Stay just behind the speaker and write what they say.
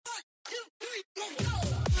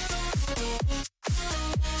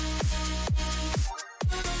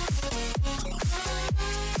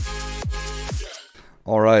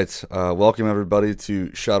All right, welcome everybody to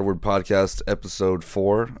Shadowward Podcast Episode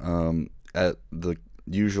 4 at the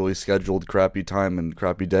usually scheduled crappy time and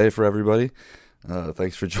crappy day for everybody.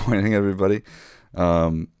 Thanks for joining, everybody.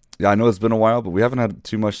 Yeah, I know it's been a while, but we haven't had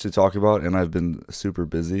too much to talk about, and I've been super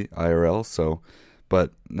busy IRL,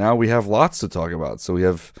 but now we have lots to talk about, so we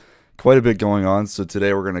have quite a bit going on. So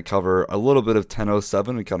today we're going to cover a little bit of 10.07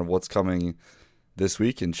 and kind of what's coming this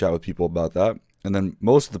week and chat with people about that. And then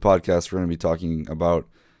most of the podcast, we're going to be talking about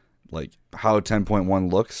like how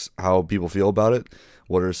 10.1 looks, how people feel about it,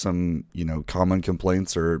 what are some, common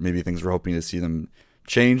complaints or maybe things we're hoping to see them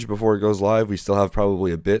change before it goes live. We still have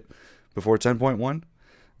probably a bit before 10.1.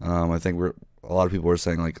 I think a lot of people are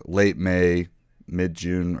saying like late May,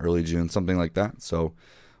 mid-June, early June, something like that. So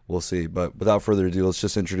we'll see. But without further ado, let's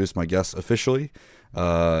just introduce my guests officially.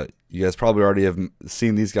 You guys probably already have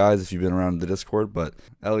seen these guys if you've been around the Discord, but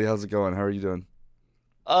Ellie, how's it going? How are you doing?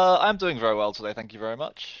 I'm doing very well today, thank you very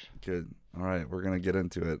much. Good. All right, we're gonna get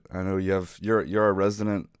into it. I know you're a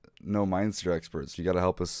resident no Mindster expert, so you got to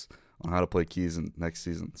help us on how to play keys in next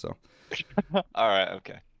season. So, All right,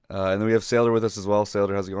 okay. And then we have Saeldur with us as well.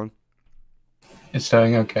 Saeldur, how's it going? It's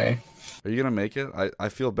doing okay. Are you gonna make it? I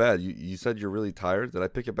feel bad. You said you're really tired. Did I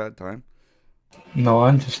pick a bad time? No,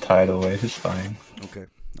 I'm just tired always. It's fine. Okay.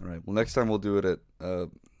 All right. Well, next time we'll do it at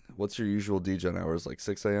what's your usual DGen hours? Like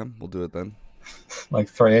 6 a.m. We'll do it then. Like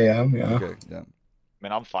 3 a.m., yeah. Okay. Yeah. I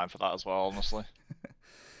mean, I'm fine for that as well, honestly.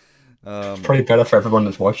 It's probably better for everyone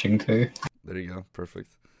that's watching too. There you go.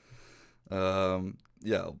 Perfect.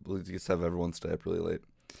 Yeah, we'll just have everyone stay up really late.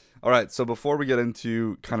 All right, so before we get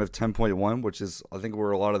into kind of 10.1, which is, I think,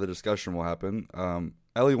 where a lot of the discussion will happen,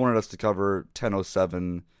 Ellie wanted us to cover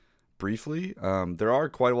 10.07 briefly. There are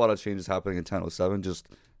quite a lot of changes happening in 10.07, just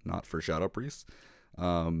not for Shadow Priest.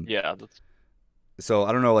 Yeah, So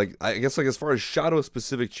I don't know, I guess as far as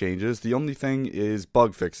Shadow-specific changes, the only thing is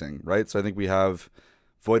bug fixing, right? So I think we have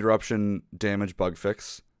Void Eruption damage bug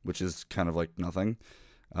fix, which is kind of like nothing.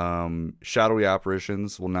 Shadowy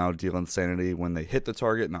apparitions will now deal insanity when they hit the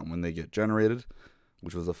target, not when they get generated,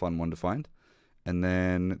 which was a fun one to find. And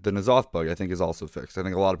then the N'Zoth bug, I think, is also fixed. I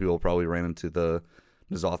think a lot of people probably ran into the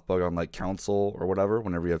N'Zoth bug on like Council or whatever,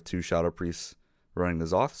 whenever you have two Shadow Priests running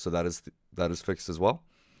N'Zoth, so that is fixed as well.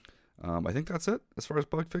 I think that's it as far as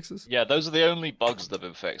bug fixes. yeah, those are the only bugs that have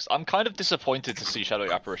been fixed. I'm kind of disappointed to see Shadowy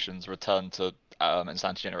Apparitions return to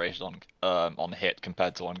Insanity Generation on hit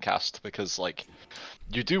compared to on cast, because like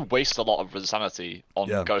you do waste a lot of Insanity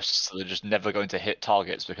on ghosts that are just never going to hit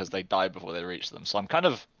targets because they die before they reach them. So I'm kind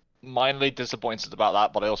of mildly disappointed about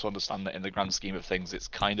that, but I also understand that in the grand scheme of things, it's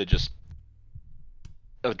kind of just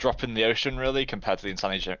a drop in the ocean, really, compared to the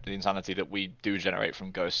insanity that we do generate from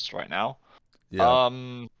ghosts right now. Yeah.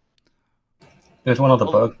 There's one other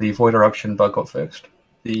bug. The Void Eruption bug got fixed.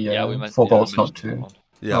 The 4 bolts, not 2.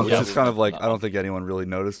 Yeah, which is kind of like, that. I don't think anyone really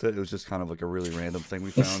noticed it. It was just kind of like a really random thing we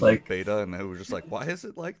found in beta, and it was just like, why is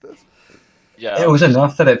it like this? Yeah, it was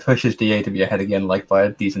enough that it pushes DA to be ahead again, like by a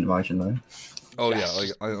decent margin, though. Oh, yes.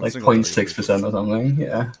 Yeah, like 0.6% or something,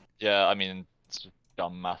 yeah. Yeah, I mean, it's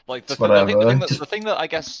dumb math. Like, the thing that I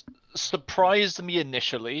guess surprised me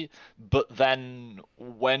initially, but then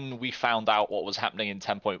when we found out what was happening in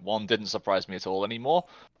 10.1, didn't surprise me at all anymore.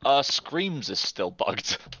 Screams is still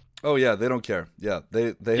bugged. Oh yeah, they don't care. Yeah, they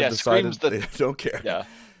have decided they don't care. Yeah,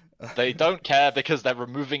 they don't care because they're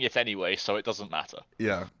removing it anyway, so it doesn't matter.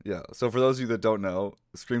 Yeah. So for those of you that don't know,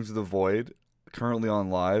 Screams of the Void currently on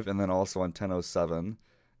live, and then also on 10.07.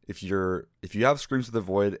 If you have Screams of the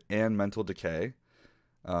Void and Mental Decay,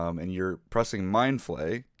 and you're pressing Mind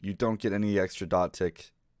Flay, you don't get any extra dot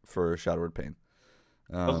tick for Shadowward Pain.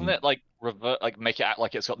 Doesn't it like make it act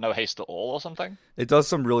like it's got no haste at all or something? It does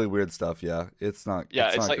some really weird stuff. Yeah, it's not. Yeah,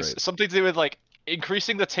 it's not like great. Something to do with like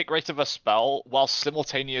increasing the tick rate of a spell while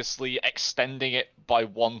simultaneously extending it by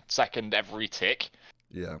 1 second every tick.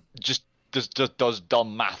 Yeah, just does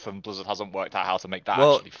dumb math, and Blizzard hasn't worked out how to make that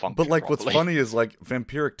actually function. But like, properly. What's funny is like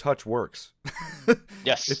Vampiric Touch works.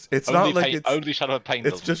 Yes, it's not like it's only Shadow of Pain.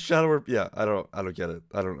 It's just Shadow. Yeah, I don't get it.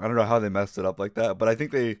 I don't know how they messed it up like that. But I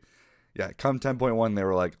think come 10.1, they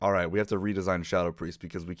were like, all right, we have to redesign Shadow Priest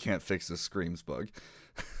because we can't fix this Screams bug.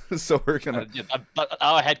 So we're gonna.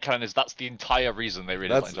 Our headcanon is that's the entire reason they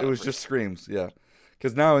redesigned Shadow It was Priest. just Screams, yeah.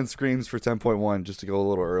 Because now in Screams for 10.1, just to go a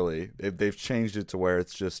little early, they've changed it to where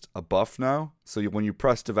it's just a buff now. So when you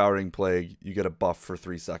press Devouring Plague, you get a buff for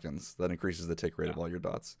 3 seconds. That increases the tick rate of all your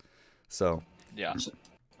dots. So yeah.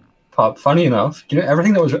 Pop, funny enough,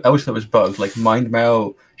 everything that was bugged, like Mind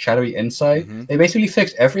Meld, Shadowy Insight, they basically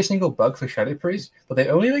fixed every single bug for Shadow Priest, but they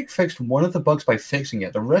only fixed one of the bugs by fixing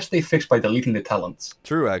it. The rest they fixed by deleting the talents.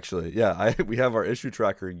 True, actually. Yeah, we have our issue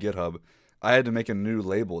tracker in GitHub, I had to make a new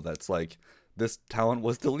label that's like, this talent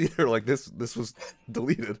was deleted, or like this was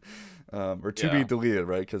deleted, or to be deleted,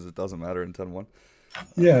 right? Because it doesn't matter in 10.1.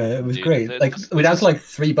 Yeah, it was great. Like we're down to like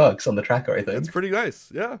 3 bugs on the tracker, I think. It's pretty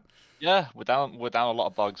nice, yeah. Yeah, we're down a lot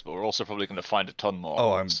of bugs, but we're also probably going to find a ton more.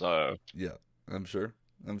 Oh, I'm sure.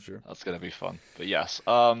 That's going to be fun. But yes,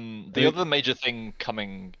 the other major thing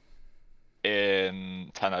coming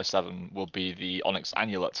in 10.07 will be the Onyx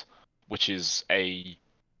Amulet, which is a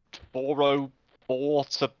 404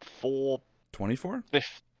 to 424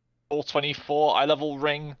 424 eye level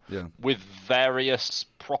ring with various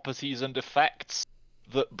properties and effects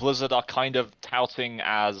that Blizzard are kind of touting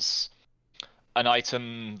as an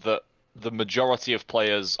item that the majority of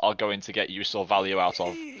players are going to get use or value out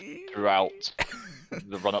of throughout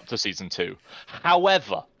the run-up to Season 2.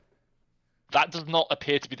 However, that does not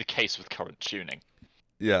appear to be the case with current tuning.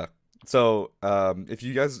 Yeah. So, if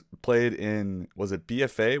you guys played in, was it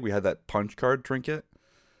BFA? We had that punch card trinket.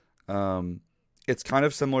 It's kind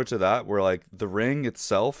of similar to that, where like the ring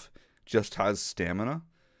itself just has stamina,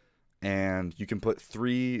 and you can put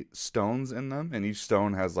 3 stones in them, and each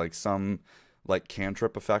stone has like some like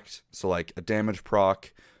cantrip effect. So like a damage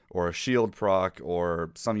proc or a shield proc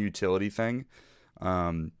or some utility thing.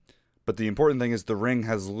 But the important thing is the ring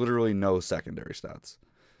has literally no secondary stats.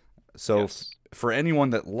 So for anyone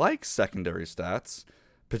that likes secondary stats,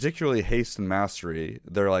 particularly haste and mastery,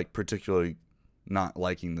 they're like particularly not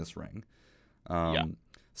liking this ring.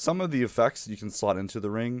 Some of the effects you can slot into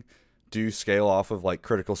the ring do scale off of like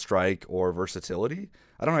critical strike or versatility.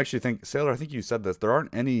 I don't actually think, Sailor, I think you said this, there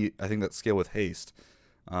aren't any, I think, that scale with haste.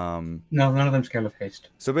 No, none of them scale with haste.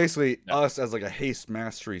 So basically, us as like a haste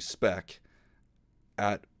mastery spec,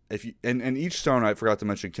 at if you and each stone, I forgot to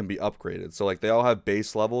mention, can be upgraded. So like they all have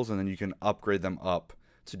base levels, and then you can upgrade them up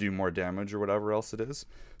to do more damage or whatever else it is.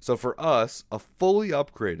 So for us, a fully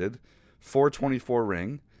upgraded 424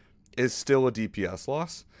 ring is still a DPS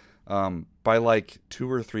loss by like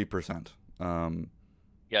 2 or 3%.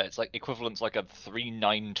 Yeah, it's like equivalent to like a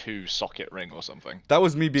 392 socket ring or something. That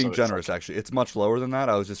was me being generous, actually. It's much lower than that.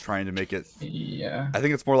 I was just trying to make it... Yeah. I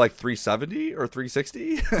think it's more like 370 or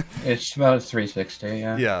 360. It's about 360,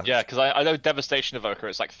 yeah. Yeah, because I know Devastation Evoker,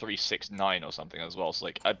 it's like 369 or something as well. So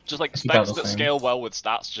like, just like specs that scale well with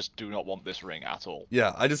stats just do not want this ring at all.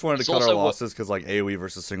 Yeah, I just wanted to cut our losses because like AoE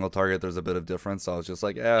versus single target, there's a bit of difference. So I was just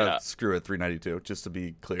like, screw it, 392, just to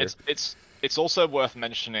be clear. It's also worth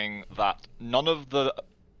mentioning that none of the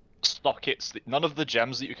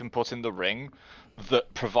gems that you can put in the ring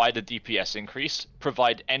that provide a DPS increase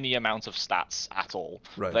provide any amount of stats at all.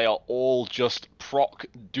 Right. They are all just proc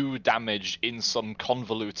do damage in some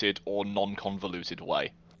convoluted or non-convoluted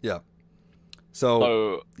way. Yeah.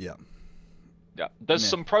 So yeah. There's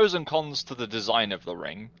some pros and cons to the design of the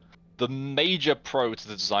ring. The major pro to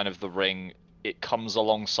the design of the ring, it comes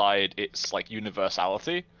alongside its like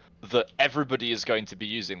universality, that everybody is going to be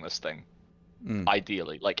using this thing.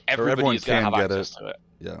 Ideally, like everybody is going to have access to it.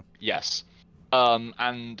 Yeah. Yes.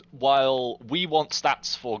 And while we want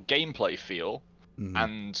stats for gameplay feel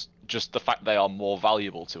and just the fact they are more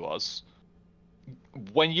valuable to us,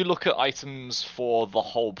 when you look at items for the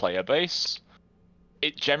whole player base,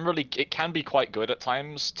 it can be quite good at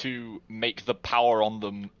times to make the power on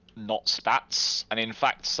them not stats, and in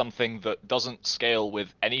fact something that doesn't scale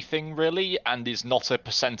with anything really, and is not a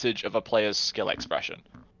percentage of a player's skill expression.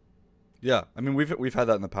 Yeah, I mean we've had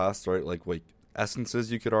that in the past, right? Like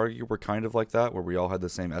essences, you could argue, were kind of like that, where we all had the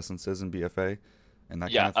same essences in BFA, and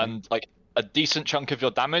that kind of thing. And like a decent chunk of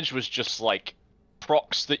your damage was just like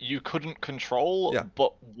procs that you couldn't control,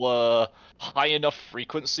 but were high enough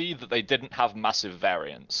frequency that they didn't have massive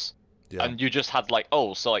variance. Yeah. And you just had like,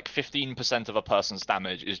 so like 15% of a person's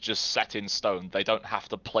damage is just set in stone. They don't have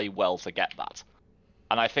to play well to get that.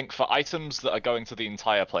 And I think for items that are going to the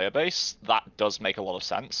entire player base, that does make a lot of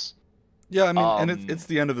sense. Yeah, I mean, and it's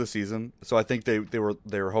the end of the season, so I think they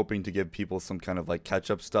were hoping to give people some kind of like catch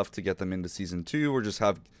up stuff to get them into Season 2, or just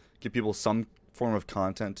give people some form of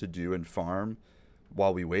content to do and farm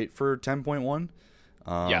while we wait for 10.1.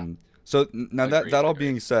 So now that all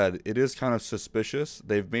being said, it is kind of suspicious.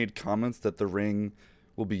 They've made comments that the ring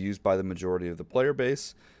will be used by the majority of the player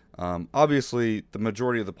base. Obviously, the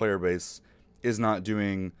majority of the player base is not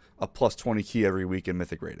doing a plus 20 key every week in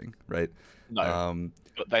Mythic rating, right? No.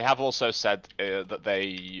 But they have also said that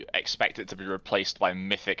they expect it to be replaced by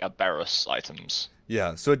Mythic Aberrus items.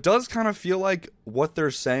 Yeah, so it does kind of feel like what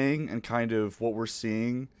they're saying and kind of what we're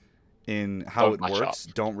seeing in how it works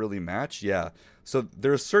don't really match. Yeah, so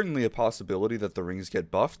there's certainly a possibility that the rings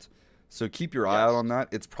get buffed. So keep your eye out on that.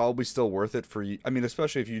 It's probably still worth it for you. I mean,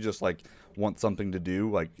 especially if you just like want something to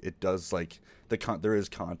do. Like it does, like there is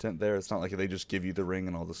content there. It's not like they just give you the ring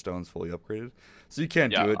and all the stones fully upgraded. So you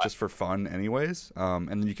can't do it just for fun, anyways.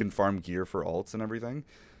 And you can farm gear for alts and everything.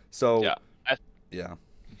 So yeah.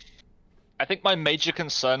 I think my major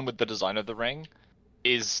concern with the design of the ring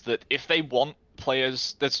is that if they want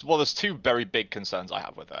players, there's two very big concerns I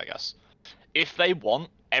have with it, I guess. If they want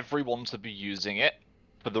everyone to be using it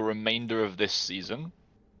for the remainder of this season,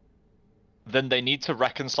 then they need to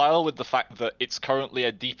reconcile with the fact that it's currently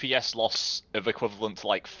a DPS loss of equivalent to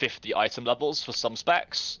like 50 item levels for some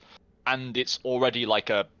specs, and it's already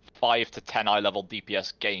like a 5 to 10 eye level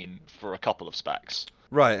DPS gain for a couple of specs.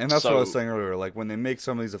 Right, and that's what I was saying earlier. Like when they make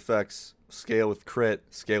some of these effects scale with crit,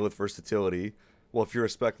 scale with versatility, well, if you're a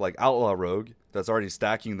spec like Outlaw Rogue that's already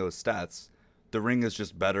stacking those stats, the ring is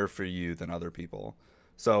just better for you than other people.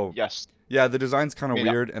 So yes. Yeah, the design's kind of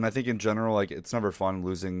weird, and I think in general, like it's never fun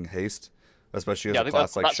losing haste, especially as a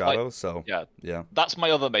class like Shadow. Yeah, that's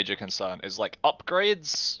my other major concern. Is like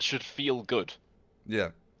upgrades should feel good.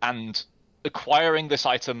 Yeah, and acquiring this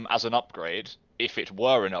item as an upgrade, if it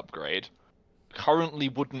were an upgrade, currently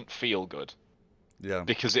wouldn't feel good. Yeah,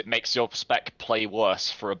 because it makes your spec play worse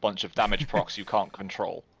for a bunch of damage procs you can't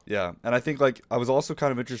control. Yeah, and I think like I was also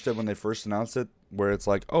kind of interested when they first announced it, where it's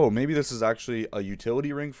like, oh, maybe this is actually a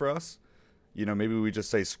utility ring for us. You know, maybe we just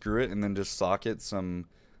say screw it and then just socket some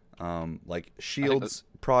like shields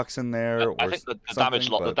procs in there. I think the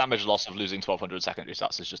damage loss of losing 1200 secondary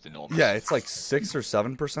stats is just enormous. Yeah, it's like 6 or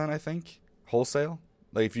 7%, I think, wholesale.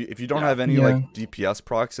 Like if you don't have any like DPS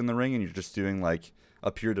procs in the ring and you're just doing like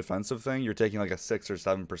a pure defensive thing, you're taking like a 6 or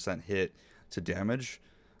 7% hit to damage,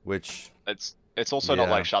 which it's also not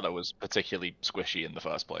like Shadow was particularly squishy in the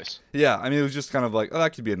first place. Yeah, I mean, it was just kind of like, oh,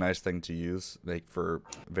 that could be a nice thing to use, like for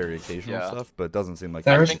very occasional stuff, but it doesn't seem like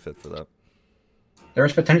it's fit for that. There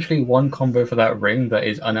is potentially one combo for that ring that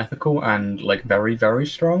is unethical and like very, very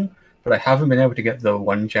strong, but I haven't been able to get the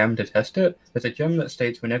one gem to test it. There's a gem that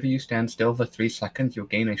states whenever you stand still for 3 seconds, you'll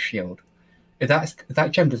gain a shield. If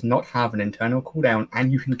that gem does not have an internal cooldown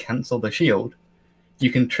and you can cancel the shield, you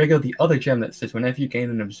can trigger the other gem that says whenever you gain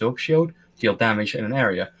an absorb shield, deal damage in an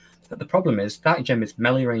area. But the problem is that gem is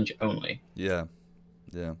melee range only. Yeah.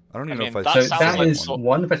 I don't even know if So that is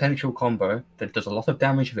one potential combo that does a lot of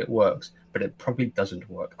damage if it works, but it probably doesn't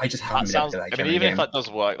work. I just haven't been able to get that gem. Even if that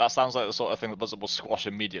does work, that sounds like the sort of thing that Blizzard will squash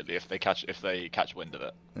immediately if they catch wind of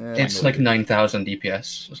it. It's like 9,000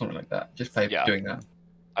 DPS or something like that. Just by doing that.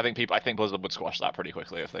 I think Blizzard would squash that pretty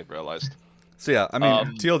quickly if they realized. So yeah, I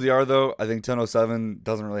mean, TLDR though, I think 10.07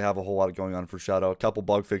 doesn't really have a whole lot going on for Shadow. A couple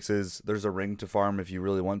bug fixes. There's a ring to farm if you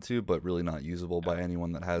really want to, but really not usable by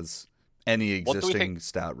anyone that has any existing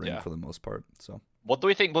stat ring for the most part. So what do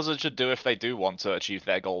we think Blizzard should do if they do want to achieve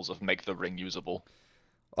their goals of make the ring usable?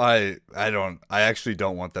 I actually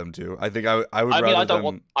don't want them to. I think I would rather I don't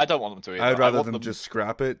want them to either. I'd rather them just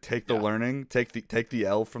scrap it, take the learning, take the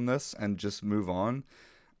L from this, and just move on.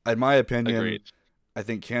 In my opinion, agreed. I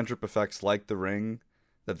think cantrip effects like the ring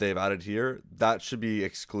that they've added here, that should be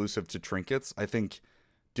exclusive to trinkets. I think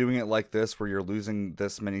doing it like this, where you're losing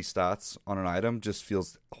this many stats on an item, just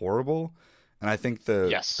feels horrible. And I think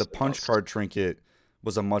the punch card trinket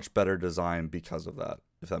was a much better design because of that,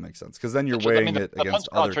 if that makes sense. Because then you're weighing it against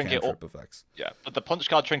other cantrip effects. Yeah, but the punch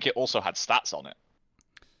card trinket also had stats on it.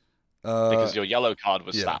 Because your yellow card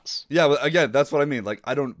was stats. Yeah, but again, that's what I mean. Like,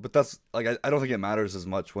 I don't think it matters as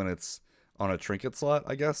much when it's on a trinket slot,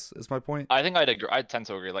 I guess, is my point. I think I'd agree. I tend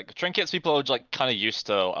to agree. Like trinkets, people are like kind of used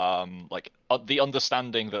to the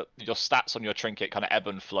understanding that your stats on your trinket kind of ebb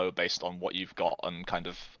and flow based on what you've got and kind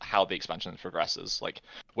of how the expansion progresses. Like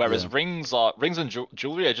whereas rings and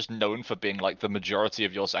jewelry are just known for being like the majority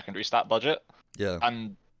of your secondary stat budget. Yeah.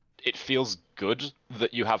 And it feels good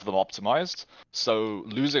that you have them optimized. So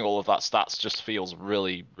losing all of that stats just feels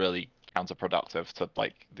really, really counterproductive to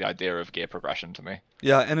like the idea of gear progression to me.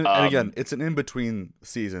 Yeah, and again, it's an in-between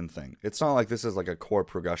season thing. It's not like this is like a core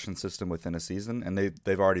progression system within a season, and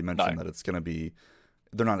they've already mentioned that it's going to be,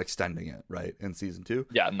 they're not extending it, right, in season 2.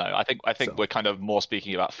 Yeah, no, I think we're kind of more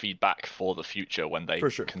speaking about feedback for the future when they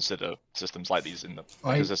consider systems like these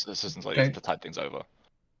systems like these to tide things over.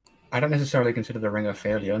 I don't necessarily consider the ring a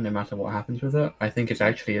failure, no matter what happens with it. I think it's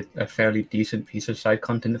actually a fairly decent piece of side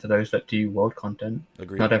content for those that do world content.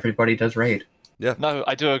 Agreed. Not everybody does raid. Yeah. No,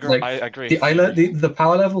 I do agree. Like, I agree. The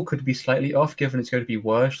power level could be slightly off, given it's going to be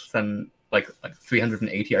worse than like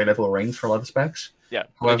 380 eye level rings for a lot of specs. Yeah.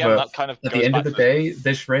 However, again, that kind of at the end of the day,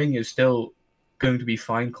 this ring is still going to be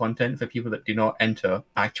fine content for people that do not enter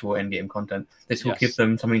actual endgame content. This will give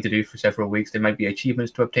them something to do for several weeks. There might be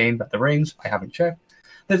achievements to obtain, but the rings, I haven't checked.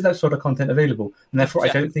 there's that sort of content available, and therefore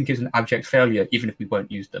Yeah. I don't think it's an abject failure, even if we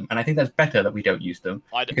won't use them. And I think that's better that we don't use them,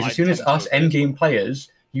 because I as soon as tend to us agree as endgame well.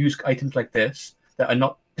 players use items like this that are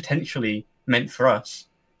not potentially meant for us,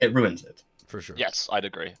 it ruins it. For sure. Yes, I'd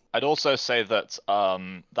agree. I'd also say that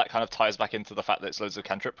that kind of ties back into the fact that it's loads of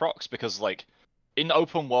cantrip procs, because like in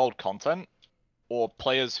open world content, or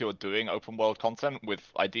players who are doing open world content with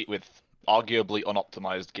arguably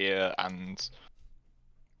unoptimized gear and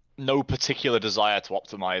no particular desire to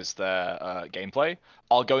optimize their gameplay,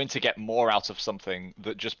 are going to get more out of something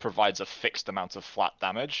that just provides a fixed amount of flat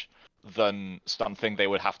damage than something they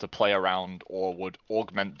would have to play around or would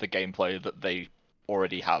augment the gameplay that they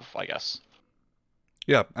already have, I guess.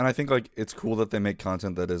 Yeah, and I think like it's cool that they make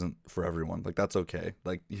content that isn't for everyone. Like that's okay.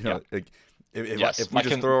 Like like if we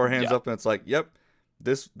just throw our hands up and it's like, yep,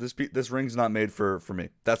 this ring's not made for me.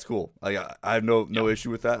 That's cool. Like I have no issue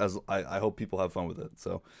with that. As I hope people have fun with it.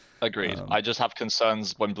 So agreed. I just have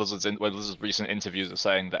concerns when Blizzard's recent interviews are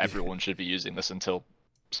saying that everyone should be using this until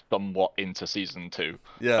somewhat into season 2.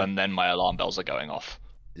 Yeah, and then my alarm bells are going off.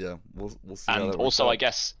 Yeah, we'll see. And also, I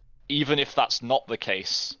guess even if that's not the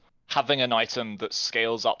case, having an item that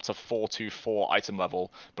scales up to 424 item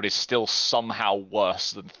level, but is still somehow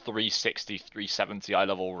worse than 360, 370 eye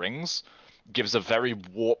level rings, gives a very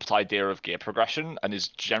warped idea of gear progression and is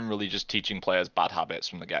generally just teaching players bad habits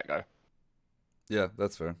from the get-go. Yeah,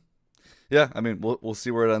 that's fair. Yeah, I mean, we'll see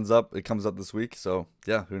where it ends up. It comes up this week, so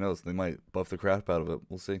yeah, who knows? They might buff the crap out of it.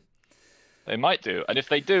 We'll see. They might do, and if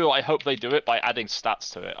they do, I hope they do it by adding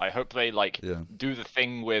stats to it. I hope they do the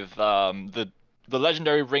thing with the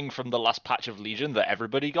legendary ring from the last patch of Legion that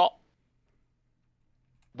everybody got,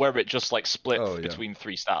 where it just like split between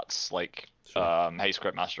 3 stats, like haste,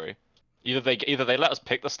 crit, mastery. Either they let us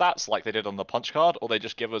pick the stats like they did on the punch card, or they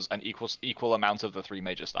just give us an equal amount of the 3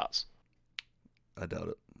 major stats. I doubt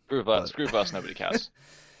it. Screw verse, nobody cares.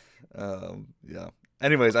 Yeah.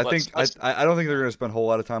 Anyways, I don't think they're going to spend a whole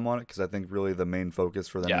lot of time on it, because I think really the main focus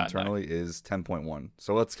for them internally is 10.1.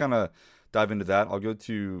 So let's kind of dive into that. I'll go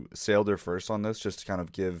to Saeldur first on this, just to kind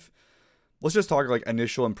of let's just talk like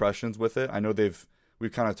initial impressions with it. I know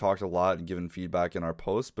we've kind of talked a lot and given feedback in our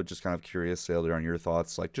posts, but just kind of curious, Saeldur, on your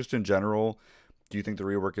thoughts. Like just in general, do you think the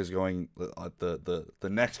rework is going the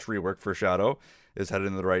next rework for Shadow is headed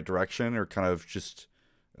in the right direction, or kind of just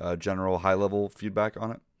general high level feedback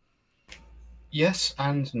on it? Yes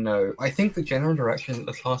and no. I think the general direction that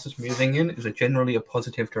the class is moving in is generally a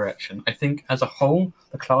positive direction. I think as a whole,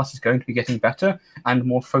 the class is going to be getting better and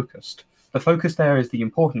more focused. The focus there is the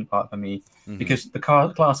important part for me, because the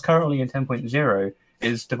class currently in 10.0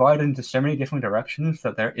 is divided into so many different directions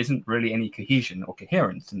that there isn't really any cohesion or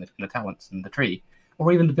coherence in the talents in the tree,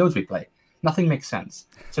 or even the builds we play. Nothing makes sense.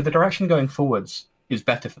 So the direction going forwards is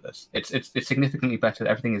better for this. It's significantly better.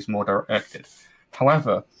 Everything is more directed.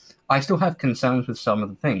 However, I still have concerns with some of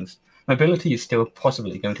the things. Mobility is still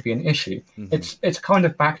possibly going to be an issue. It's kind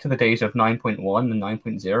of back to the days of 9.1 and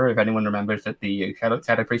 9.0, if anyone remembers that the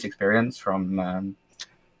Shadow Priest experience from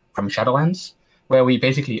Shadowlands, where we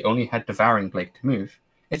basically only had Devouring Blade to move.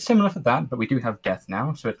 It's similar to that, but we do have Death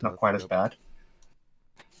now, so it's not quite as bad.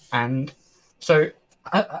 And so,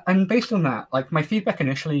 and based on that, like my feedback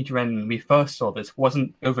initially when we first saw this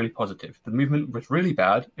wasn't overly positive. The movement was really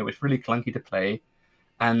bad. It was really clunky to play.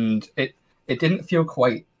 And it didn't feel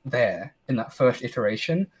quite there in that first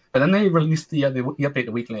iteration. But then they released the update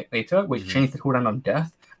a week later, which changed the cooldown on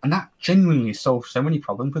Death, and that genuinely solved so many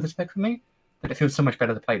problems with the spec for me that it feels so much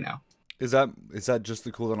better to play now. Is that just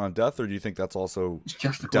the cooldown on Death, or do you think that's also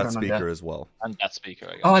just the Death Speaker as well? And Death Speaker,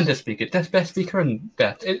 I guess. Oh, and Death Speaker. Death Speaker and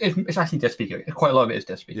Death. It's actually Death Speaker. Quite a lot of it is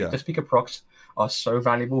Death Speaker. Yeah. Death Speaker procs are so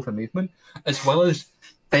valuable for movement, as well as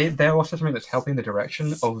they're also something that's helping the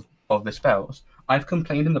direction of the spells. I've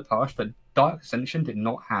complained in the past that Dark Ascension did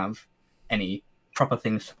not have any proper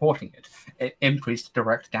things supporting it. It increased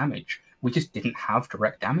direct damage. We just didn't have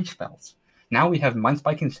direct damage spells. Now we have Mind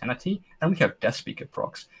Spike Insanity, and we have Death Speaker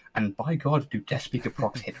procs. And by God, do Death Speaker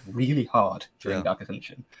procs hit really hard during Dark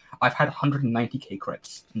Ascension. I've had 190k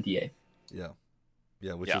crits in DA.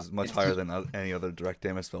 Yeah, which is much higher than any other direct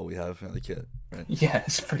damage spell we have in the kit, right? Yeah,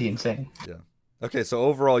 it's pretty insane. Yeah. Okay, so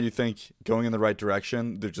overall, you think going in the right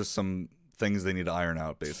direction, there's just some things they need to iron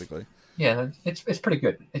out, basically. Yeah, it's pretty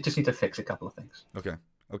good. It just needs to fix a couple of things.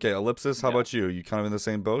 Okay, Ellipsis, how about you? You kind of in the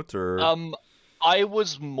same boat, or? I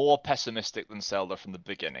was more pessimistic than Saeldur from the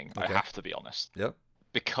beginning, I have to be honest. Yep.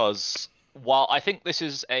 Because while I think this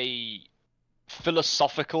is a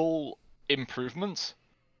philosophical improvement,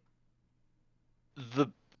 the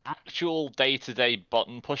actual day-to-day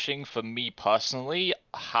button pushing for me personally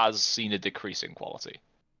has seen a decrease in quality.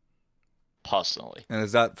 personally. And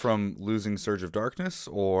is that from losing Surge of Darkness,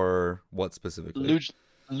 or what specifically?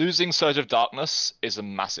 Losing Surge of Darkness is a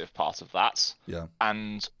massive part of that. Yeah.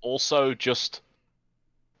 And also just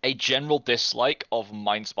a general dislike of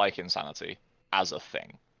Mind Spike Insanity as a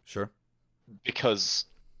thing. Sure. Because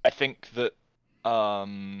I think that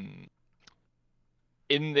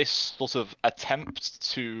in this sort of attempt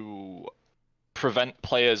to prevent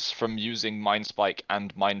players from using Mind Spike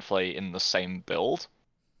and Mind Flay in the same build,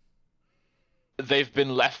 they've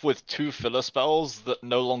been left with two filler spells that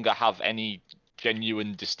no longer have any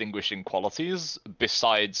genuine distinguishing qualities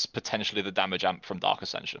besides potentially the damage amp from Dark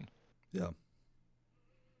Ascension. Yeah.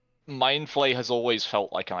 Mind Flay has always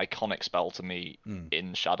felt like an iconic spell to me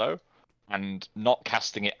in Shadow, and not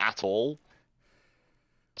casting it at all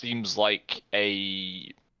seems like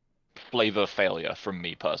a flavor failure from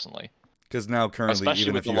me personally. Because now currently, Especially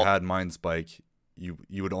even with if you had Mind Spike,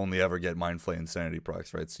 you would only ever get Mind Flay Insanity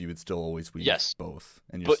procs, right? So you would still always weave both.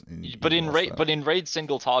 And but in raid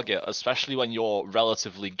single target, especially when you're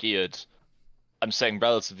relatively geared, I'm saying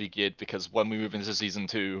relatively geared because when we move into season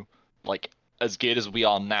 2, like as geared as we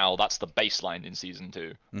are now, that's the baseline in season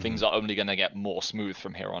 2. Things are only going to get more smooth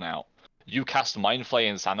from here on out. You cast Mind Flay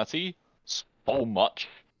Insanity so much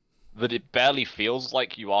that it barely feels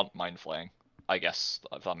like you aren't Mind Flaying. I guess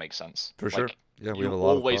if that makes sense. For sure. Yeah, we have a you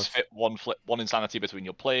lot always of fit one Insanity between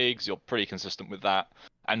your plagues. You're pretty consistent with that.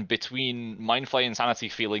 And between Mind Flay Insanity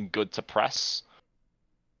feeling good to press,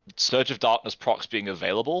 Surge of Darkness procs being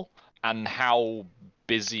available, and how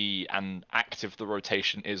busy and active the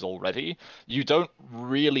rotation is already, you don't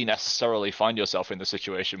really necessarily find yourself in the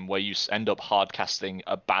situation where you end up hard casting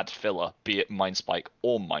a bad filler, be it Mind Spike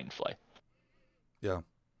or Mind Flay. Yeah.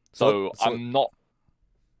 So I'm not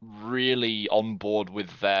really on board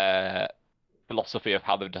with their philosophy of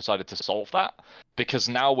how they've decided to solve that, because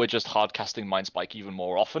now we're just hard casting Mind Spike even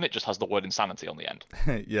more often. It just has the word Insanity on the end.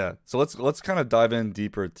 Yeah. So let's kind of dive in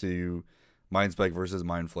deeper to Mind Spike versus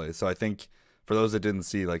Mind Flay. So I think for those that didn't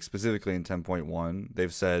see, like specifically in 10.1,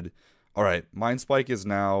 they've said, all right, Mind Spike is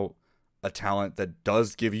now a talent that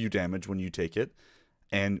does give you damage when you take it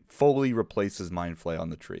and fully replaces Mind Flay on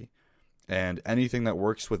the tree. And anything that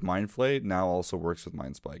works with Mind Flay now also works with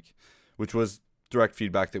Mind Spike, which was direct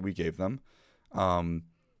feedback that we gave them.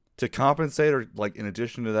 To compensate, or like in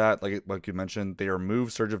addition to that, like you mentioned, they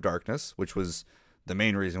removed Surge of Darkness, which was the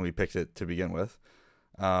main reason we picked it to begin with.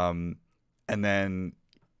 And then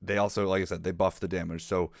they also, like I said, they buffed the damage.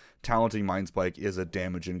 So talenting Mind Spike is a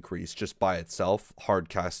damage increase just by itself, hard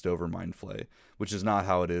cast over Mind Flay, which is not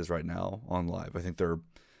how it is right now on live. I think they're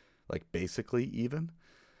like basically even.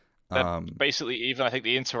 Basically, even I think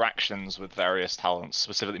the interactions with various talents,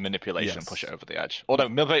 specifically manipulation, push it over the edge. Although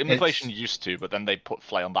manipulation used to, but then they put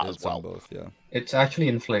Flay on that as well. On both, yeah. It's actually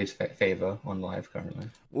in Flay's favor on live currently.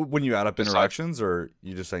 When you add up interactions, or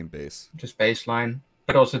you just saying base? Just baseline,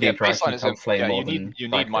 but also the interactions help Flay more than you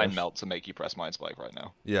need Mind Melt to make you press Mind Spike right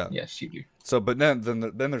now. Yeah. Yes, you do. So, but then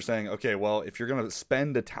they're saying, okay, well, if you're gonna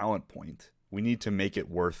spend a talent point, we need to make it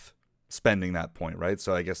worth spending that point, right?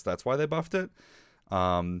 So I guess that's why they buffed it.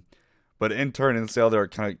 But in turn, in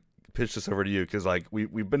Saeldur, kind of pitched this over to you, because like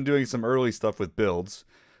we've been doing some early stuff with builds,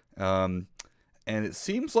 and it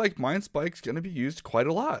seems like Mind Spike's going to be used quite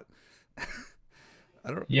a lot. I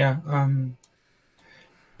don't know. Yeah.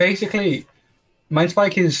 Basically, Mind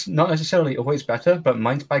Spike is not necessarily always better, but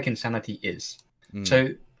Mind Spike Insanity is. So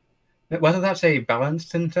whether that's a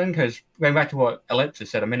balanced thing, because going back to what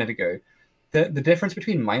Ellipsis said a minute ago, the difference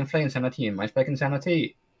between Mind Flay Insanity and Mind Spike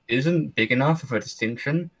Insanity isn't big enough of a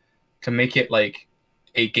distinction to make it like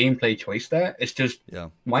a gameplay choice there. It's just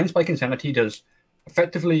Mind Spike Insanity does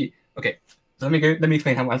effectively... Okay, so let me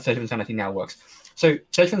explain how Surge of Insanity now works. So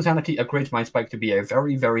Surge of Insanity upgrades Mind Spike to be a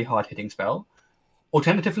very, very hard-hitting spell.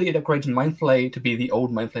 Alternatively, it upgrades Mind Flay to be the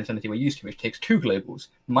old Mind Flay Insanity we're used to, which takes 2 globals.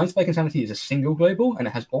 Mind Spike Insanity is a single global, and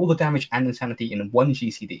it has all the damage and Insanity in 1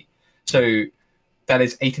 GCD. So that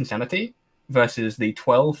is 8 Insanity versus the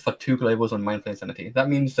 12 for 2 globals on Mind Flay Insanity. That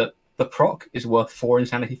means that the proc is worth 4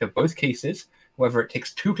 Insanity for both cases, however it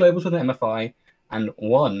takes 2 globals with an MFI and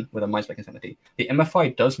 1 with a Mind Spike Insanity. The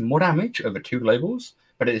MFI does more damage over 2 globals,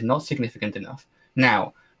 but it is not significant enough.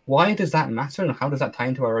 Now, why does that matter, and how does that tie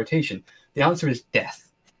into our rotation? The answer is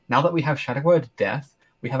death. Now that we have Shadow Word Death,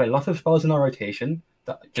 we have a lot of spells in our rotation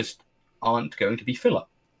that just aren't going to be filler.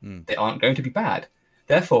 They aren't going to be bad.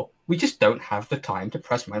 Therefore, we just don't have the time to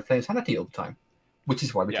press Mind Flay Insanity all the time, which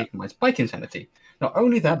is why we take Mind Spike Insanity. Not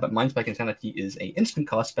only that, but Mind Spike Insanity is an instant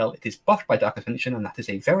cast spell. It is buffed by Dark Ascension, and that is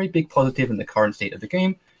a very big positive in the current state of the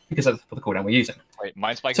game, because that's the cooldown we're using. Wait,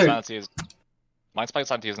 Mind Spike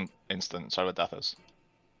Insanity isn't instant, so with Death is.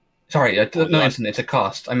 Sorry, Oh, no yeah. instant. It's a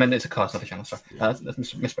cast. I meant it's a cast, not a channel. Sorry, Yeah.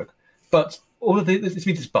 that's misspoke. But all of this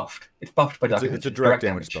means it's buffed. It's buffed by Dark It's a Ascension. direct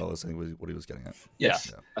damage spell, is what he was getting at.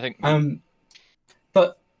 Yes. Yeah, I think.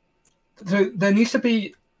 But so there needs to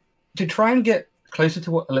be, to try and get closer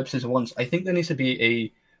to what Ellipsis wants, I think there needs to be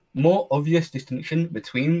a more obvious distinction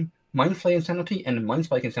between Mind Flay Insanity and Mind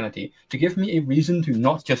Spike Insanity to give me a reason to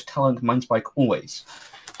not just talent Mind Spike always.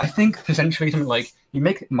 I think essentially something like you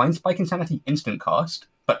make Mind Spike Insanity instant cast,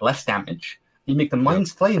 but less damage. You make the Mind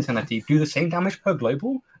Flay Insanity do the same damage per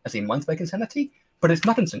global as a Mind Spike Insanity, but it's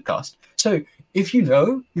not instant cast. So if you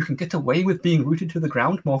know you can get away with being rooted to the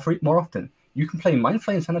ground more often, you can play Mind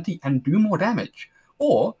Flay Insanity and do more damage.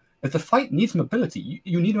 Or if the fight needs mobility,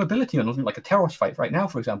 you need mobility on something like a Terros fight right now,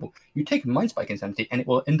 for example. You take Mind Spike Insanity and it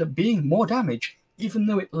will end up being more damage, even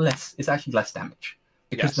though it's actually less damage.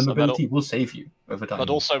 Because the mobility will save you over time. But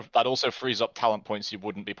that also frees up talent points you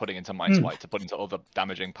wouldn't be putting into Mind Spike to put into other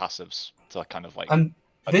damaging passives to kind of like. And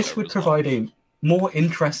this would provide a more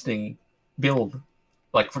interesting build,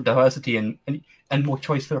 like for diversity and more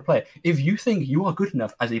choice for the player. If you think you are good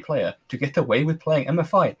enough as a player to get away with playing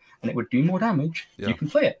MFI and it would do more damage, you can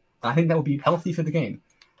play it. And I think that would be healthy for the game.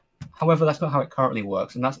 However, that's not how it currently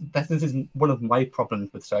works, and this is one of my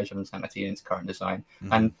problems with Surge of Insanity in its current design.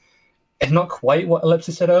 And it's not quite what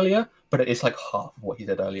Ellipsis said earlier, but it is like half of what he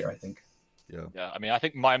said earlier, I think. Yeah. I mean, I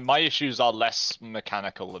think my issues are less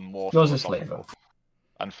mechanical and more yours is flavor.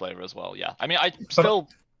 And flavor as well. Yeah. I mean, I still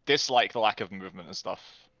dislike the lack of movement and stuff,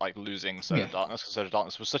 like losing Surge of Darkness, because Surge of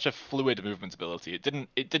Darkness was such a fluid movement ability. It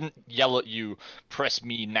didn't yell at you, press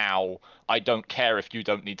me now. I don't care if you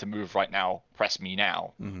don't need to move right now. Press me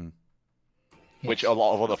now. Which a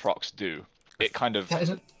lot of other procs do. It kind of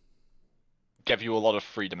give you a lot of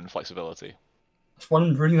freedom and flexibility. That's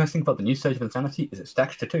one really nice thing about the new Surge of Insanity is it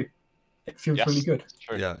stacks to 2. It feels really good.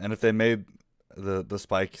 True. Yeah, and if they made the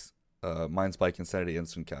spikes, Mind Spike Insanity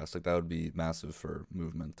instant cast, like that would be massive for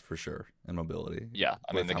movement for sure and mobility. Yeah,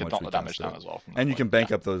 I mean they could knock the damage down as well. And you can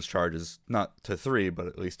bank up those charges not to 3, but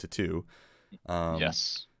at least to 2.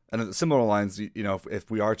 Yes. And in similar lines, you know,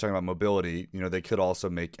 if we are talking about mobility, you know, they could also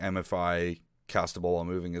make MFI castable while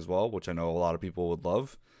moving as well, which I know a lot of people would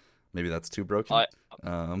love. Maybe that's too broken.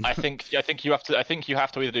 I think you have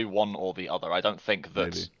to either do one or the other. I don't think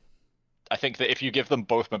that. Maybe. I think that if you give them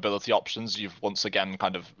both mobility options, you've once again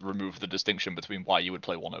kind of removed the distinction between why you would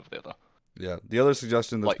play one over the other. Yeah. The other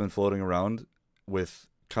suggestion that's been floating around with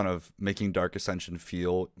kind of making Dark Ascension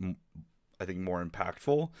feel, I think, more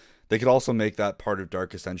impactful, they could also make that part of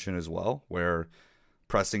Dark Ascension as well, where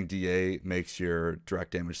pressing DA makes your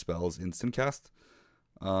direct damage spells instant cast.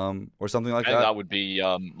 Or something like that. That would be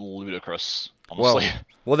ludicrous, honestly.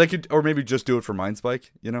 Well, they could, or maybe just do it for Mind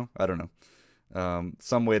Spike. You know, I don't know.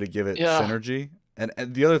 Some way to give it synergy. And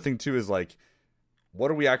the other thing too is like,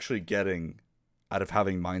 what are we actually getting out of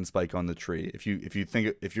having Mind Spike on the tree? If you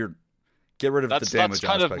get rid of the damage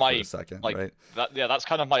kind aspect of my, for a second, like, right? That's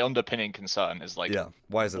kind of my underpinning concern. Is like,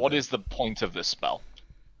 why is it? What is the point of this spell?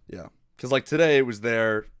 Yeah, because like today it was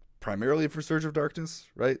there primarily for Surge of Darkness,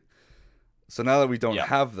 right? So now that we don't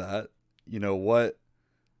have that, you know what?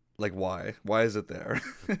 Like, why? Why is it there?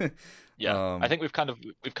 I think we've kind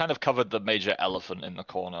of covered the major elephant in the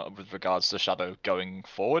corner with regards to Shadow going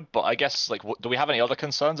forward. But I guess like, do we have any other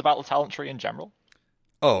concerns about the talent tree in general?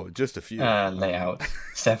 Oh, just a few. Layout.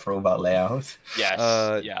 Several about layout.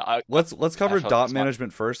 Yes. Let's cover dot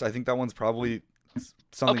management first. I think that one's probably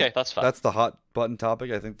something. Okay, that's fine. That's the hot button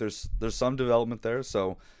topic. I think there's some development there.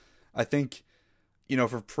 So, I think, you know,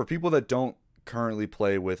 for people that don't currently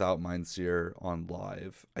play without Mindseer on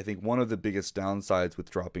live, I think one of the biggest downsides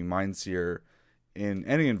with dropping Mindseer in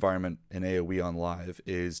any environment in AoE on live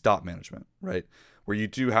is dot management, right? Where you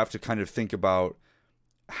do have to kind of think about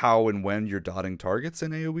how and when you're dotting targets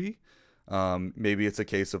in AoE. Maybe it's a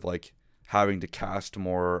case of like having to cast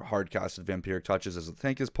more hard casted vampiric touches as the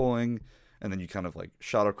tank is pulling, and then you kind of like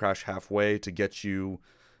shadow crash halfway to get you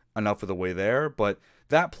enough of the way there. But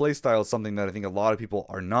that playstyle is something that I think a lot of people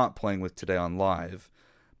are not playing with today on live,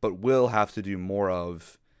 but will have to do more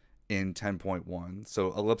of in 10.1.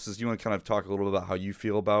 So Ellipsis, you want to kind of talk a little bit about how you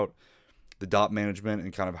feel about the dot management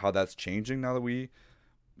and kind of how that's changing now that we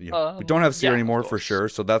don't have Seer anymore for sure,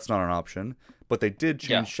 so that's not an option. But they did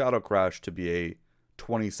change Shadow Crash to be a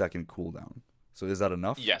 20-second cooldown. So is that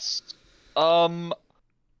enough? Yes. In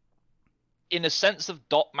a sense of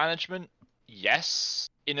dot management, yes.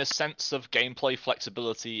 In a sense of gameplay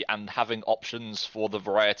flexibility and having options for the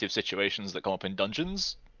variety of situations that come up in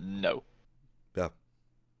dungeons, no. Yeah,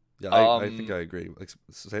 I think I agree.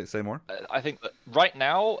 Say more. I think that right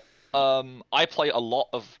now, I play a lot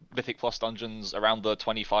of Mythic Plus dungeons around the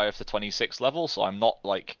 25 to 26 level, so I'm not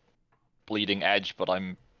like bleeding edge, but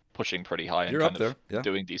I'm pushing pretty high and You're kind up of there, yeah.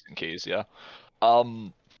 doing decent keys. Yeah.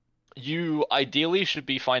 You ideally should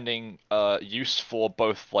be finding use for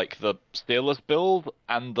both like the Steelers build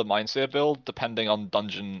and the Mindseer build, depending on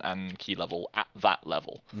dungeon and key level at that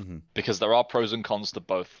level. Mm-hmm. Because there are pros and cons to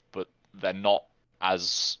both, but they're not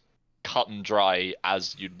as cut and dry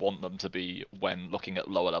as you'd want them to be when looking at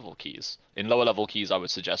lower level keys. In lower level keys, I would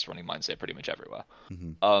suggest running Mindseer pretty much everywhere.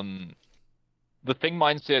 Mm-hmm. The thing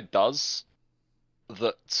Mindseer does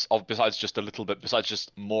besides just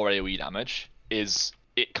more AoE damage, is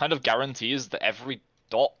it kind of guarantees that every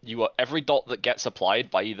dot that gets applied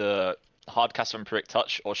by either Hardcast, Vampiric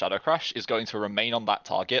Touch, or Shadow Crash is going to remain on that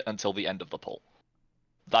target until the end of the pull.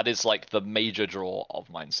 That is like the major draw of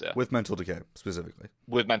Mindseer. With Mental Decay, specifically.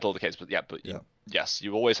 With Mental Decay, yes,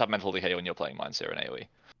 you always have Mental Decay when you're playing Mindseer in AoE.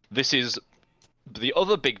 This is the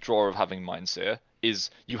other big draw of having Mindseer, is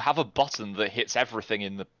you have a button that hits everything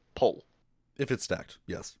in the pull. If it's stacked,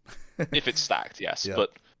 yes. If it's stacked, yes. Yeah.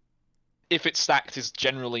 But if it's stacked is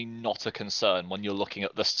generally not a concern when you're looking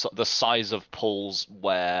at the size of pulls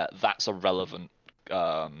where that's a relevant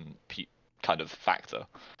kind of factor.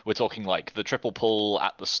 We're talking like the triple pull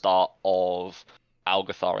at the start of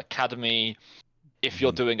Algathar Academy. If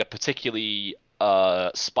you're doing a particularly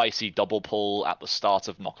spicy double pull at the start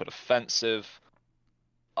of Knockout Offensive,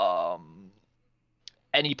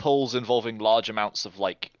 any pulls involving large amounts of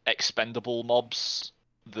like expendable mobs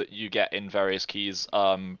that you get in various keys.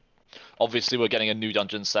 Obviously we're getting a new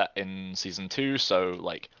dungeon set in season 2, so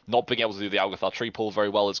like not being able to do the Algathar tree pull very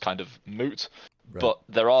well is kind of moot. Right. But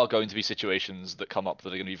there are going to be situations that come up that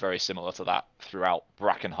are going to be very similar to that throughout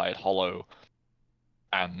Brackenhide Hollow,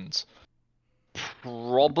 and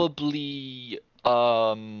probably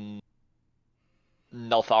Neltharian's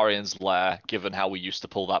Lair, given how we used to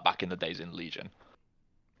pull that back in the days in Legion.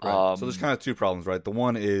 Right. So there's kind of two problems, right? The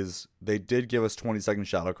one is they did give us 20-second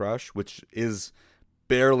Shadow Crash, which is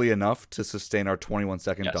barely enough to sustain our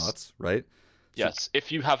 21-second dots, right? Yes.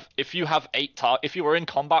 If you have if you were in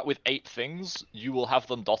combat with 8 things, you will have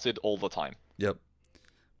them dotted all the time. Yep.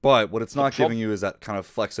 But what it's not giving you is that kind of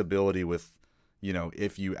flexibility with, you know,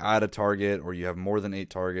 if you add a target or you have more than 8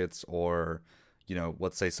 targets, or, you know,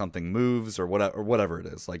 let's say something moves or whatever it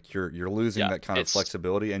is, like you're losing that kind of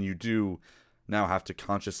flexibility, and you do now have to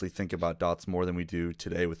consciously think about dots more than we do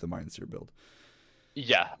today with the Mindseer build.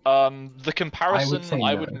 Yeah. The comparison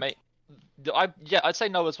I would make, I'd say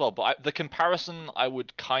no as well. But the comparison I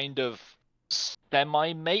would kind of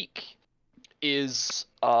semi-make is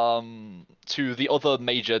to the other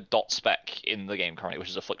major dot spec in the game currently, which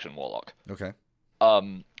is Affliction Warlock. Okay.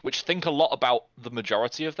 Which think a lot about the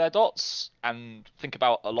majority of their dots, and think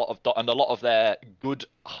about a lot of their good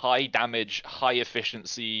high damage, high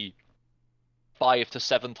efficiency 5 to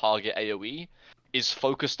 7 target AoE is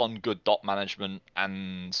focused on good dot management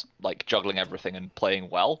and like juggling everything and playing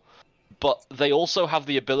well. But they also have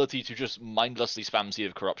the ability to just mindlessly spam Seed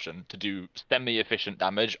of Corruption to do semi-efficient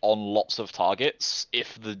damage on lots of targets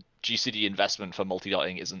if the GCD investment for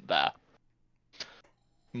multi-dotting isn't there.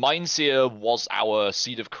 Mindseer was our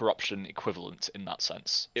Seed of Corruption equivalent in that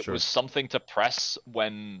sense. It was something to press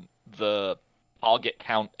when the target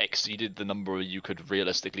count exceeded the number you could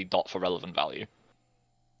realistically dot for relevant value.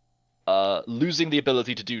 Losing the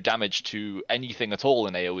ability to do damage to anything at all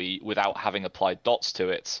in AoE without having applied dots to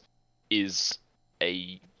it is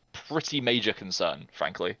a pretty major concern,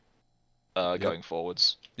 frankly, going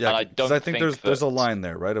forwards. Yeah, because I think there's a line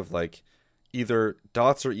there, right, of like either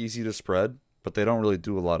dots are easy to spread, but they don't really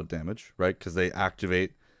do a lot of damage, right, because they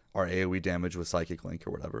activate our AoE damage with Psychic Link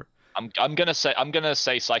or whatever. I'm gonna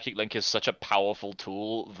say Psychic Link is such a powerful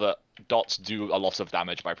tool that dots do a lot of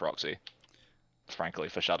damage by proxy, frankly,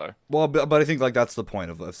 for Shadow. Well, but I think like that's the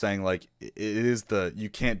point of saying like it is you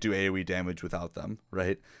can't do AoE damage without them,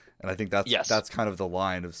 right? And I think that's kind of the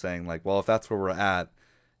line of saying like, well, if that's where we're at,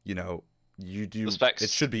 you know, it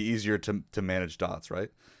should be easier to manage dots, right?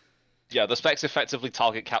 Yeah, the specs effectively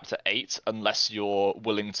target capped at 8 unless you're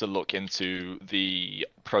willing to look into the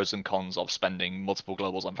pros and cons of spending multiple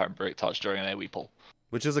globals on Vampiric Touch during an AoE pull.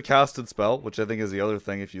 Which is a casted spell, which I think is the other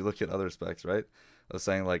thing if you look at other specs, right? Of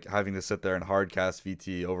saying like having to sit there and hard cast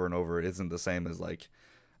VT over and over isn't the same as like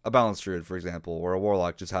a Balanced Druid, for example, or a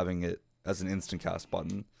Warlock just having it as an instant cast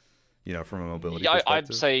button, you know, from a mobility perspective.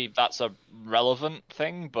 I'd say that's a relevant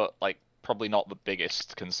thing, but like probably not the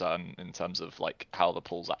biggest concern in terms of like how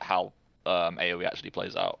AoE actually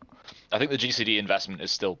plays out. I think the GCD investment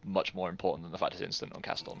is still much more important than the fact it's instant on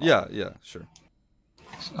cast or not. Yeah, sure.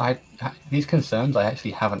 These concerns I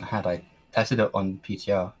actually haven't had. I tested it on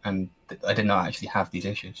PTR, and I did not actually have these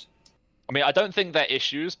issues. I mean, I don't think they're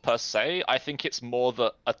issues per se. I think it's more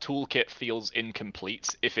that a toolkit feels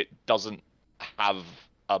incomplete if it doesn't have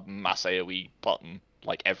a mass AoE button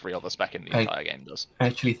like every other spec in the entire game does. I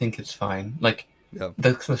actually think it's fine. Like, Yeah.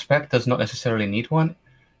 the spec does not necessarily need one.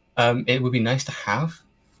 It would be nice to have,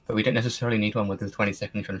 but we don't necessarily need one with the 20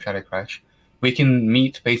 seconds from Shadow Crash. We can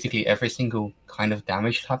meet basically every single kind of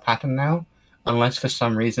damage type pattern now, unless for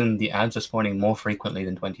some reason the ads are spawning more frequently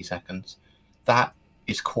than 20 seconds. That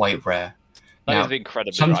is quite rare. That is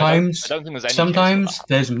incredibly rare. I don't think there's any sometimes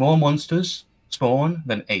there's more monsters spawn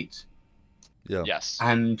than 8. Yeah. Yes.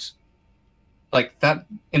 And like that,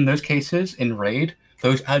 in those cases, in Raid,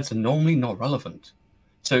 those ads are normally not relevant.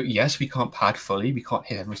 So yes, we can't pad fully, we can't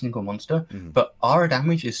hit every single monster, but our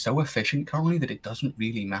damage is so efficient currently that it doesn't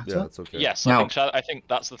really matter. Yeah, it's okay. Yes, Now, I think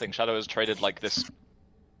that's the thing. Shadow has traded like this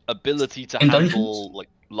ability to In handle dungeons? like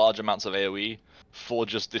large amounts of AoE for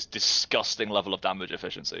just this disgusting level of damage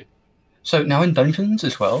efficiency. So now in dungeons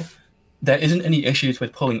as well, there isn't any issues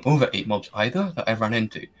with pulling over 8 mobs either that I've run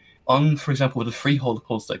into. On, for example, the freehold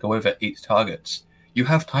pulls that go over 8 targets, you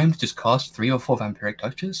have time to just cast 3 or 4 vampiric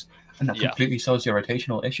touches, and that completely solves your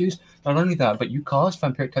rotational issues. Not only that, but you cast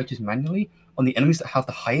vampiric touches manually on the enemies that have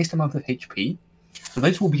the highest amount of HP, so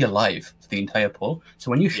those will be alive for the entire pull.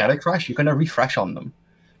 So when you Shadow Crash, you're going to refresh on them.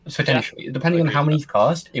 Potentially, depending on how many you've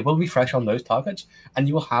cast, it will refresh on those targets, and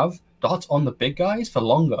you will have dots on the big guys for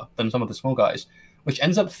longer than some of the small guys, which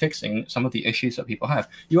ends up fixing some of the issues that people have.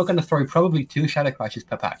 You are going to throw probably 2 Shadow Crashes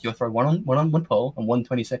per pack. You'll throw one on pull and 1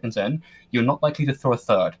 20 seconds in. You're not likely to throw a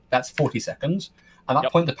third. That's 40 seconds. At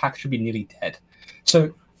that point, the pack should be nearly dead.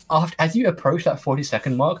 So as you approach that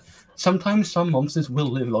 40-second mark, sometimes some monsters will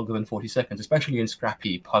live longer than 40 seconds, especially in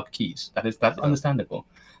scrappy pub keys. That's understandable.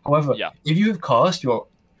 However, if you have cast your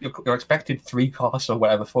expected 3 casts or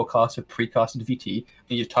whatever, 4 casts of pre-casted VT,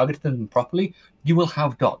 and you've targeted them properly, you will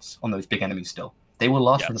have dots on those big enemies still. They will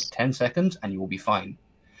last for 10 seconds, and you will be fine.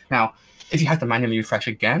 Now, if you have to manually refresh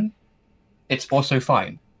again, it's also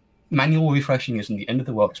fine. Manual refreshing isn't the end of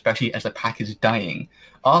the world, especially as the pack is dying.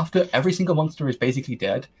 After every single monster is basically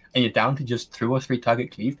dead, and you're down to just 2 or 3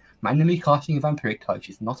 target cleave, manually casting a vampiric touch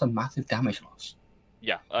is not a massive damage loss.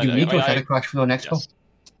 Yeah, you need your Shadow Crash for your next pull.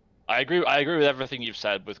 I agree with everything you've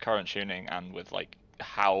said with current tuning and with like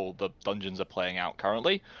how the dungeons are playing out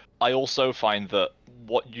currently. I also find that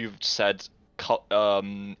what you've said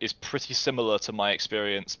is pretty similar to my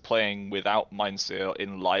experience playing without Mindseer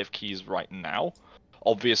in live keys right now.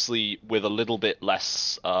 Obviously, with a little bit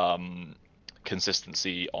less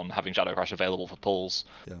consistency on having Shadow Crash available for pulls,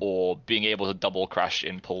 or being able to double crash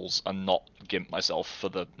in pulls and not gimp myself for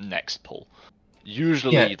the next pull.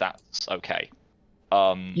 Usually that's okay.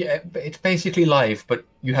 But it's basically live, but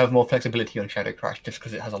you have more flexibility on Shadow Crash just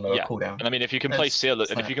because it has a lower cooldown. And I mean, if you can play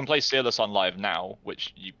Seerless on live now,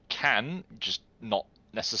 which you can, just not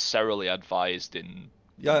necessarily advised in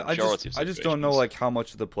I just don't know like how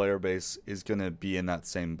much of the player base is gonna be in that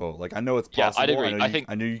same boat. Like I know it's possible. Yeah, I'd agree.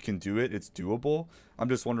 I know you can do it. It's doable. I'm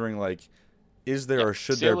just wondering like, is there or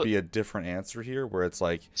should there be a different answer here where it's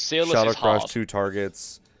like Shadow Crash 2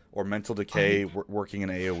 targets or Mental Decay working in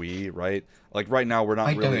AoE, right? Like right now we're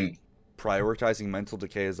not really prioritizing Mental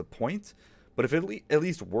Decay as a point, but if it at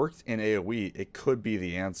least worked in AoE, it could be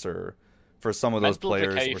the answer for some of those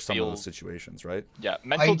players or some of those situations, right? Yeah,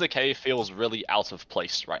 Mental Decay feels really out of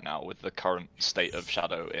place right now with the current state of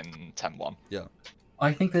Shadow in 10.1. Yeah.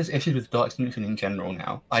 I think there's issues with Dark Solution in general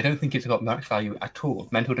now. I don't think it's got much value at all.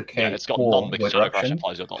 Mental Decay it's got none because Shadow Crash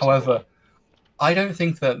applies your dots. However, I don't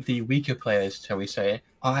think that the weaker players, shall we say,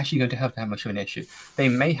 are actually going to have that much of an issue. They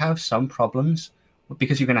may have some problems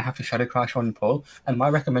because you're going to have to Shadow Crash on pull. And my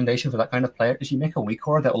recommendation for that kind of player is you make a weak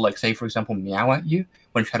aura that will, like, say, for example, meow at you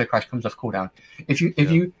when Shadow Crash comes off cooldown. If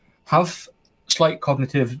you have slight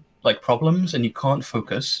cognitive problems and you can't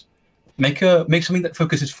focus, make something that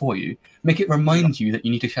focuses for you. Make it remind you that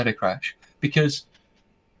you need to Shadow Crash, because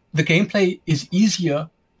the gameplay is easier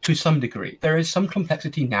to some degree. There is some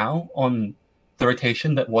complexity now on the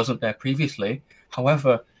rotation that wasn't there previously.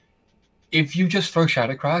 However, if you just throw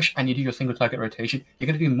Shadow Crash and you do your single target rotation, you're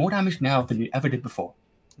going to do more damage now than you ever did before.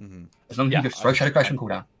 Mm-hmm. As long as you just throw Shadow Crash and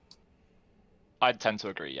cooldown. I'd tend to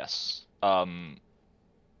agree, yes. I'm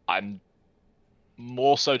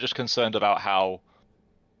more so just concerned about how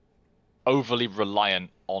overly reliant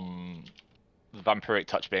on the Vampiric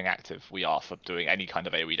Touch being active we are for doing any kind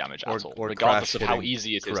of AoE damage at all, regardless of how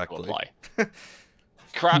easy it is to apply.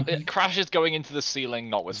 Crash is going into the ceiling,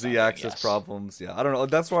 notwithstanding. Z-axis problems, I don't know.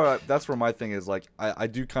 That's where my thing is. Like, I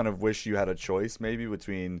do kind of wish you had a choice, maybe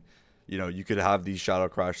between, you could have the Shadow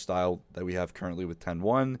Crash style that we have currently with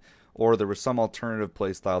 10.1, or there was some alternative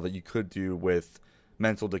play style that you could do with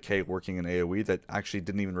Mental Decay working in AoE that actually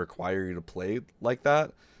didn't even require you to play like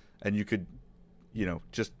that, and you could,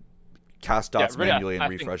 just cast dots really, manually and I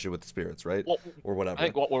refresh it with spirits, right? Or whatever. I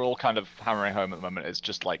think what we're all kind of hammering home at the moment is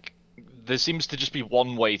just like there seems to just be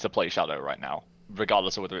one way to play Shadow right now,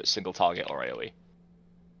 regardless of whether it's single target or AoE.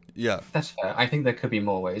 Yeah, That's fair. I think there could be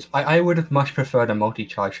more ways. I would have much preferred a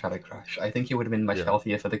multi-charge Shadow Crash. I think it would have been much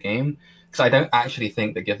healthier for the game, because I don't actually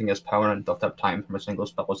think that giving us permanent dot-up time from a single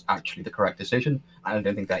spell was actually the correct decision. I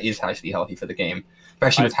don't think that is actually healthy for the game,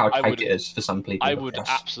 especially with how tight it is for some people. I would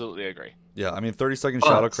absolutely agree. Yeah, I mean, 30-second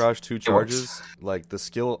Shadow Crash, 2 charges, like the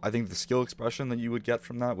skill. I think the skill expression that you would get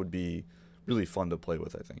from that would be really fun to play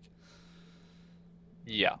with. I think.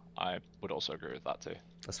 Yeah, I would also agree with that too.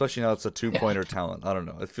 Especially now it's a 2-pointer talent. I don't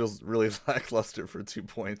know. It feels really lackluster for 2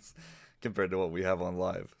 points compared to what we have on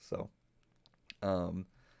live. So,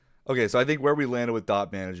 okay, so I think where we landed with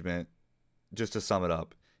dot management, just to sum it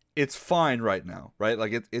up, it's fine right now, right?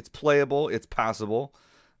 Like it's playable, it's passable.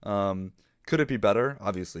 Could it be better?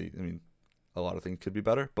 Obviously, I mean, a lot of things could be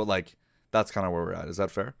better, but like that's kind of where we're at. Is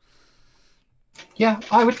that fair? Yeah,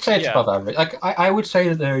 I would say it's above average. Like I would say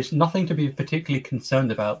that there is nothing to be particularly concerned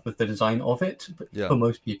about with the design of it for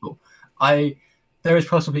most people. There is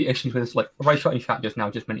possibly issues with, like Right Shot in chat just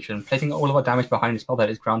mentioned, placing all of our damage behind a spell that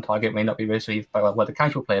is ground target may not be received by the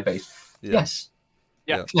casual player base. Yeah. Yes.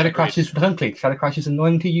 Yeah. Shadow Crash is clunky. Shadow Crash is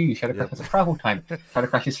annoying to use. Shadow Crash has a travel time. Shadow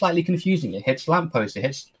Crash is slightly confusing. It hits lampposts. It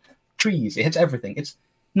hits trees. It hits everything. It's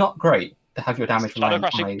not great to have your damage Shadow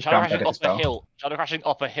crashing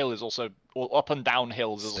up a hill is also, or up and down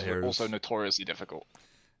hills is also notoriously difficult.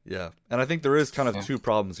 Yeah, and I think there is kind of two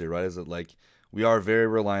problems here, right? Is that like we are very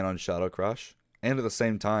reliant on Shadow Crash, and at the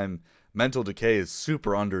same time, Mental Decay is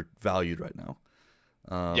super undervalued right now.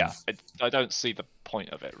 I don't see the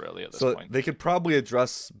point of it really at this point. They could probably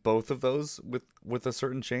address both of those with a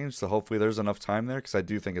certain change. So hopefully there's enough time there, because I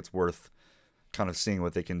do think it's worth kind of seeing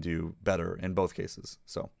what they can do better in both cases.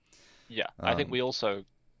 So. Yeah, I think we also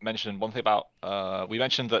mentioned one thing about we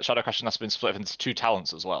mentioned that Shadow Crash has been split into 2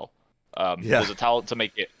 talents as well. There's a talent to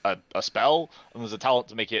make it a spell, and there's a talent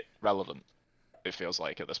to make it relevant. It feels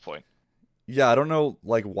like at this point. Yeah, I don't know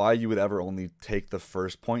like why you would ever only take the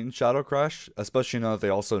first point in Shadow Crash, especially now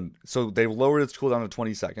that they've lowered its cooldown to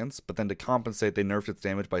 20 seconds, but then to compensate they nerfed its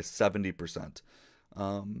damage by 70%.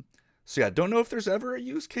 So yeah, don't know if there's ever a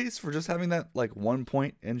use case for just having that like 1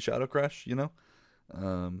 point in Shadow Crash,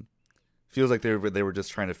 Feels like they were just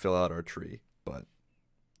trying to fill out our tree, but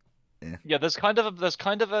yeah, there's kind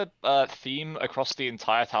of a theme across the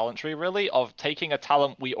entire talent tree, really, of taking a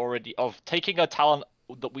talent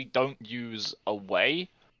that we don't use away,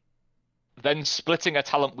 then splitting a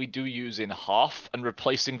talent we do use in half and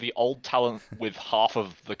replacing the old talent with half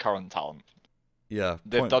of the current talent. Yeah,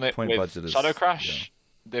 they've done it with Shadow Crash.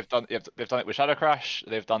 Yeah. They've done it with Shadow Crash.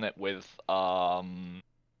 They've done it with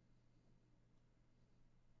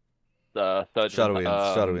the third Shadowy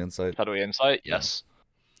Insight. Shadowy Insight, yes.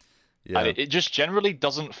 Yeah. And it just generally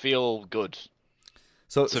doesn't feel good.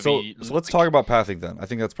 So let's talk about pathing then. I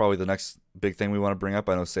think that's probably the next big thing we want to bring up.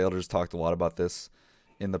 I know Saeldur's talked a lot about this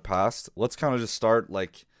in the past. Let's kind of just start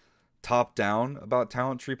like top down about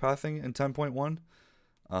talent tree pathing in 10.1.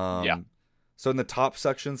 So in the top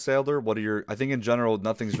section, Saeldur, what are your? I think in general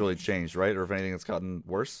nothing's really changed, right? Or if anything, it's gotten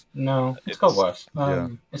worse. No, it's got worse.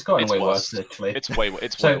 It's gotten way worse. Literally, it's way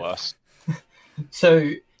worse.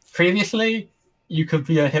 So previously, you could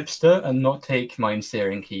be a hipster and not take mind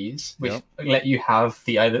steering keys, which let you have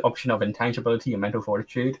the either option of intangibility or mental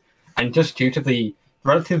fortitude. And just due to the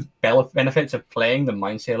relative benefits of playing the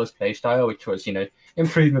Mind Sailor's playstyle, which was,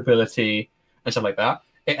 improved mobility and stuff like that,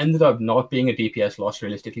 it ended up not being a DPS loss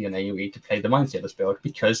realistically in AoE to play the Mind Sailor's build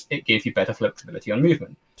because it gave you better flexibility on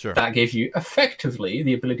movement. Sure. That gave you effectively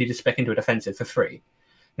the ability to spec into a defensive for free.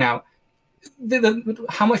 Now,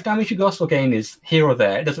 how much damage you got or gain is here or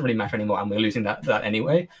there. It doesn't really matter anymore, and we're losing that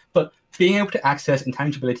anyway. But being able to access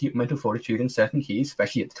intangibility or mental fortitude in certain keys,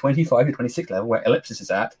 especially at the 25 to 26 level where Ellipsis is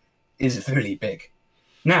at, is really big.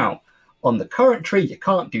 Now, on the current tree, you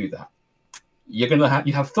can't do that. You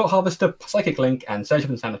have Thought Harvester, Psychic Link, and Surge of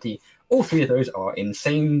Insanity. All 3 of those are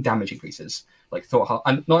insane damage increases. Like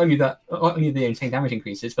and not only the insane damage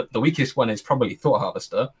increases, but the weakest one is probably Thought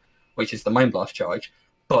Harvester, which is the Mind Blast charge.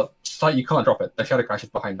 But you can't drop it. The Shadow Crash is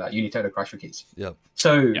behind that. You need Shadow Crash for keys. Yeah.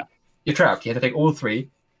 So you're trapped. You have to take all 3,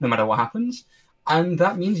 no matter what happens. And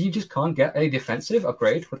that means you just can't get a defensive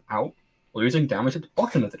upgrade without losing damage at the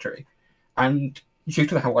bottom of the tree. And due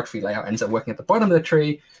to how our tree layout ends up working at the bottom of the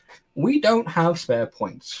tree, we don't have spare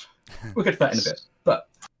points. We'll get to that in a bit. But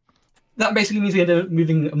that basically means we end up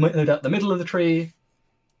moving a node out the middle of the tree,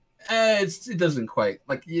 It doesn't quite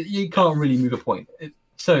like you can't really move a point.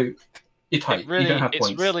 So you're tight. You don't have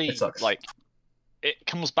points. It sucks. Like it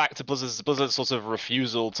comes back to Blizzard's sort of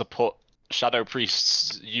refusal to put Shadow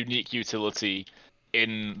Priest's unique utility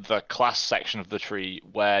in the class section of the tree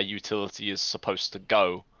where utility is supposed to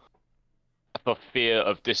go, for fear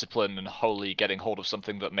of discipline and Holy getting hold of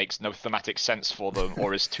something that makes no thematic sense for them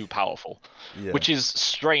or is too powerful. Yeah. Which is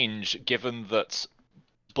strange, given that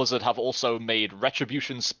Blizzard have also made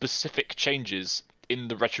Retribution-specific changes in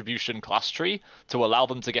the Retribution class tree to allow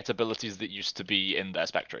them to get abilities that used to be in their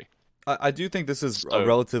spec tree. I do think this is a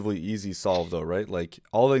relatively easy solve, though, right? Like,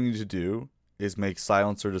 all they need to do is make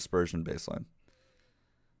Silencer Dispersion baseline.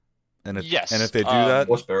 And if they do that...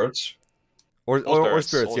 Or Spirits. Or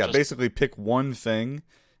Spirits, yeah. Just... Basically, pick one thing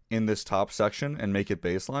in this top section and make it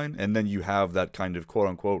baseline, and then you have that kind of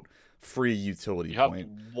quote-unquote free utility point.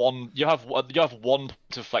 You have one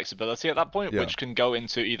point of flexibility at that point, which can go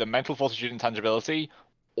into either Mental Fortitude Intangibility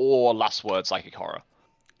or Last Word Psychic Horror.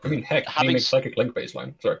 I mean, heck, having Psychic Link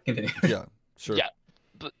baseline. Sorry, continue. Yeah, sure.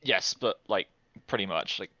 Yeah, but like pretty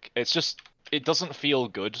much, like it's just it doesn't feel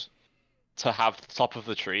good to have the top of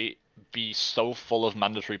the tree be so full of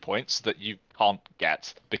mandatory points that you can't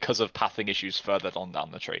get because of pathing issues further on down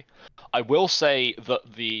the tree. I will say that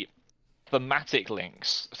the thematic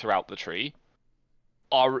links throughout the tree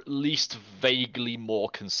are at least vaguely more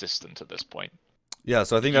consistent at this point. Yeah,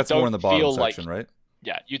 so I think that's more in the bottom section, right?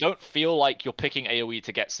 Yeah, you don't feel like you're picking AoE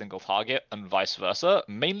to get single target and vice versa,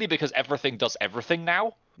 mainly because everything does everything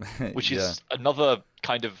now, which is another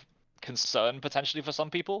kind of concern potentially for some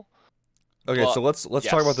people. Okay, so let's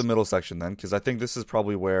talk about the middle section then, because I think this is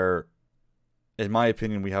probably where, in my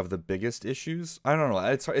opinion, we have the biggest issues. I don't know.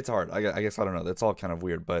 It's hard. I guess I don't know. That's all kind of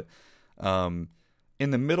weird. But in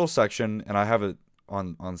the middle section, and I have it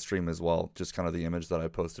on stream as well, just kind of the image that I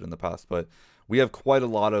posted in the past. But we have quite a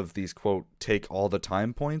lot of these, quote, take all the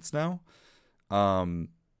time points now. And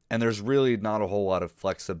there's really not a whole lot of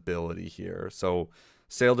flexibility here. So,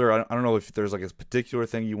 Saeldur, I don't know if there's like a particular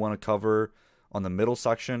thing you want to cover on the middle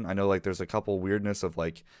section. I know like there's a couple weirdness of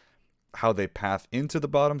like how they path into the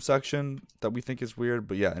bottom section that we think is weird,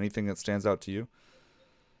 but yeah, anything that stands out to you?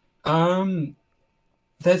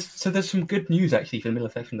 There's some good news actually for the middle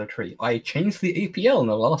section of the tree. I changed the APL in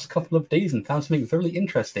the last couple of days and found something really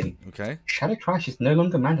interesting. Okay. Shadow Crash is no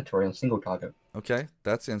longer mandatory on single target. Okay,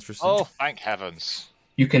 that's interesting. Oh, thank heavens.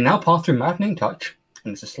 You can now pass through Maddening Touch,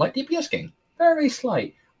 and it's a slight DPS gain. Very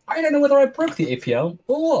slight. I don't know whether I broke the APL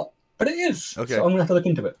or what, but it is. Okay. So I'm going to have to look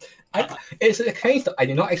into it. It's a case that I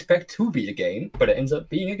did not expect to be a gain, but it ends up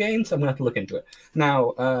being a gain, so I'm going to have to look into it.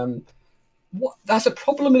 Now, that's a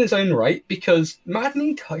problem in its own right, because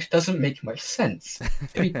Maddening Touch doesn't make much sense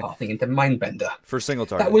to be pathing into Mindbender. For single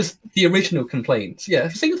target. That was the original complaint. Yeah,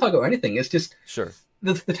 for single target or anything, it's just... Sure.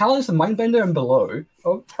 The talents of Mindbender and below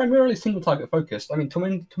are primarily single target focused. I mean,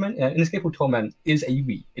 Inescapable Torment is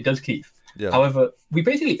AoE. It does keep. Yeah. However, we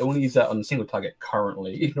basically only use that on the single target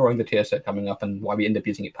currently, ignoring the tier set coming up and why we end up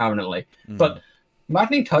using it permanently. Mm. But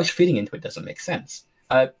Maddening Touch feeding into it doesn't make sense.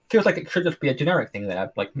 Feels like it should just be a generic thing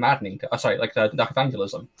there, like Dark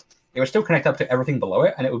Evangelism. It would still connect up to everything below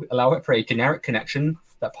it, and it would allow it for a generic connection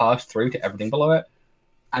that passed through to everything below it,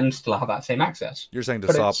 and still have that same access. You're saying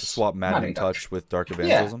to swap Maddening Touch with Dark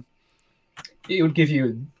Evangelism? Yeah. It would give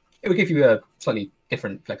you a slightly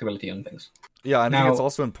different flexibility on things. Yeah, I think it's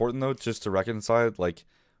also important though, just to reconcile, like,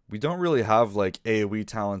 we don't really have like AoE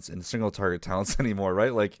talents and single target talents anymore,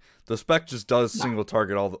 right? Like the spec just does single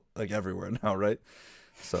target everywhere now, right?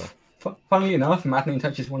 So funnily enough, Maddening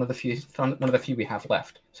Touch is one of the few we have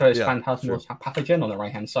left. So it's Phantasmal Pathogen on the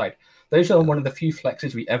right hand side. Those are one of the few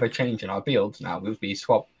flexes we ever change in our builds now. We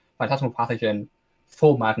swap Phantasmal Pathogen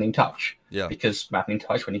for Maddening Touch. Yeah. Because Maddening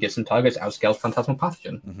Touch, when you get some targets, outscales Phantasmal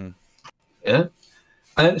Pathogen. Mm-hmm. Yeah.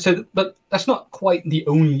 But that's not quite the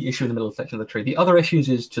only issue in the middle section of the tree. The other issues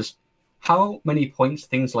is just how many points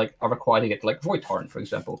things like are required to get like Void Torrent, for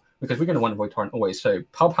example, because we're going to want Void Torrent always. So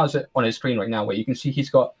Pub has it on his screen right now, where you can see he's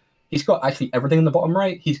got actually everything in the bottom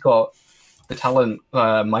right. He's got the talent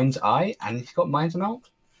Mind's Eye, and he's got Mind's Melt.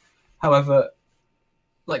 However,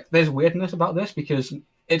 like there's weirdness about this because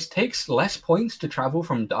it takes less points to travel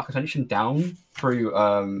from Dark Ascension down through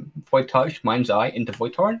Void Touch, Mind's Eye into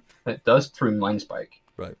Void Torrent than it does through Mind Spike.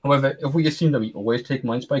 Right. However, if we assume that we always take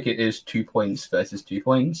Mind Spike, it is 2 points versus 2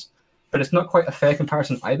 points. But it's not quite a fair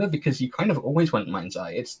comparison either, because you kind of always want Mind's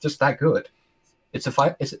Eye. It's just that good. It's a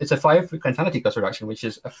 5 mentality cost reduction, which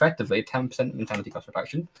is effectively 10% mentality cost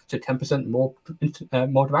reduction, so 10% more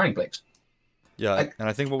devouring clicks. Yeah, and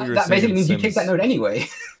I think what we were that seeing basically means Sims, you take that node anyway.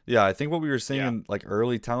 Yeah, I think what we were seeing in like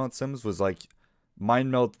early talent sims was like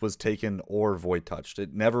Mind Melt was taken or Void Touched.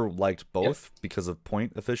 It never liked both because of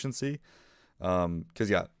point efficiency. Because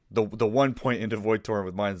the 1 point into Void Torrent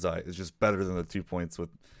with Mind's Eye is just better than the 2 points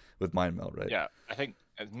with Mind Melt, right? Yeah, I think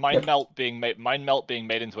Mind Melt being made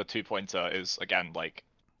into a 2-pointer is again like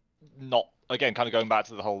not kind of going back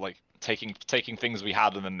to the whole like taking things we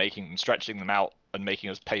had and then stretching them out and making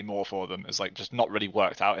us pay more for them is like just not really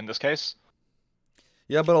worked out in this case.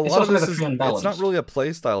 Yeah, but a lot of this is it's not really a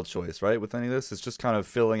playstyle choice, right? With any of this, it's just kind of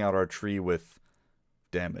filling out our tree with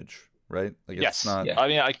damage, right? Like it's not. I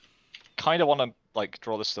mean, I kind of want to like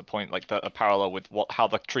draw this to the point, like a parallel with how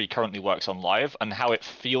the tree currently works on live and how it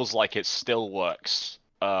feels like it still works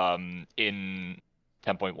in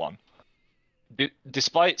 10.1.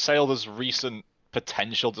 Despite Saeldur's recent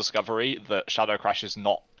potential discovery that Shadow Crash is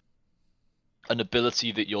not an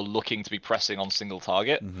ability that you're looking to be pressing on single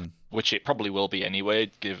target, which it probably will be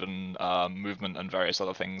anyway, given movement and various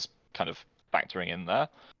other things kind of factoring in there.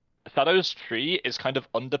 Shadow's tree is kind of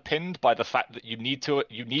underpinned by the fact that you need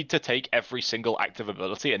to take every single active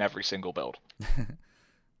ability in every single build.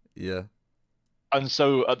 Yeah. And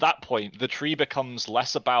so at that point, the tree becomes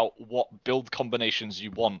less about what build combinations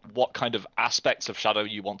you want, what kind of aspects of Shadow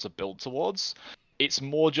you want to build towards. It's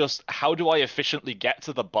more just, how do I efficiently get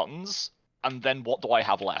to the buttons, and then what do I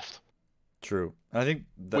have left? True. And I think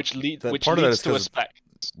which leads to a spec.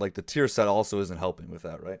 Like the tier set also isn't helping with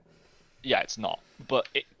that, right? Yeah, it's not. But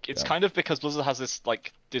it's kind of because Blizzard has this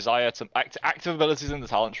like desire to active abilities in the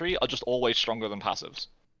talent tree are just always stronger than passives,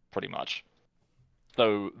 pretty much.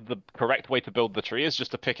 So the correct way to build the tree is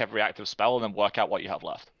just to pick every active spell and then work out what you have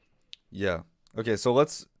left. Yeah. Okay, so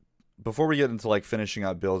before we get into like finishing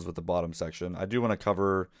out builds with the bottom section, I do want to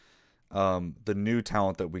cover the new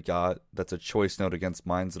talent that we got that's a choice note against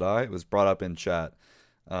Mind's Eye. It was brought up in chat.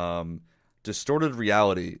 Distorted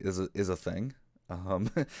reality is a thing.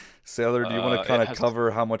 Sailor, do you want to kind of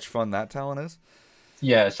cover how much fun that talent is?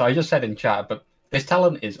 Yeah, so I just said in chat, but this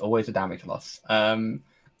talent is always a damage loss.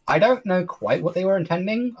 I don't know quite what they were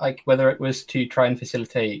intending, like whether it was to try and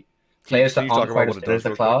facilitate players that aren't quite as good as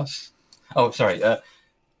the class. Oh, sorry.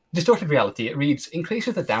 Distorted reality, it reads,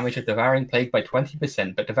 increases the damage of Devouring Plague by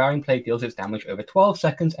 20%, but Devouring Plague deals its damage over 12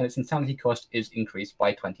 seconds, and its insanity cost is increased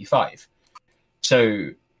by 25. So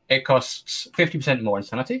it costs 50% more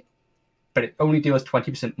insanity, but it only deals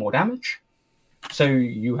 20% more damage. So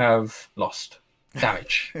you have lost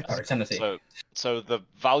damage or insanity. So the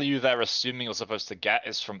value they're assuming you're supposed to get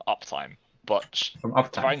is from uptime, but from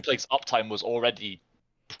uptime. Devouring Plague's uptime was already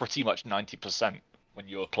pretty much 90%. When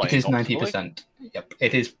you were playing, it is 90%. Yep,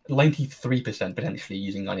 it is 93% potentially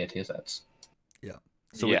using on your tier sets. Yeah.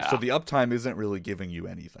 So the uptime isn't really giving you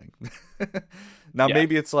anything. Now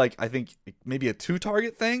maybe it's like I think maybe a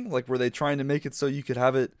 2-target thing, like were they trying to make it so you could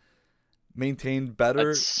have it maintained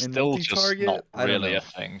better in multi-target? Not really a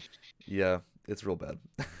thing. Yeah, it's real bad.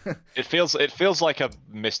 It feels like a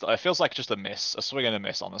miss. It feels like just a miss, a swing and a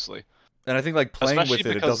miss, honestly. And I think like playing with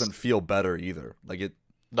it doesn't feel better either. Like it.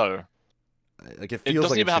 No. Like it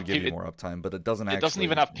feels like it should give you more uptime, but it doesn't. It doesn't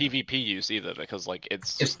even have PvP use either, because like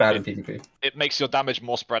it's bad in PvP. It makes your damage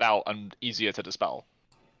more spread out and easier to dispel.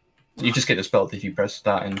 You just get dispelled if you press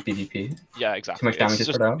start in PvP. Yeah, exactly. Too much damage is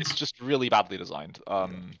spread out. It's just really badly designed.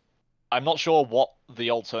 I'm not sure what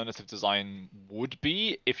the alternative design would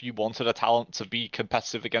be if you wanted a talent to be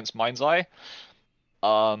competitive against Mind's Eye.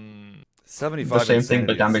 75. The same thing,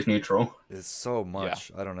 but damage neutral. Is so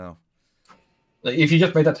much. Yeah. I don't know. Like, if you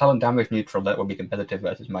just made that talent damage neutral, that would be competitive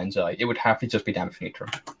versus Mind's Eye. It would have to just be damage neutral.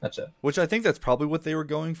 That's it. Which I think that's probably what they were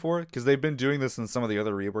going for, because they've been doing this in some of the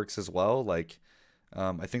other reworks as well. Like,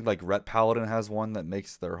 I think like Ret Paladin has one that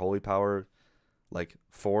makes their holy power like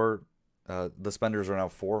 4. The spenders are now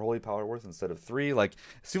 4 holy power worth instead of 3. Like,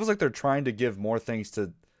 it feels like they're trying to give more things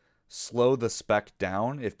to slow the spec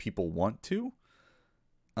down if people want to.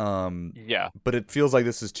 Yeah. But it feels like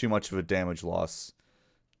this is too much of a damage loss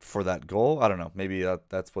for that goal. I don't know. Maybe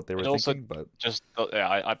that's what they were thinking, but just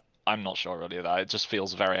I'm not sure really. That it just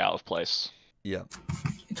feels very out of place. Yeah,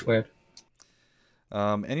 it's weird.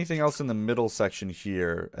 Anything else in the middle section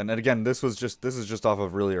here? And again, this is just off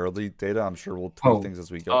of really early data. I'm sure we'll tweak things as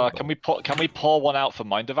we go. Can we pour one out for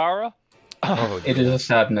Mind Devourer? It is a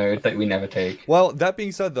sad node that we never take. Well, that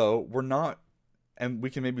being said, though, we're not, and we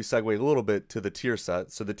can maybe segue a little bit to the tier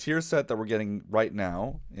set. So the tier set that we're getting right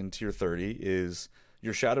now in tier 30 is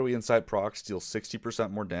your Shadowy Insight procs deal 60%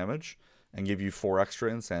 more damage and give you 4 extra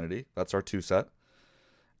insanity. That's our 2 set.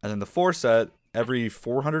 And then the 4 set, every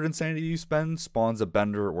 400 insanity you spend spawns a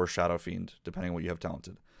Bender or Shadow Fiend, depending on what you have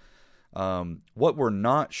talented. What we're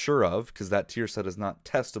not sure of, because that tier set is not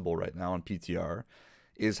testable right now on PTR,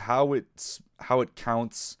 is how it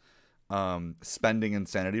counts spending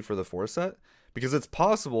Insanity for the 4 set, because it's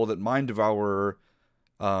possible that Mind Devourer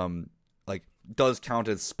like does count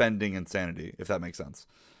as spending Insanity, if that makes sense.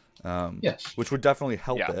 Yes. Which would definitely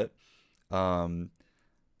help Yeah. it.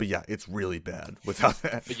 But yeah, it's really bad without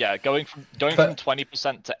that. But yeah, going from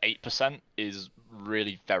 20% to 8% is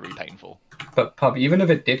really very painful. But Pub, even if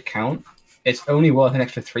it did count, it's only worth an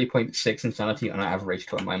extra 3.6 Insanity on average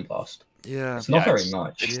to a Mind Blast. Yeah. It's not very it's-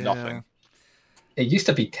 much. It's Yeah. nothing. It used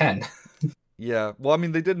to be 10. Yeah, well, I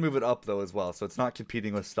mean, they did move it up, though, as well, so it's not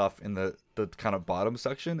competing with stuff in the kind of bottom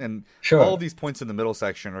section, and Sure. all these points in the middle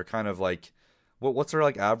section are kind of like, what's their,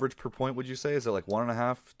 like, average per point, would you say? Is it, like,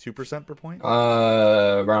 1.5%, 2% per point?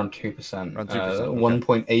 Around 2%. Around 2%, okay.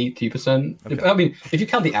 1.8, 2%. Okay. I mean, if you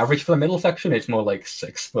count the average for the middle section, it's more like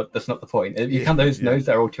 6, but that's not the point. If you Yeah, count those yeah. nodes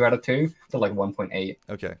that are all 2 out of 2, they're like 1.8,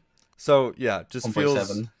 Okay. So, yeah, just feels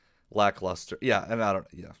 1.7. lackluster. Yeah, and I don't,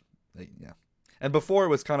 yeah. And before, it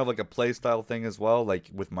was kind of like a play style thing as well, like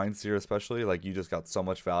with Mindseer especially, like you just got so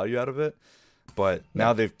much value out of it. But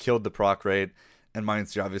now they've killed the proc rate, and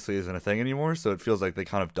Mindseer obviously isn't a thing anymore, so it feels like they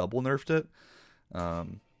kind of double nerfed it. I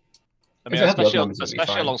If mean, it had the other especially numbers, it'd be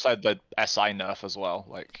especially fine. alongside the SI nerf as well,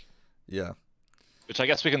 like, Yeah. which I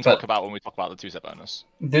guess we can But- talk about when we talk about the 2-set bonus.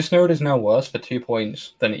 This node is now worse for 2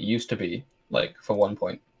 points than it used to be, like, for 1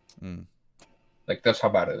 point. Mm. Like, that's how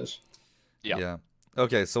bad it is. Yeah.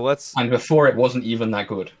 Okay, so let's. And before, it wasn't even that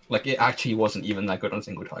good. Like, it actually wasn't even that good on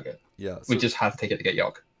single target. Yeah. We So, just had to take it to get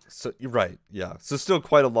Yogg. so you're right. Yeah. So still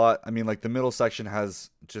quite a lot. I mean, like the middle section has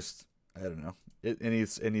just, I don't know. It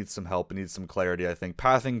needs some help. It needs some clarity. I think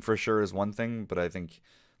pathing for sure is one thing, but I think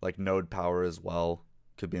like node power as well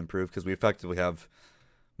could be improved, because we effectively have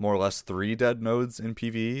more or less 3 dead nodes in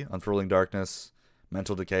PvE: Unfurling Darkness,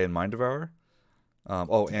 Mental Decay, and Mind Devourer.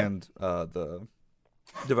 And the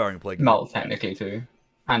Devouring Plague. Melt, technically, too.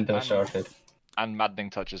 And Started. And Maddening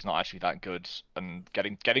Touch is not actually that good, and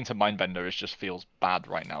getting to Mindbender just feels bad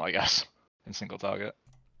right now, I guess, in single target.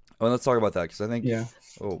 Oh, and let's talk about that, because I think. Yeah.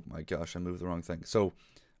 Oh my gosh, I moved the wrong thing. So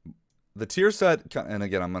the tier set, and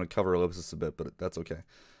again, I'm going to cover Ellipsis a bit, but that's okay.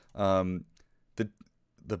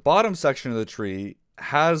 The bottom section of the tree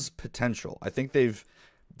has potential. I think they've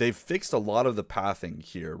fixed a lot of the pathing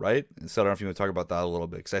here, right? So I don't know if you want to talk about that a little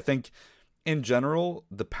bit, because I think in general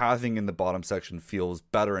the pathing in the bottom section feels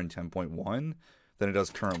better in 10.1 than it does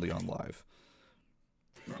currently on live.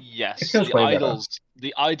 Yes, It feels way better.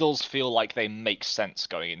 the idols feel like they make sense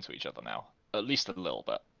going into each other now, at least a little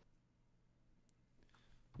bit.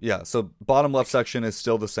 Yeah, so bottom left section is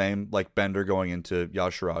still the same, like Bender going into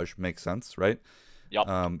Yashiraj makes sense, right? Yep.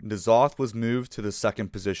 N'Zoth was moved to the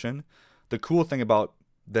second position. The cool thing about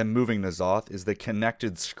them moving N'Zoth is they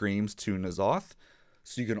connected Screams to N'Zoth,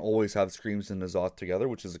 so you can always have Screams and N'Zoth together,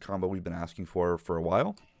 which is a combo we've been asking for a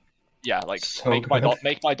while. Yeah, like So make my good.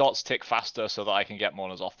 make my dots tick faster so that I can get more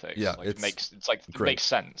N'Zoth ticks. Yeah, like, it's it great. makes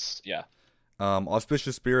sense. Yeah.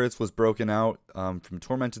 Auspicious Spirits was broken out from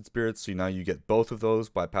Tormented Spirits, so now you get both of those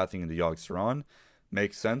by pathing into Yogg Saron.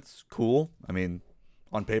 Makes sense. Cool. I mean,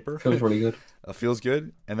 on paper. Feels really good. Feels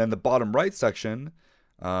good. And then the bottom right section,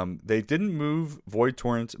 they didn't move Void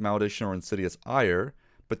Torrent, Malediction, or Insidious Ire,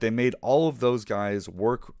 but they made all of those guys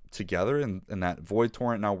work together, and that Void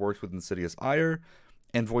Torrent now works with Insidious Ire,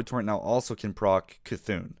 and Void Torrent now also can proc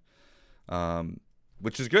Cthulhu,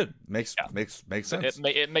 which is good. Makes sense.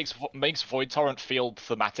 It makes Void Torrent feel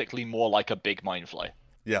thematically more like a big mind flay,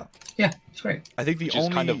 Yeah. Yeah, it's great. I think which is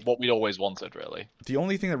kind of what we'd always wanted, really. the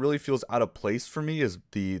only thing that really feels out of place for me is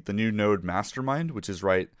the new node Mastermind, which is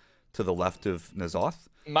right to the left of N'Zoth.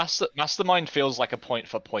 Mastermind feels like a point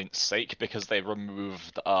for point's sake because they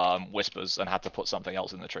removed Whispers and had to put something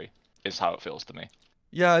else in the tree. Is how it feels to me.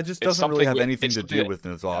 Yeah, it just It's doesn't really something have with- anything it's to do something- with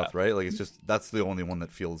N'Zoth, right? Like, it's just, that's the only one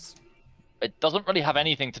that feels... It doesn't really have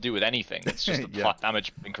anything to do with anything. It's just a Yeah. flat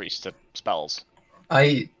damage increase to spells.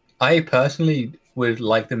 I personally would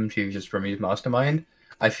like them to just remove Mastermind.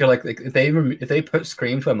 I feel like if they put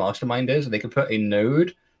Scream where Mastermind is, they could put a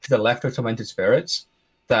node to the left of Tormented Spirits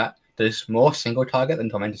that does more single target than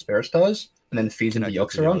Tormented Spirits does, and then feeds into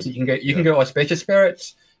Connected to Yogg-Saron. Yogg. So you can go Auspicious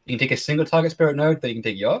Spirits, you can take a single target spirit node, then you can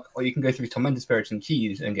take Yogg, or you can go through Tormented Spirits and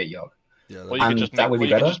Keys and get Yogg. Yeah, Or you And could just that make, would be or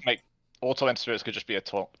you could better? just make Tormented Spirits could just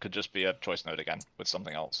be a choice node again with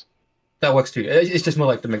something else. That works too. It's just more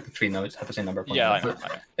like to make the three nodes have the same number of points. Yeah, I know.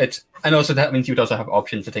 It's and also that means you would also have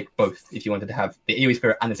options to take both if you wanted to have the AoE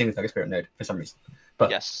spirit and the single target spirit node for some reason.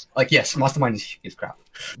 But Yes. yes, Mastermind is crap.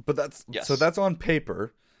 But that's Yes. so that's on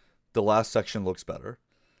paper. The last section looks better.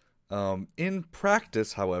 In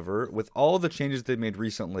practice, however, with all the changes they made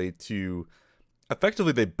recently to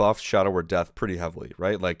effectively they buffed Shadow or Death pretty heavily,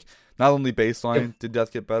 right? Like not only baseline did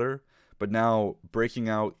Death get better, but now breaking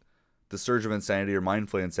out the Surge of Insanity or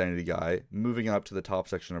Mindflay Insanity guy, moving up to the top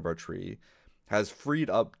section of our tree, has freed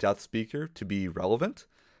up Death Speaker to be relevant,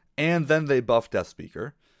 and then they buff Death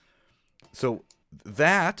Speaker. So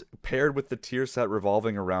that, paired with the tier set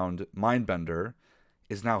revolving around Mindbender,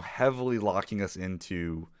 is now heavily locking us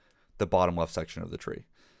into the bottom left section of the tree.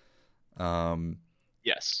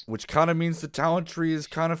 Yes. Which kind of means the talent tree is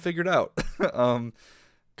kind of figured out.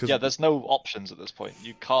 There's no options at this point.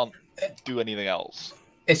 You can't do anything else.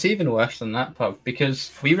 It's even worse than that, Pug,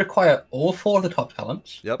 because we require all 4 of the top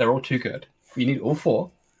talents. Yep. They're all too good. We need all 4,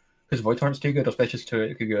 because Void Torrent's too good, or Specialist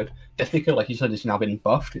too good. Death Speaker, like you said, has now been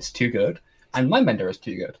buffed. It's too good. And Mindbender is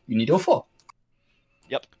too good. You need all 4.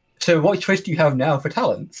 Yep. So what choice do you have now for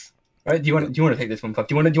talents? Right? Do you want to take this one, Pug?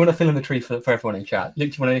 Do you want to fill in the tree for everyone in chat? Do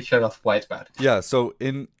you want to show off why it's bad? Yeah, so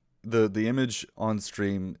in the image on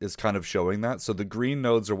stream is kind of showing that. So the green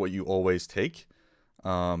nodes are what you always take.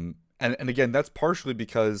 And again, that's partially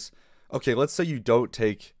because, okay, let's say you don't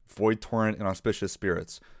take Void Torrent and Auspicious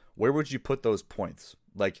Spirits. Where would you put those points?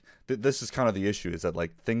 Like, this is kind of the issue, is that,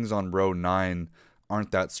 like, things on row 9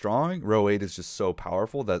 aren't that strong. Row 8 is just so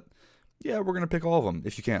powerful that, yeah, we're going to pick all of them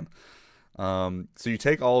if you can. So you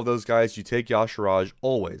take all of those guys, you take Yashiraj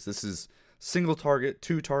always. This is single target,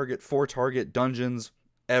 2 target, 4 target, dungeons,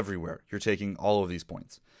 everywhere. You're taking all of these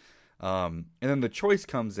points. And then the choice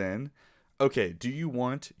comes in, okay, do you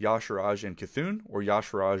want Yashiraj and Cthulhu or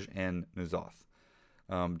Yashiraj and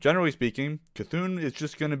N'Zoth? Generally speaking, Cthulhu is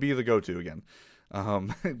just going to be the go-to again.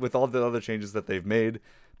 With all the other changes that they've made,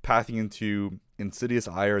 pathing into Insidious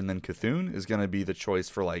Ire and then Cthulhu is going to be the choice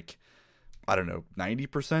for, like, I don't know,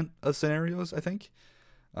 90% of scenarios, I think.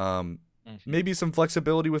 Maybe some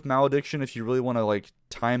flexibility with Malediction if you really want to, like,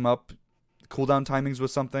 time up cooldown timings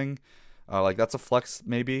with something. Like, that's a flex,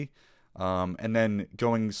 maybe. And then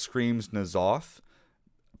going Screams N'Zoth,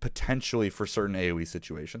 potentially for certain AoE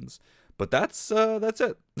situations. But that's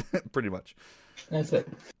it, pretty much. That's it.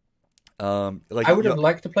 Like, I would have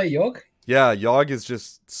liked to play Yogg. Yeah, Yogg is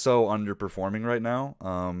just so underperforming right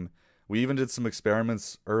now. We even did some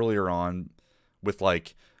experiments earlier on with,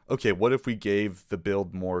 like, okay, what if we gave the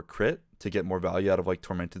build more crit to get more value out of, like,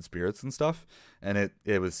 Tormented Spirits and stuff? And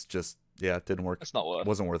it was just, yeah, it didn't work. It's not worth. It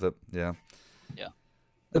wasn't worth it. Yeah. Yeah.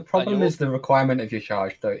 The problem is the requirement of your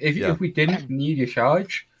charge, though. If we didn't need your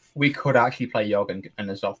charge, we could actually play Yogg and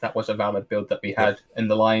N'Zoth. That was a valid build that we had in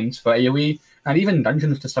the lines for AoE and even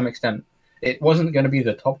dungeons to some extent. It wasn't going to be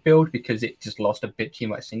the top build because it just lost a bit too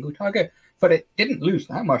much single target, but it didn't lose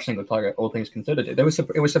that much single target, all things considered. It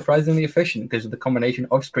was surprisingly efficient because of the combination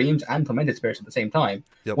of Screams and Tormented Spirits at the same time.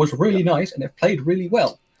 Was really nice, and it played really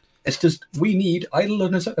well. It's just, we need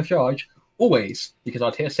Idleness of Charge always, because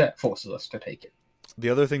our tier set forces us to take it. The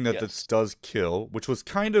other thing that this does kill, which was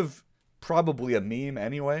kind of probably a meme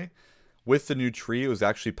anyway, with the new tree, it was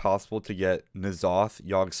actually possible to get N'Zoth,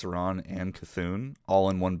 Yogg Saron, and Cthulhu all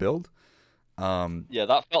in one build.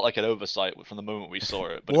 That felt like an oversight from the moment we saw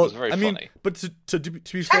it, but it was very funny. But to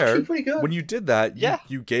be fair, good. when you did that,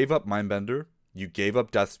 you gave up Mindbender, you gave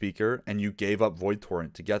up Death Speaker, and you gave up Void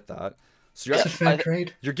Torrent to get that. So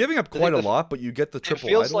you're giving up quite a lot, but you get the triple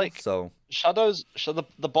it feels idol, like so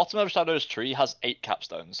the bottom of Shadow's tree has 8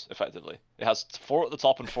 capstones, effectively. It has 4 at the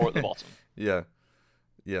top and 4 at the bottom. Yeah.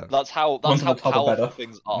 That's how powerful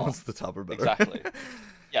things are. Once the top are better. Exactly.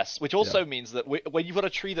 Yes, which also means that when you've got a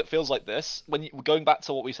tree that feels like this, going back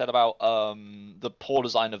to what we said about the poor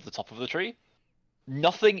design of the top of the tree,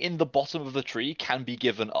 nothing in the bottom of the tree can be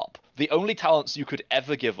given up. The only talents you could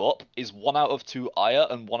ever give up is 1 out of 2 Ire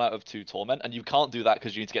and 1 out of 2 Torment, and you can't do that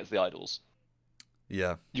because you need to get to the idols.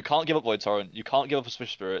 Yeah. You can't give up Void Torrent, you can't give up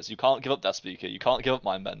Auspicious Spirits, you can't give up Death Speaker, you can't give up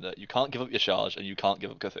Mindbender, you can't give up your charge, and you can't give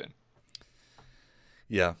up Cthulhu.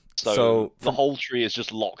 Yeah. So the whole tree is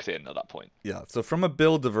just locked in at that point. Yeah. So from a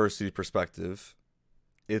build diversity perspective,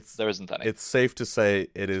 there isn't any. It's safe to say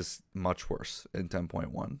it is much worse in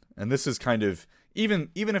 10.1. And this is kind of even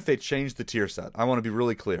if they change the tier set, I want to be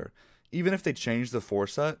really clear. Even if they change the 4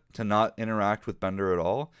 set to not interact with Bender at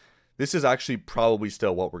all, this is actually probably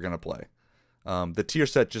still what we're going to play. The tier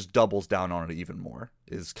set just doubles down on it even more,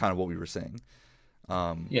 is kind of what we were saying.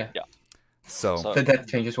 Yeah. So the death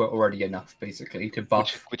changes were already enough, basically, to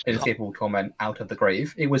buff Insatiable Torment out of the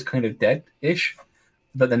grave. It was kind of dead-ish,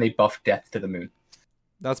 but then they buffed Death to the moon.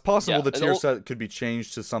 That's possible. The tier set could be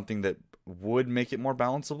changed to something that would make it more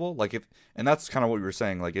balanceable. And that's kind of what we were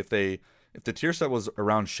saying. Like if the tier set was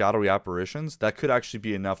around Shadowy Apparitions, that could actually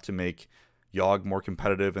be enough to make Yogg more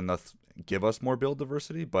competitive and thus give us more build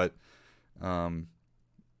diversity. But I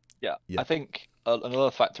think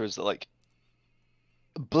another factor is that, like,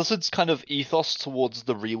 Blizzard's kind of ethos towards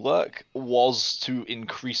the rework was to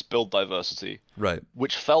increase build diversity, Right.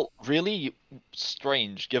 which felt really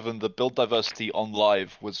strange given the build diversity on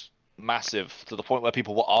live was massive to the point where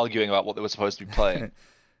people were arguing about what they were supposed to be playing.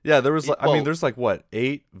 Yeah, there was, I mean, Well, there's like what,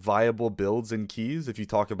 8 viable builds and keys if you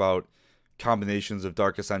talk about combinations of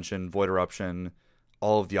Dark Ascension, Void Eruption,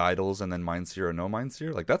 all of the idols, and then Mindseer or no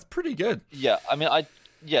Mindseer. Like, that's pretty good. yeah,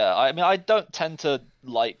 I don't tend to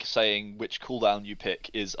like saying which cooldown you pick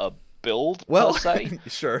is a build Well, per se,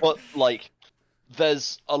 sure. but like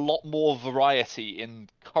there's a lot more variety in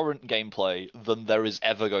current gameplay than there is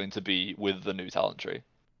ever going to be with the new talent tree.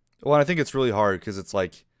 Well, I think it's really hard because it's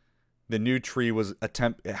like the new tree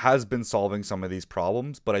it has been solving some of these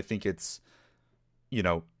problems, but I think it's, you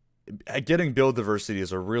know, getting build diversity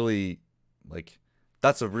is a really, like,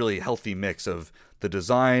 that's a really healthy mix of the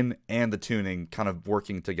design and the tuning kind of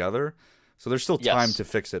working together. So there's still time Yes. to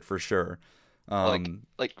fix it for sure.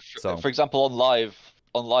 So For example,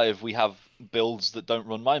 on live we have builds that don't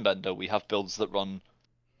run Mindbender. We have builds that run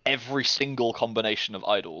every single combination of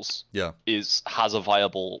idols yeah, has a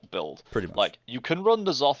viable build. pretty much. Like you can run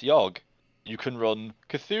the Zoth Yogg, you can run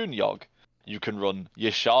Cthulhu Yogg, you can run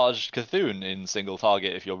Yashaj Cthulhu in single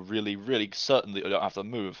target if you're really, really certain that you don't have to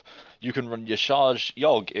move. You can run Yashaj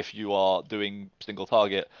Yogg if you are doing single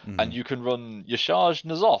target, and you can run Yashaj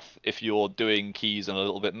N'Zoth if you're doing keys and a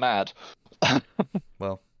little bit mad.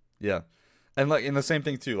 Well, yeah. And like in the same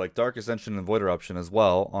thing too, like Dark Ascension and Void Eruption as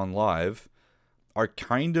well on live are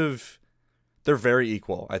kind of, they're very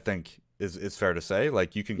equal, I think is fair to say.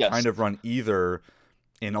 Like you can Yes. kind of run either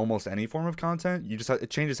in almost any form of content. You just it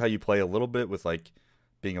changes how you play a little bit with like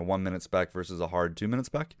being a 1 minute spec versus a hard 2 minute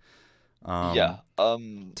spec. Yeah.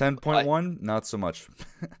 10.1 not so much.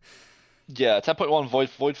 Yeah, 10.1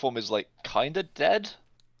 Void Form is like kinda dead.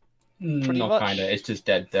 Pretty Not much. kinda. It's just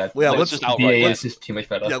dead. Well, yeah, No, let's it's just DA outright. is just too much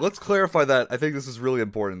better. Yeah, let's clarify that. I think this is really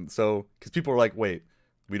important. So, because people are like, wait,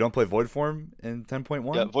 we don't play Void Form in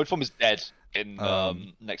 10.1? Yeah, Void Form is dead in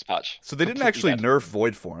next patch. So they didn't Completely actually dead. nerf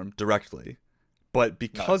Void Form directly, but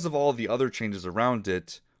because of all the other changes around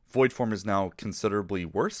it, Void Form is now considerably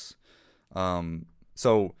worse.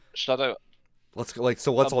 So Shadow. let's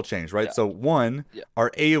all change, right? yeah. So one, Yeah. our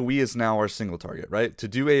AOE is now our single target, right? To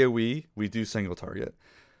do AOE, we do single target.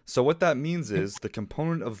 So what that means is the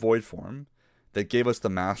component of Void Form that gave us the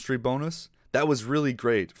mastery bonus, that was really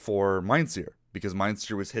great for Mindseer, because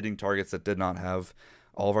Mindseer was hitting targets that did not have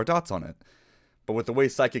all of our dots on it. But with the way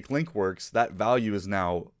Psychic Link works, that value is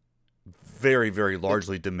now very, very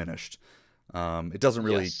largely diminished. It doesn't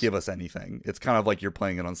really Yes. give us anything. It's kind of like you're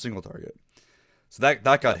playing it on single target. So that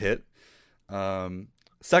got hit.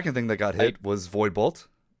 Second thing that got hit was Void Bolt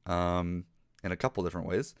in a couple different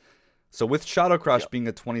ways. So with Shadow Crash being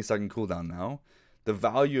a 20-second cooldown now, the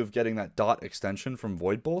value of getting that dot extension from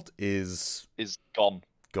Void Bolt is gone.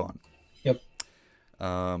 gone. Yep.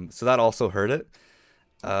 So that also hurt it.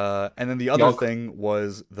 And then the other thing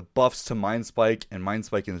was the buffs to Mind Spike and Mind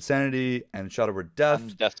Spike Insanity and Shadow Word Death.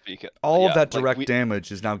 And Death Speaker. All of Yeah, that like, direct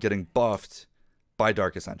damage is now getting buffed by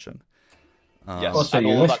Dark Ascension. Yes. Also, and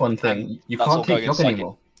you all of missed that- one thing. and You that's can't all take going into Yogg Psychic-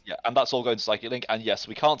 anymore. Yeah, and that's all going to Psychic Link. And yes,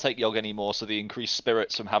 we can't take Yogg anymore, so the increased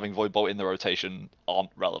spirits from having Void Bolt in the rotation aren't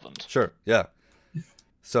relevant. Sure, yeah.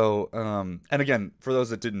 So, and again, for those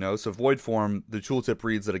that didn't know, so Void Form, the tooltip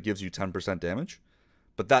reads that it gives you 10% damage,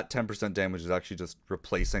 but that 10% damage is actually just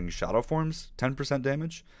replacing Shadow Form's 10%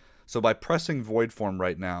 damage. So by pressing Void Form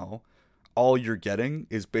right now, all you're getting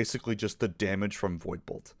is basically just the damage from Void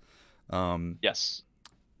Bolt. Yes.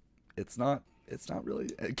 It's not really,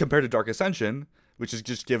 compared to Dark Ascension, which is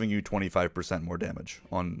just giving you 25% more damage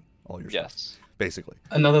on all your stuff, Yes. basically.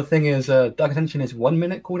 Another thing is Dark Ascension is 1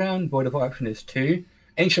 minute cooldown, Void of Eruption is 2.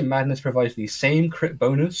 Ancient Madness provides the same crit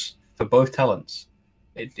bonus for both talents.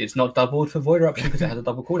 It's not doubled for Void Eruption because it has a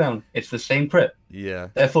double cooldown. It's the same crit. Yeah.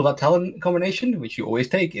 Therefore, that talent combination, which you always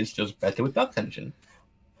take, is just better with Dark Ascension.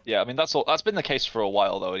 Yeah, I mean that's been the case for a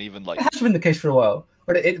while though, and even like It has been the case for a while,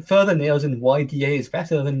 but it further nails in why DA is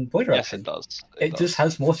better than Void yes, Eruption. it does. It just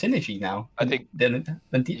has more synergy now. I think- than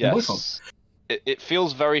Void Form. Yes. It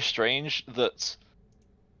feels very strange that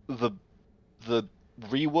the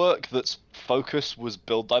rework that's focus was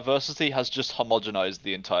build diversity has just homogenized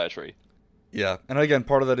the entire tree. Yeah, and again,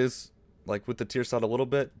 part of that is like with the tier side a little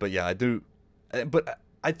bit, but yeah, I do. But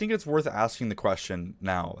I think it's worth asking the question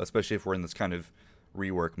now, especially if we're in this kind of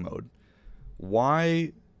rework mode.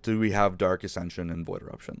 Why do we have Dark Ascension and Void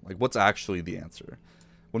Eruption? Like, what's actually the answer?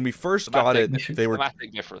 When we first got it, they were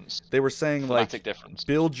thematic difference. they were saying Thematic like difference.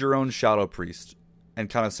 build your own Shadow Priest, and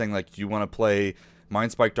kind of saying like you want to play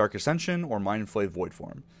Mind Spike Dark Ascension or Mind Flay Void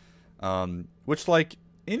Form, which like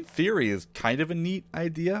in theory is kind of a neat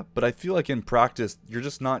idea, but I feel like in practice you're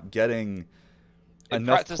just not getting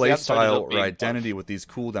enough playstyle or identity with these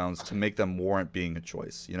cooldowns to make them warrant being a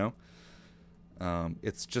choice, you know?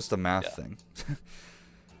 It's just a math thing.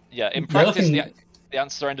 Yeah, in practice, the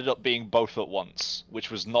answer ended up being both at once, which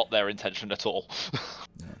was not their intention at all.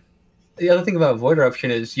 The other thing about Void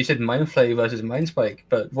Eruption is you said Mind Flay versus Mind Spike,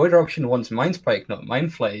 but Void Eruption wants Mind Spike, not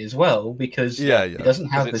Mind Flay as well, because it doesn't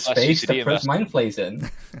have the space to press Mind Flays in.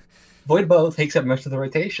 Void Ball takes up most of the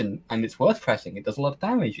rotation, and it's worth pressing. It does a lot of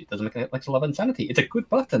damage. It doesn't make like a lot of insanity. It's a good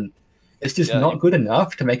button. It's just not good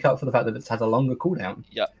enough to make up for the fact that it has a longer cooldown.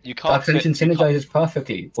 Yeah, you can't. Dark Ascension synergizes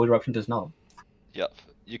perfectly. Void Eruption does not. Yep,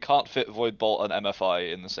 you can't fit Void Bolt and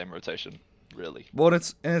MFI in the same rotation, really. Well,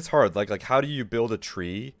 it's hard. Like how do you build a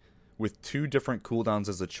tree with two different cooldowns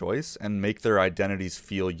as a choice and make their identities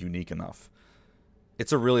feel unique enough?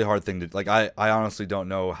 It's a really hard thing to like. I honestly don't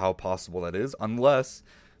know how possible that is, unless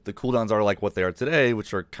the cooldowns are like what they are today,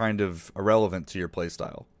 which are kind of irrelevant to your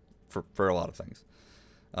playstyle for a lot of things.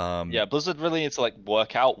 Yeah, Blizzard really needs to like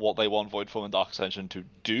work out what they want Void Form and Dark Ascension to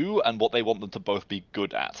do, and what they want them to both be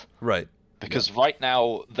good at. Right. Because right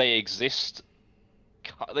now they exist.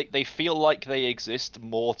 They feel like they exist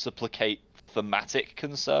more to placate thematic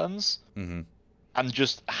concerns, and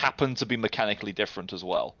just happen to be mechanically different as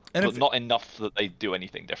well, but not enough that they do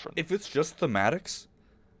anything different. If it's just thematics,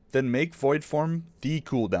 then make Void Form the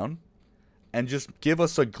cooldown, and just give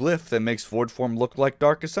us a glyph that makes Void Form look like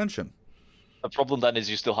Dark Ascension. The problem then is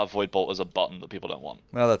you still have Void Bolt as a button that people don't want.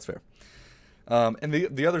 Well, that's fair. And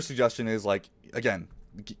the other suggestion is, like, again,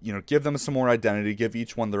 give them some more identity, give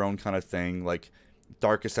each one their own kind of thing. Like,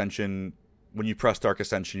 Dark Ascension, when you press Dark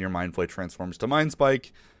Ascension, your Mind Flay transforms to Mind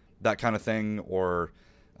Spike, that kind of thing. Or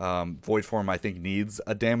Void Form, I think, needs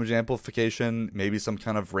a damage amplification, maybe some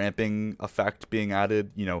kind of ramping effect being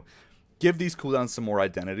added. Give these cooldowns some more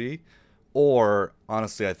identity. Or,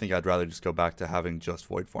 honestly, I think I'd rather just go back to having just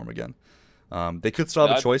Void Form again. They could still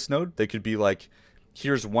have a choice node. They could be like,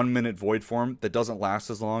 here's 1 minute Void Form that doesn't last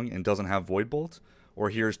as long and doesn't have Void Bolt, or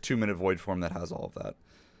here's 2 minute Void Form that has all of that.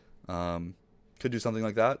 Could do something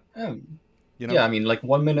like that. Yeah, I mean, like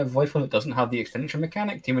 1 minute Void Form that doesn't have the extension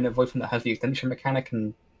mechanic, 2 minute Void Form that has the extension mechanic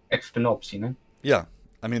and extra knobs, Yeah,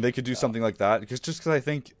 I mean, they could do something like that, because I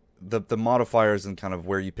think the modifiers and kind of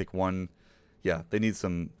where you pick one, they need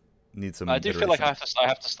some. I do feel like I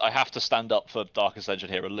have to stand up for Dark Ascension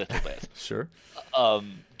here a little bit. Sure.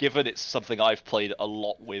 Given it's something I've played a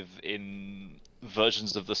lot with in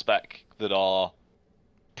versions of the spec that are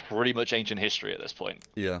pretty much ancient history at this point.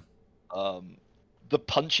 Yeah. The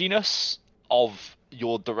punchiness of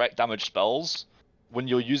your direct damage spells when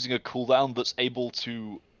you're using a cooldown that's able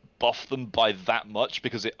to buff them by that much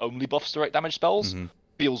because it only buffs direct damage spells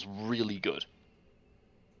feels really good.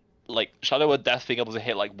 Like Shadow of Death being able to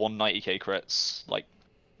hit like 190k crits, like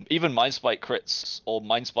even Mind Spike crits or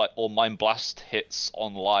Mind Blast hits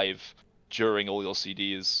on live during all your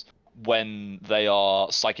CDs when they are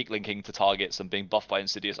psychic linking to targets and being buffed by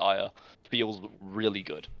Insidious Ire feels really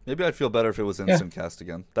good. Maybe I'd feel better if it was instant cast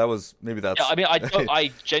again. That's. Yeah, I mean,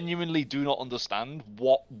 I genuinely do not understand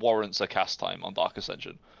what warrants a cast time on Dark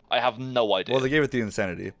Ascension. I have no idea. Well, they gave it the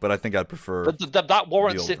insanity, but I think I'd prefer. But that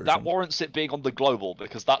warrants it being on the global,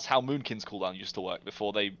 because that's how Moonkin's cooldown used to work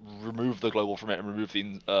before they removed the global from it and removed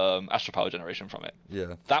the Astral Power generation from it.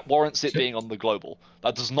 Yeah. That warrants it being on the global.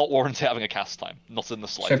 That does not warrant it having a cast time, not in the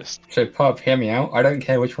slightest. So Pop, hear me out. I don't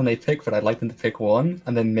care which one they pick, but I'd like them to pick one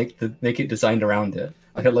and then make it designed around it.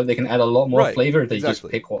 I feel like they can add a lot more flavor if they just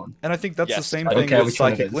pick one. And I think that's the same thing with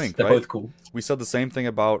Psychic Link, They're right? both cool. We said the same thing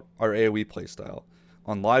about our AoE playstyle.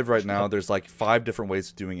 On live right now, there's like 5 different ways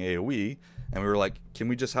of doing AoE, and we were like, can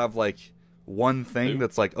we just have like one thing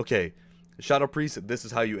that's like, okay, Shadow Priest, this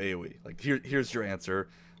is how you AoE. Like here's your answer.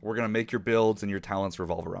 We're gonna make your builds and your talents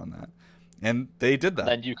revolve around that. And they did that.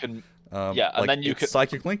 Then you can, and then you can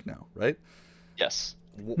Psychic Link now, right? Yes.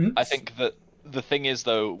 I think that the thing is,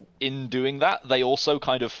 though, in doing that, they also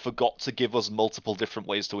kind of forgot to give us multiple different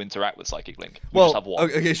ways to interact with Psychic Link. We just have one.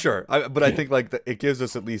 Okay, sure. But I think like it gives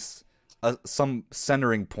us at least some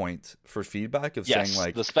centering point for feedback of saying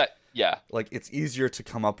like the spec. Yeah, like it's easier to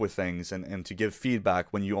come up with things and to give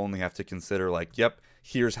feedback when you only have to consider like, yep,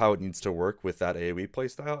 here's how it needs to work with that AoE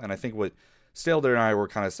playstyle. And I think what Saeldur and I were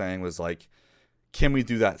kind of saying was like, can we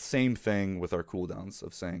do that same thing with our cooldowns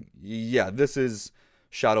of saying, yeah, this is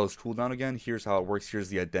Shadow's cooldown again, here's how it works, here's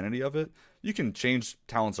the identity of it. You can change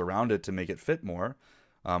talents around it to make it fit more,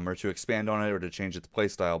 or to expand on it, or to change its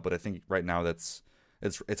playstyle, but I think right now it's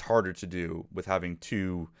harder to do with having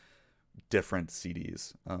 2 different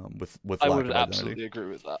CDs with I lack would of absolutely identity.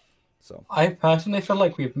 agree with that. So I personally feel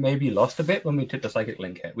like we've maybe lost a bit when we took the Psychic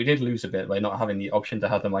Link hit. We did lose a bit by not having the option to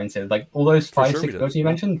have the mindset. Like, all those For five, sure we six did, builds you yeah.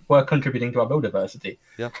 mentioned were contributing to our build diversity.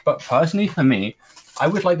 Yeah. But personally, for me, I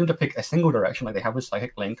would like them to pick a single direction like they have with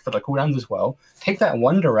Psychic Link for the cooldowns as well. Take that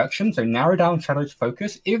one direction, so narrow down Shadow's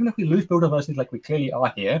focus. Even if we lose build diversity like we clearly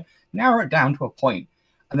are here, narrow it down to a point.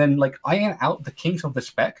 And then, like, iron out the kinks of the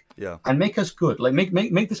spec yeah, and make us good. Like,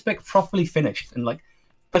 make the spec properly finished and, like,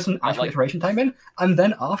 put some actual iteration time in. And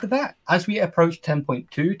then after that, as we approach 10.2,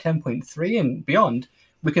 10.3, and beyond,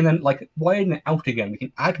 we can then, like, widen it out again. We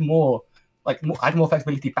can add more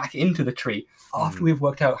flexibility back into the tree after we've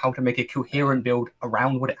worked out how to make a coherent build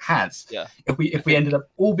around what it has. Yeah. If we ended up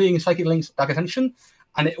all being Psychic Links, Dark Ascension,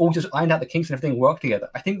 and it all just ironed out the kinks and everything worked together,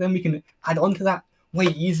 I think then we can add on to that way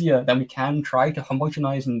easier than we can try to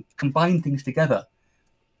homogenize and combine things together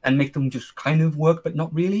and make them just kind of work but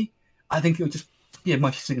not really. I think it would just be a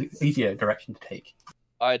much easier direction to take.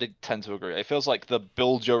 I tend to agree. It feels like the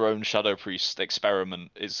build your own Shadow Priest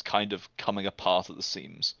experiment is kind of coming apart at the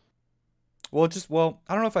seams. Well,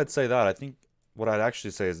 I don't know if I'd say that. I think what I'd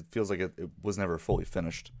actually say is it feels like it was never fully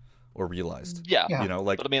finished or realized. Yeah. You know,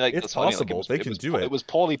 like, but I mean, like, it's that's what I mean, possible. like, They can do it. It was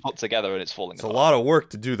poorly put together and it's falling It's apart. a lot of work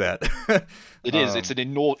to do that. It is. It's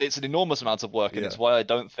an enormous amount of work, and Yeah. it's why I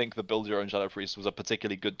don't think the build your own Shadow Priest was a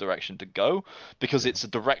particularly good direction to go, because it's a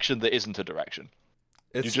direction that isn't a direction.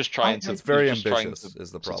 You're just trying to. It's very you're just trying ambitious, to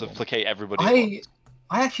is the sort problem. of placate everybody.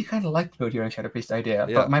 I actually kind of liked build your own Shadow Priest idea,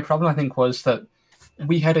 Yeah. but my problem I think was that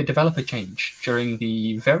we had a developer change during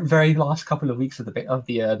the very, very last couple of weeks of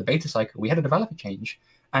the beta cycle. We had a developer change,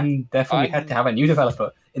 and therefore we had to have a new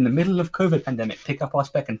developer in the middle of COVID pandemic pick up our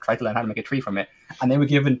spec and try to learn how to make a tree from it. And they were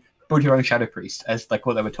given build your own Shadow Priest as like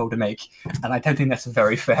what they were told to make, and I don't think that's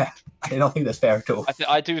very fair. I don't think that's fair at all.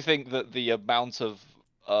 I do think that the amount of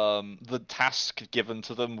the task given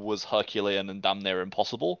to them was Herculean and damn near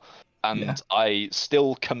impossible, and I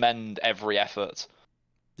still commend every effort.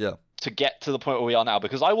 Yeah. To get to the point where we are now,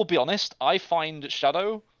 because I will be honest, I find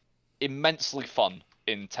Shadow immensely fun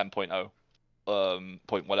in 10.0,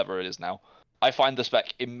 point whatever it is now. I find the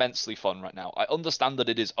spec immensely fun right now. I understand that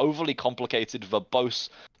it is overly complicated, verbose,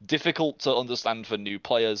 difficult to understand for new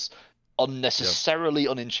players, unnecessarily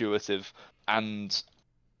unintuitive, and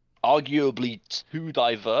arguably too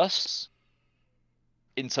diverse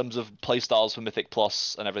in terms of playstyles for Mythic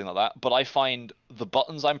Plus and everything like that. But I find the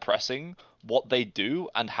buttons I'm pressing, what they do,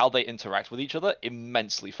 and how they interact with each other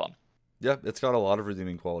immensely fun. Yeah, it's got a lot of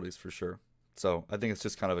redeeming qualities for sure. So I think it's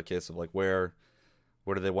just kind of a case of like where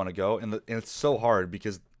do they want to go, and it's so hard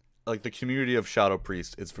because like the community of Shadow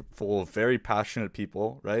Priest is full of very passionate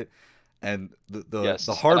people, right? And the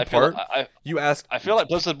hard part, you ask. I feel like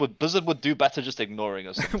Blizzard would do better just ignoring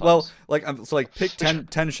us. Well, like pick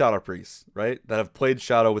 10 Shadow Priests, right, that have played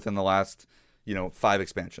Shadow within the last 5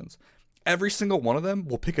 expansions. Every single one of them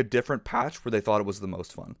will pick a different patch where they thought it was the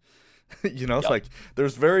most fun. It's like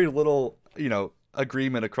there's very little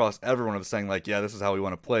agreement across everyone of saying like, yeah, this is how we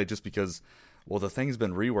want to play, just because the thing's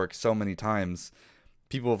been reworked so many times.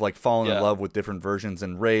 People have like fallen in love with different versions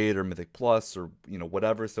in Raid or Mythic Plus or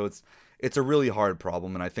whatever. So it's a really hard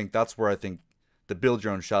problem, and I think that's where I think the build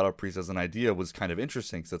your own Shadow Priest as an idea was kind of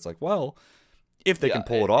interesting, because it's like, well, if they can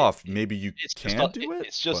pull it off, maybe you can do it.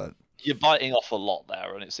 It's just you're biting off a lot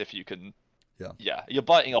there, and it's if you can. Yeah, you're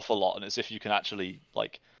biting off a lot, and it's if you can actually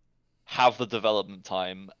like have the development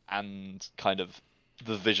time and kind of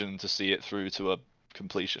the vision to see it through to a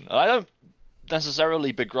completion. And I don't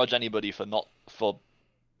necessarily begrudge anybody for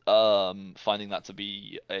finding that to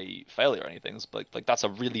be a failure or anything, but like that's a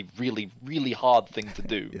really, really, really hard thing to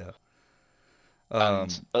do. Yeah.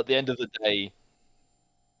 And at the end of the day,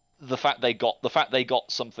 the fact they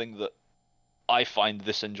got something that I find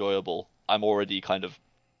this enjoyable, I'm already kind of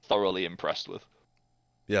thoroughly impressed with.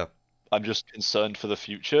 Yeah. I'm just concerned for the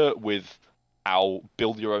future with how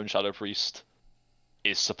build your own Shadow Priest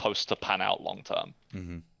is supposed to pan out long term.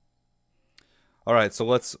 Mm-hmm. All right,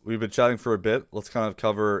 so we've been chatting for a bit. Let's kind of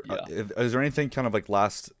cover, is there anything kind of like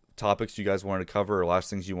last topics you guys wanted to cover, or last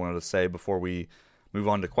things you wanted to say before we move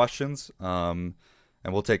on to questions? And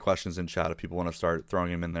we'll take questions in chat if people want to start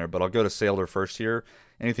throwing them in there. But I'll go to Saeldur first here.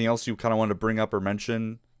 Anything else you kind of wanted to bring up or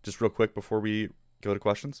mention just real quick before we go to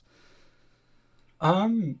questions?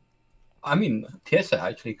 I mean, Tiersa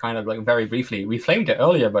actually kind of like very briefly, we flamed it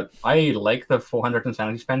earlier, but I like the 400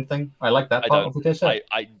 insanity spend thing. I like that part of the Tiersa.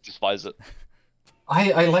 I despise it.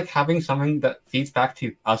 I like having something that feeds back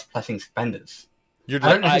to us pressing spenders. I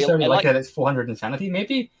don't necessarily like that it's 400 insanity,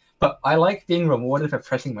 maybe, but I like being rewarded for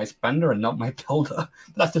pressing my spender and not my builder.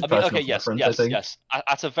 That's just personal preference, I think. Yes.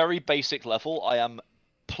 At a very basic level, I am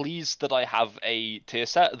pleased that I have a tier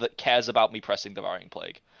set that cares about me pressing Devouring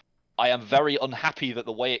Plague. I am very unhappy that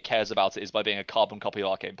the way it cares about it is by being a carbon copy of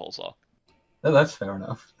Arcane Pulsar. No, that's fair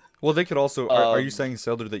enough. Well, they could also. Are you saying,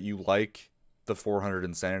 Saeldur, that you like the 400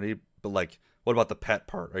 insanity, but like, what about the pet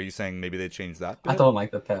part? Are you saying maybe they changed that bit? I don't like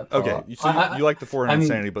the pet part. Okay, so you like the 400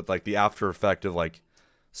 insanity, but like the after effect of like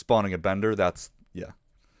spawning a bender. That's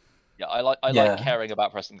Yeah, I like caring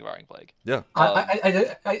about pressing the Devouring Plague. Yeah.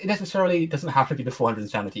 It necessarily doesn't have to be the 400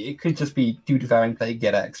 insanity. It could just be do Devouring Plague,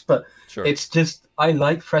 get X. But sure. It's just I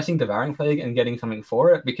like pressing Devouring Plague and getting something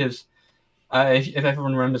for it because if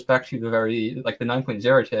everyone remembers back to the the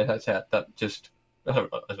 9.0 tier set that just was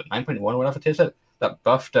it 9.1 or whatever tier set that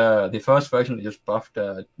buffed the first version that just buffed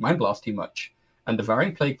Mind Blast too much, and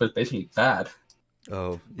Devouring Plague was basically bad.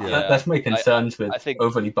 Oh, yeah. That's my concerns with I think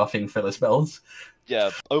overly buffing filler spells.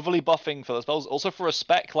 Yeah, overly buffing filler spells. Also for a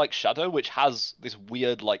spec like Shadow, which has this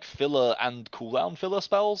weird like filler and cooldown filler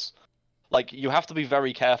spells, like you have to be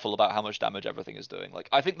very careful about how much damage everything is doing. Like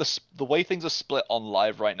I think the way things are split on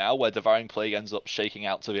live right now, where Devouring Plague ends up shaking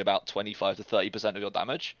out to be about 25 to 30% of your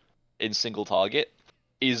damage in single target,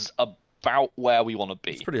 is about where we want to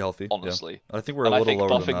be. It's pretty healthy, honestly. Yeah. I think we're a little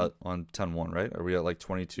lower than that on 10.1, right? Are we at like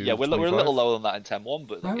 22? Yeah, we're a little lower than that in 10.1,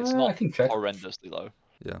 but like, it's not horrendously low.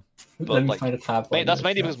 Yeah, but let me find a tab. That's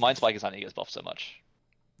mainly because Mind Spike Insanity gets buffed so much.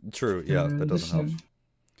 True. Yeah, that doesn't help.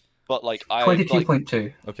 But like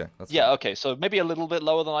 22.2. Okay. That's fine. Okay. So maybe a little bit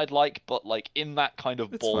lower than I'd like, but like in that kind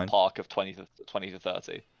of ballpark of 20 to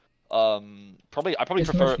 30. I probably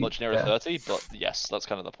prefer it much nearer 30, but yes, that's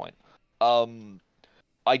kind of the point.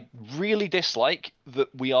 I really dislike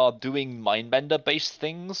that we are doing Mindbender based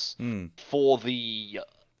things for the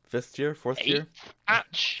fourth tier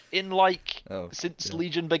patch in since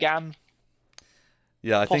Legion began.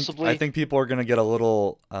 Yeah, I think people are gonna get a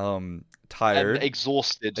little tired, and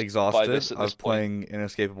exhausted by this of playing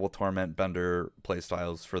Inescapable Torment Bender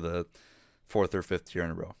playstyles for the 4th or 5th tier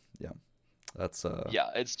in a row. Yeah, that's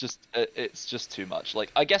it's just too much.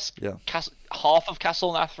 Like I guess half of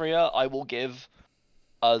Castle Nathria I will give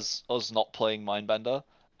as us not playing Mindbender,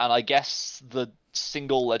 and I guess the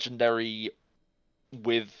single legendary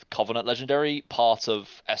with Covenant legendary part of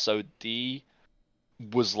SOD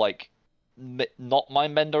was like not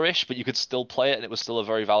Mindbender-ish, but you could still play it and it was still a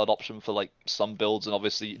very valid option for like some builds, and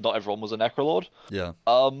obviously not everyone was a Necrolord. Yeah.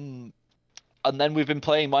 And then we've been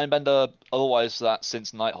playing Mindbender otherwise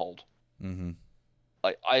since Nighthold. Mm-hmm.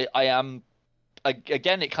 Like I am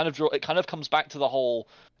again, it kind of comes back to the whole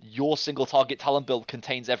your single target talent build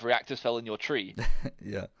contains every active spell in your tree.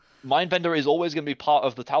 Yeah. Mindbender is always going to be part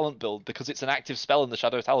of the talent build because it's an active spell in the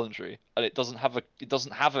Shadow talent tree, and it doesn't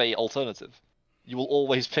have a alternative. You will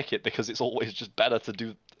always pick it because it's always just better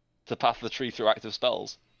to path the tree through active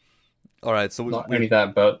spells. All right, so we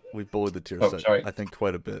bullied the tier set. Sorry. I think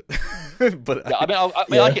quite a bit. But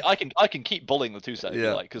yeah, I can keep bullying the 2 set if you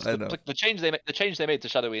like, because the change they made to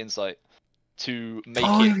Shadowy Insight to make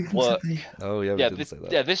it work. Oh yeah, we didn't say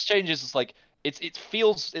that. Yeah, this change is like it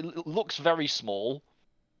looks very small,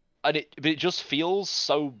 and it just feels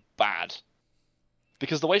so bad.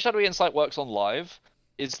 Because the way Shadowy Insight works on live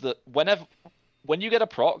is that when you get a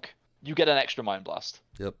proc, you get an extra Mind Blast.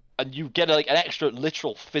 Yep. And you get an extra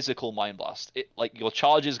literal physical Mind Blast. It like your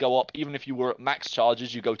charges go up, even if you were at max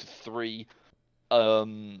charges, you go to 3.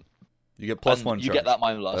 You get +1 charge. You get that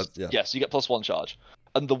Mind Blast. Yes, you get +1 charge.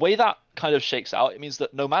 And the way that kind of shakes out, it means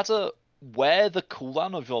that no matter where the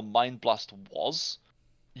cooldown of your Mind Blast was,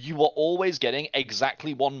 you are always getting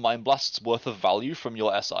exactly 1 Mind Blast's worth of value from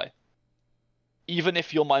your SI. Even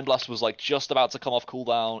if your Mind Blast was like just about to come off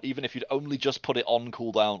cooldown, even if you'd only just put it on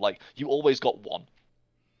cooldown, like you always got 1.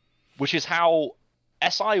 Which is how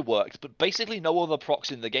SI worked, but basically no other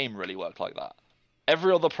procs in the game really worked like that.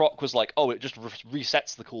 Every other proc was like, oh, it just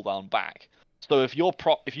resets the cooldown back. So if you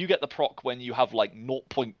get the proc when you have like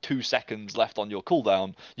 0.2 seconds left on your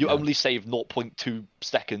cooldown, you only save 0.2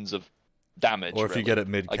 seconds of damage. Or if you get it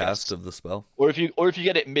mid-cast of the spell. Or if you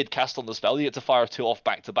get it mid-cast on the spell, you get to fire 2 off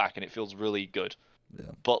back to back, and it feels really good.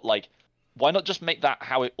 Yeah. But like, why not just make that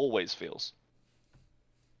how it always feels?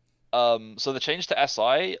 So the change to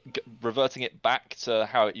SI, reverting it back to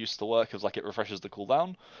how it used to work, as like it refreshes the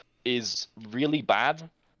cooldown, is really bad,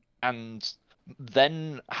 and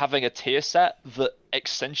then having a tier set that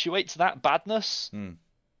accentuates that badness,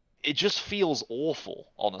 it just feels awful,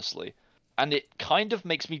 honestly. And it kind of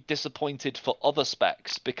makes me disappointed for other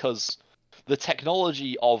specs, because the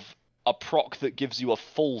technology of a proc that gives you a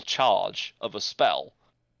full charge of a spell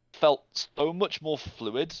felt so much more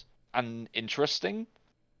fluid and interesting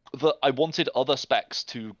that I wanted other specs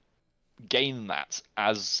to gain that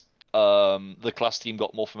as the class team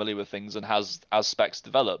got more familiar with things and as specs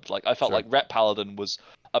developed. Like I felt like Ret Paladin was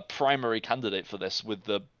a primary candidate for this with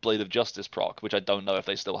the Blade of Justice proc, which I don't know if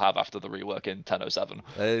they still have after the rework in 1007.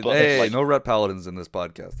 Hey, no ret paladins in this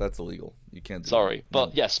podcast. That's illegal. You can't do Sorry, that. but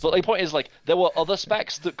No, yes, but the point is, like, there were other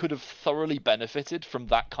specs that could have thoroughly benefited from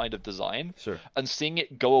that kind of design. Sure. And seeing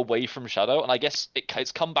it go away from Shadow, and I guess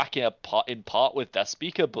it's come back in part with Death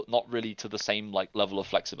Speaker, but not really to the same like level of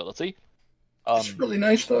flexibility. It's really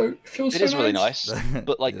nice though. It feels It is really nice. nice,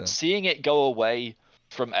 but like Yeah. seeing it go away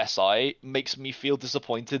from SI makes me feel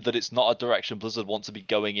disappointed that it's not a direction Blizzard want to be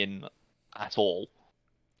going in at all.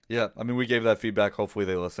 Yeah, I mean, we gave that feedback. Hopefully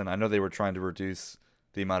they listen. I know they were trying to reduce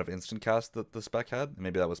the amount of instant cast that the spec had.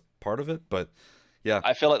 Maybe that was part of it, but yeah.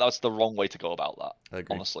 I feel like that's the wrong way to go about that, I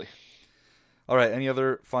agree. honestly. All right, any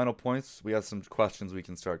other final points? We have some questions we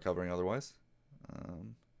can start covering otherwise.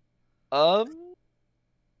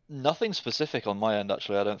 Nothing specific on my end,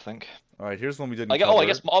 actually. I don't think. All right, here's one we didn't I cover.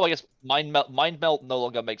 guess Mind Melt no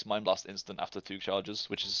longer makes Mind Blast instant after 2 charges,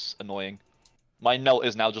 which is annoying. Mind Melt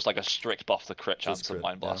is now just like a strict buff to crit chance of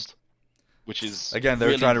Mind Blast, which is Again, they're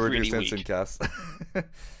really, trying to really reduce weak. instant cast.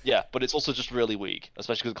 Yeah, but it's also just really weak,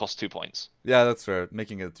 especially because it costs 2 points. Yeah, that's fair.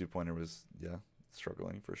 Making it a 2-pointer was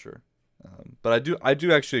struggling for sure. But I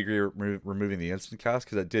do actually agree removing the instant cast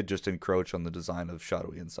because it did just encroach on the design of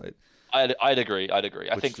Shadowy Insight. I'd agree.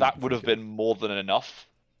 I think that would have been more than enough.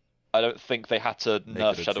 I don't think they had to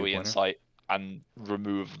nerf it a Shadowy 2-pointer. Insight and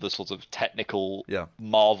remove the sort of technical Yeah.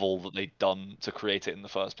 marvel that they'd done to create it in the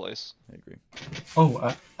first place. I agree.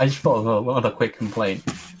 Oh, I just thought of one other quick complaint.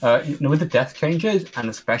 With the death changes, and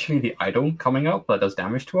especially the idol coming up that does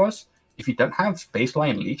damage to us, if you don't have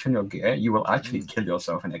baseline leech on your gear, you will actually kill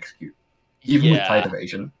yourself and execute. Even with tide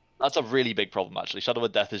evasion. That's a really big problem, actually. Shadow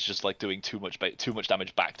of Death is just like doing too much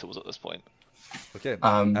damage back to us at this point. Okay,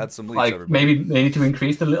 add some leech, Like everybody. maybe they need to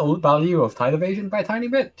increase the little value of tide evasion by a tiny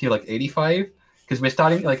bit to like 85, because we're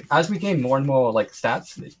starting like as we gain more and more like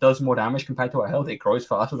stats, it does more damage compared to our health. It grows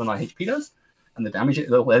faster than our HP does, and the damage it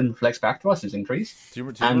then reflects back to us is increased. Do you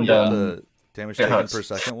remember what the damage taken per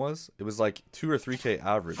second was? It was like 2 or 3k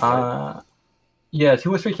average, right? Yeah,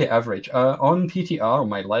 2 or 3k average. On PTR, on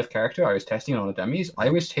my live character, I was testing on the dummies. I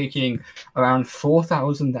was taking around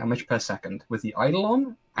 4,000 damage per second with the idle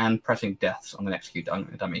on and pressing deaths on an execute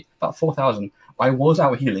dummy. About 4,000. I was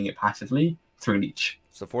out healing it passively through leech.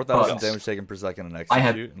 So 4,000 but damage taken per second and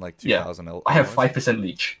execute, and like 2,000 I have 5%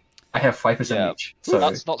 leech. I have 5% leech. So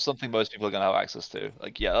that's not something most people are going to have access to.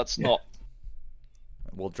 Like, that's not...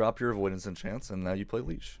 We'll drop your avoidance and chance, and now you play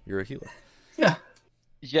leech. You're a healer. Yeah.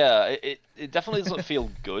 Yeah, it definitely doesn't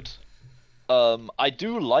feel good. I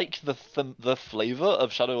do like the flavor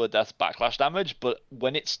of Shadow of Death's backlash damage, but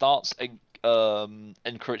when it starts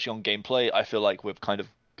encroaching on gameplay, I feel like we've kind of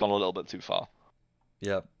gone a little bit too far.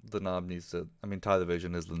 Yeah, the knob needs to... I mean, tide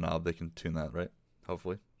evasion is the knob. They can tune that, right?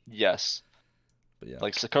 Hopefully. Yes. But yeah.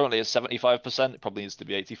 Like, so currently it's 75%. It probably needs to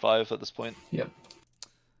be 85 at this point. Yep.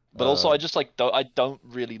 But also, I just I don't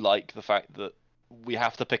really like the fact that we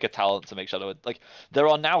have to pick a talent to make Shadow of... Like, there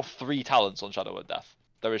are now 3 talents on Shadow of Death.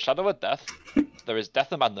 There is Shadow of Death, there is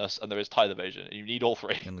Death and Madness, and there is Tide Evasion. And you need all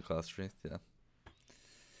 3. In the class tree, yeah.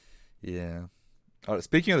 Yeah. All right,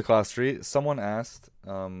 speaking of the class tree, someone asked,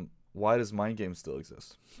 why does Mind Games still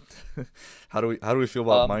exist? How do we feel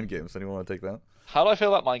about Mind Games? Anyone want to take that? How do I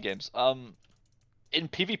feel about Mind Games? In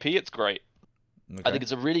PvP, it's great. Okay. I think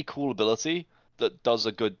it's a really cool ability that does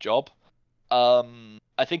a good job.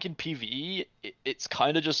 I think in PvE, it's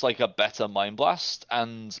kind of just like a better Mind Blast,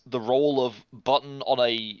 and the role of button on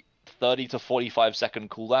a 30 to 45 second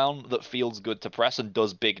cooldown that feels good to press and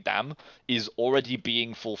does big dam is already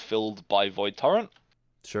being fulfilled by Void Torrent.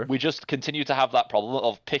 Sure. We just continue to have that problem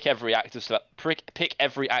of pick every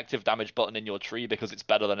active damage button in your tree because it's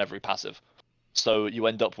better than every passive. So you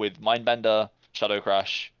end up with Mindbender, Shadow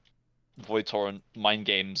Crash, Void Torrent, Mind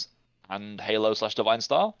Games, and Halo/Divine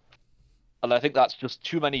Star. And I think that's just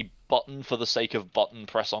too many button for the sake of button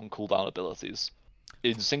press on cooldown abilities.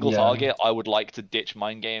 In single target, I would like to ditch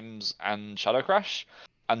Mind Games and Shadow Crash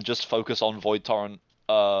and just focus on Void Torrent,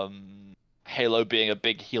 Halo being a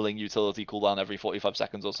big healing utility cooldown every 45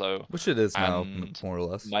 seconds or so. Which it is now, more or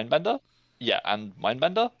less. Mindbender? Yeah, and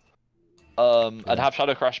Mindbender. I'd have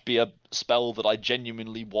Shadow Crash be a spell that I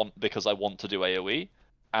genuinely want because I want to do AoE,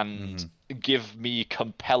 and give me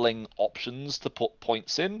compelling options to put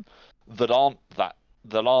points in that aren't that,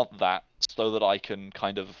 so that I can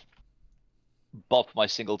kind of buff my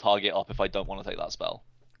single target up if I don't want to take that spell.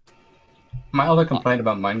 My other complaint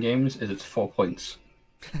about Mind Games is it's 4 points.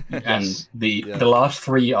 Yes. And the last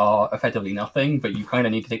 3 are effectively nothing, but you kind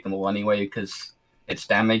of need to take them all anyway because it's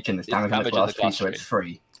damage and it's damage in the class tree, so it's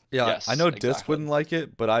free. Yeah, Yes, I know exactly. Disc wouldn't like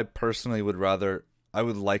it, but I personally would rather I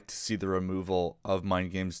would like to see the removal of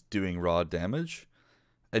mind games doing raw damage,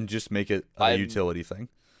 and just make it a utility thing.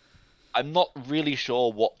 I'm not really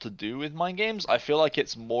sure what to do with mind games. I feel like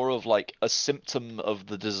it's more of like a symptom of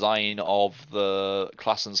the design of the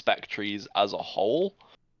class and spec trees as a whole.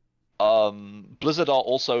 Blizzard are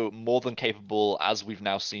also more than capable, as we've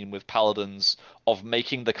now seen with Paladins, of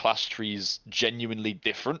making the class trees genuinely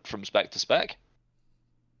different from spec to spec.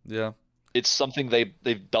 Yeah. It's something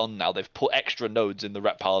they've done now. They've put extra nodes in the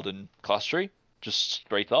Rep Paladin class tree, just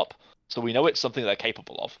straight up. So we know it's something they're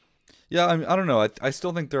capable of. Yeah, I don't know. I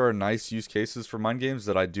still think there are nice use cases for mind games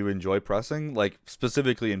that I do enjoy pressing, like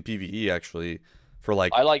specifically in PvE, actually, for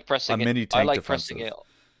like I like pressing a mini tank I like defensive. pressing it.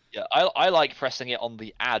 Yeah, I like pressing it on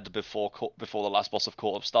the ad before the last boss of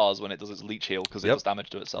Court of Stars when it does its leech heal because it does damage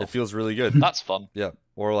to itself. It feels really good. That's fun. Yeah,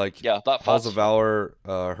 or like that Halls of Valor,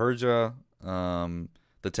 Herja,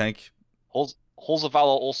 the tank. Halls of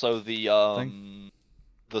Valor also the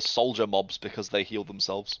soldier mobs because they heal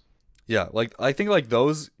themselves. Yeah, like I think like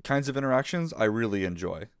those kinds of interactions I really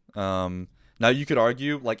enjoy. Now you could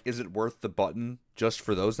argue like, is it worth the button just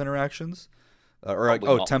for those interactions? Or like,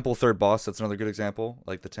 not. Temple Third Boss, that's another good example.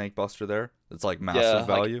 Like the tank buster there, it's like massive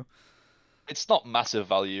value. Like, it's not massive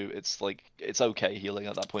value. It's like it's okay healing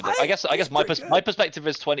at that point. I guess my perspective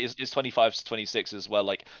is 25 to 26 is where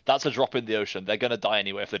like that's a drop in the ocean. They're gonna die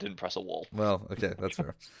anyway if they didn't press a wall. Well, okay, that's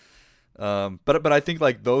fair. But I think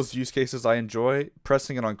like those use cases I enjoy.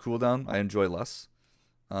 Pressing it on cooldown I enjoy less.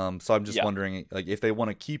 So I'm just wondering like if they want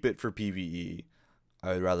to keep it for PvE,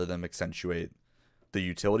 I would rather them accentuate the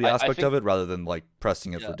utility aspect of it rather than like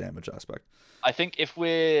pressing it for damage aspect. I think if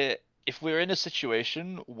we're in a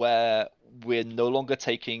situation where we're no longer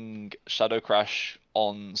taking Shadow Crash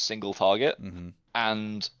on single target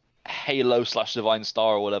and Halo / Divine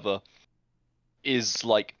Star or whatever is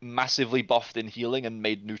like massively buffed in healing and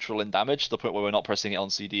made neutral in damage to the point where we're not pressing it on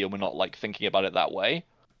CD and we're not like thinking about it that way.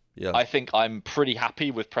 Yeah. I think I'm pretty happy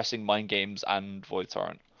with pressing Mind Games and Void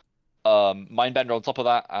Torrent. Mindbender on top of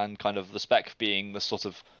that, and kind of the spec being the sort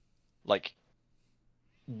of like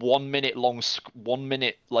 1 minute long, 1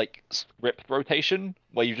 minute like script rotation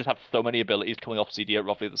where you just have so many abilities coming off CD at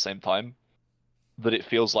roughly the same time that it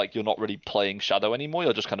feels like you're not really playing Shadow anymore.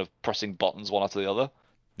 You're just kind of pressing buttons one after the other.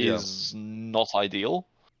 Is not ideal,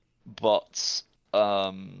 but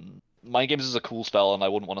Mind Games is a cool spell, and I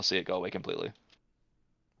wouldn't want to see it go away completely.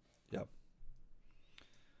 Yep.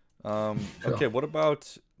 Okay, what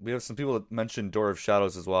about... We have some people that mentioned Door of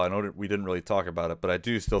Shadows as well. I know we didn't really talk about it, but I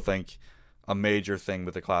do still think a major thing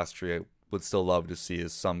with the class tree I would still love to see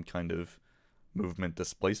is some kind of movement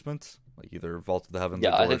displacement, like either Vault of the Heavens or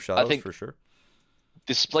Door of Shadows, for sure.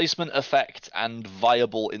 Displacement effect and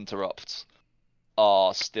viable interrupts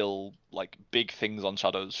are still like big things on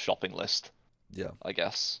Shadow's shopping list. Yeah, I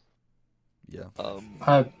guess. Yeah.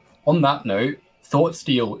 On that note, Thought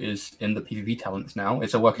Steal is in the PvP talents now.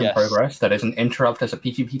 It's a work in progress. That is an interrupt as a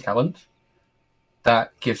PvP talent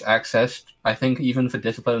that gives access, I think, even for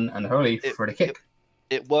Discipline and Holy for the kick.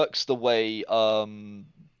 It works the way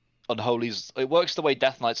Unholy's. It works the way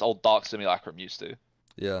Death Knight's old Dark Simulacrum used to.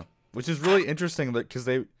 Yeah, which is really interesting because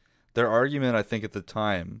their argument, I think, at the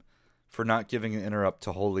time for not giving an interrupt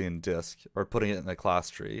to Holy and Disc or putting it in the class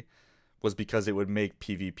tree was because it would make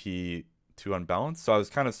PvP too unbalanced. So I was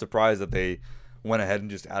kind of surprised that they went ahead and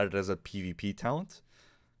just added it as a PvP talent.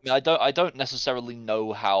 I mean, I don't necessarily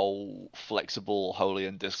know how flexible Holy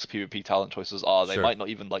and Disc's PvP talent choices are. They might not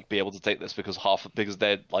even like be able to take this because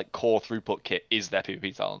their like core throughput kit is their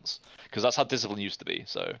PvP talents, because that's how Discipline used to be.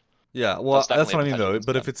 So yeah, well, that's what I mean though.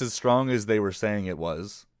 But if it's as strong as they were saying it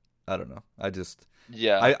was, I don't know.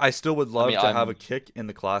 I still would love to have a kick in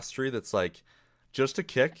the class tree that's like just a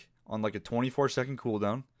kick on like a 24-second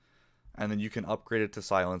cooldown, and then you can upgrade it to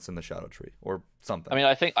silence in the Shadow Tree or something. I mean,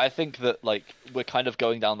 I think that like we're kind of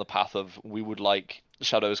going down the path of we would like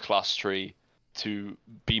Shadow's class tree to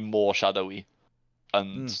be more shadowy,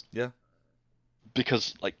 and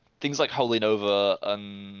because like things like Holy Nova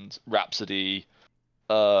and Rhapsody,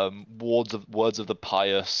 Words of the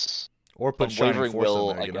Pious, or put Wavering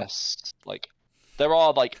Will, there, I guess. Like there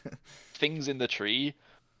are like things in the tree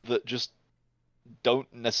that just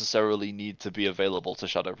don't necessarily need to be available to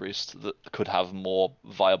Shadow Priest that could have more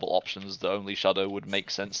viable options that only Shadow would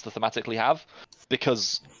make sense to thematically have,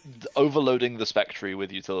 because overloading the spec tree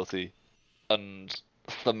with utility and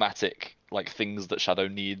thematic like things that Shadow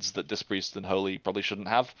needs that Disc Priest and Holy probably shouldn't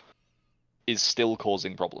have is still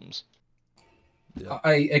causing problems. Yeah.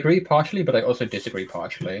 I agree partially, but I also disagree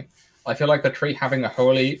partially. I feel like the tree having a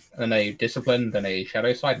Holy and a Discipline and a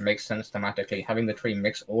Shadow side makes sense thematically. Having the tree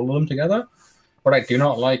mix all of them together What I do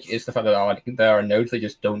not like is the fact that there are nodes that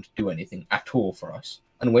just don't do anything at all for us.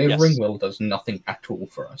 And Wavering Will does nothing at all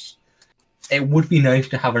for us. It would be nice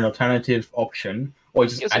to have an alternative option, or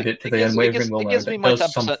just add it to the Unwavering Will node that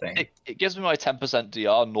does something. It gives me my 10%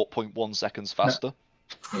 DR 0.1 seconds faster.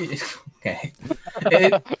 Okay.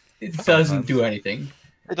 It doesn't do anything.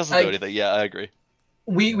 It doesn't do anything, yeah, I agree.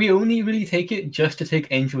 We only really take it just to take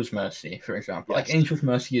Angel's Mercy, for example. Yes. Like, Angel's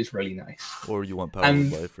Mercy is really nice. Or you want Power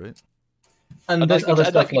of Life, right? And there's other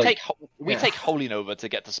stuff like... We take Holy Nova to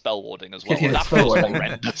get to Spell Warding as well. Yeah, that feels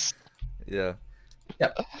horrendous. Yeah.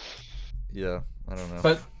 Yep. Yeah, I don't know.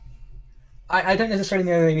 But I don't necessarily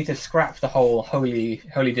know they need to scrap the whole Holy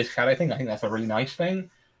Disc Shadow thing. I think that's a really nice thing.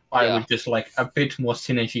 I would just like a bit more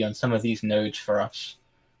synergy on some of these nodes for us.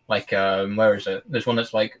 Like, where is it? There's one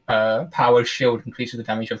that's like Power Shield increases the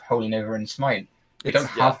damage of Holy Nova and Smite. We don't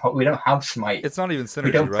have Smite. It's not even synergy,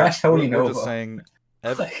 we don't right? Press Holy Nova. We're just saying.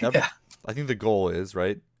 I think the goal is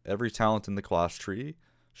right. Every talent in the class tree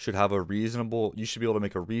should have a reasonable. You should be able to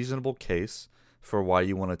make a reasonable case for why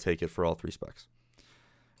you want to take it for all 3 specs.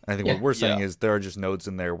 And I think what we're saying is there are just nodes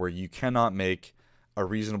in there where you cannot make a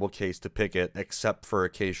reasonable case to pick it, except for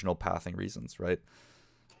occasional pathing reasons, right?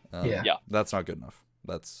 That's not good enough.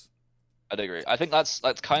 I'd agree. I think that's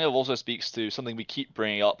kind of also speaks to something we keep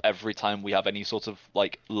bringing up every time we have any sort of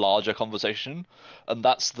like larger conversation, and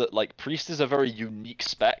that's that like Priest is a very unique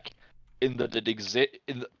spec in that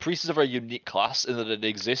Priest is a very unique class in that it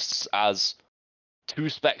exists as 2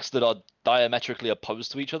 specs that are diametrically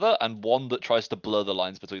opposed to each other and one that tries to blur the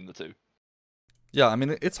lines between the 2. Yeah, I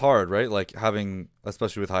mean it's hard, right? Like having,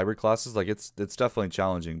 especially with hybrid classes, like it's definitely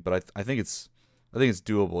challenging, but I think it's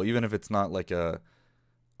doable, even if it's not like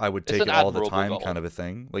I would take it all the time kind of a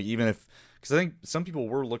thing. Like even if, because I think some people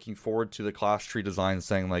were looking forward to the class tree design,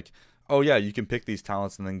 saying like, oh yeah, you can pick these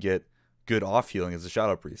talents and then get good off healing as a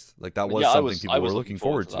Shadow Priest. Like that was something people were looking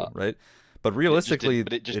forward to, right? But realistically,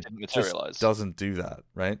 it just didn't materialize. Just doesn't do that,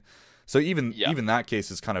 right? So even that case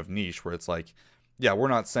is kind of niche, where it's like, yeah, we're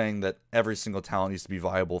not saying that every single talent needs to be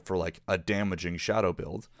viable for like a damaging Shadow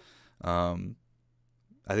build. I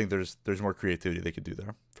think there's more creativity they could do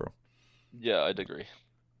there. Yeah, I'd agree.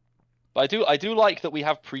 But I do like that we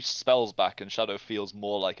have Priest spells back and Shadow feels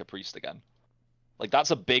more like a Priest again. Like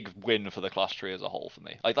that's a big win for the class tree as a whole for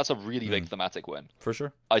me. Like that's a really big thematic win. For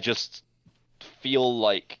sure. I just feel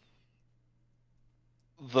like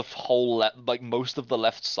the whole like most of the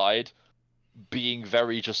left side being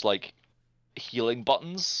very just like healing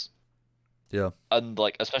buttons. Yeah. And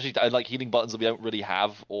like especially like healing buttons that we don't really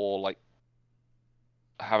have or like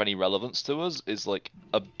have any relevance to us is like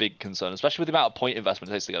a big concern, especially with the amount of point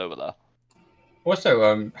investment it takes to get over there.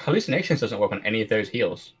 Also, hallucinations doesn't work on any of those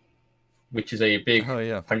heals, which is a big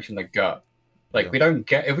punch in the gut. Like we don't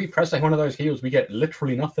get, if we press like one of those heals, we get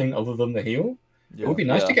literally nothing other than the heal. It would be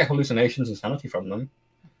nice to get hallucinations and sanity from them.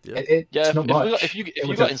 It's not much. If you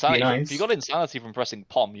got insanity from pressing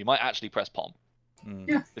POM, you might actually press POM.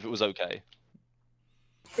 Yeah. If it was okay.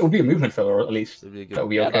 It would be a movement filler, at least. That would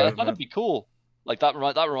be okay. That'd be cool. Like that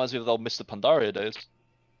reminds me of the old Mr. Pandaria days.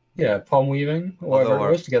 Yeah, palm weaving, or whatever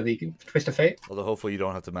it was, together you can twist of fate. Although hopefully you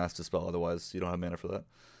don't have to master spell, otherwise you don't have mana for that.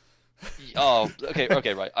 Oh,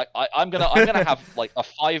 okay, right. I'm gonna have like a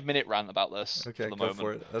 5-minute rant about this. Okay, for the go moment.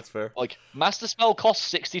 for it. That's fair. Like master spell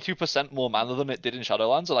costs 62% more mana than it did in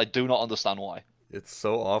Shadowlands, and I do not understand why. It's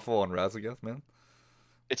so awful on Razageth, man.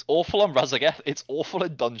 It's awful on Razageth. It's awful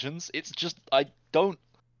in dungeons. It's just I don't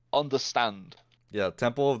understand. Yeah,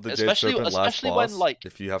 Temple of the Jade Serpent last boss, when, like,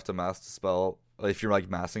 if you have to master spell, if you're like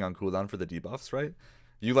massing on cooldown for the debuffs, right?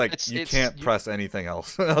 You can't press anything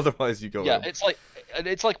else, otherwise you go. Yeah, in.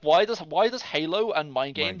 It's like why does Halo and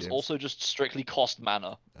Mind Games also just strictly cost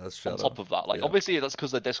mana on top of that? Like obviously that's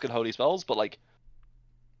because they're disc and holy spells, but like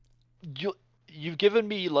you've given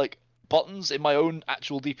me like buttons in my own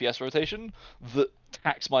actual DPS rotation that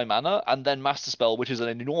tax my mana, and then master spell, which is an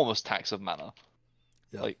enormous tax of mana.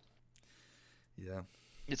 Yeah. Like. Yeah.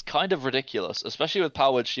 It's kind of ridiculous, especially with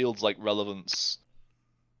powered shields like relevance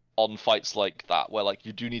on fights like that, where like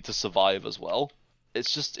you do need to survive as well.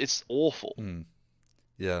 It's awful.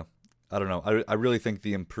 Yeah. I don't know. I really think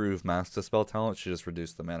the improved master spell talent should just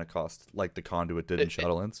reduce the mana cost, like the Conduit did in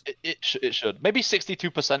Shadowlands. It should. Maybe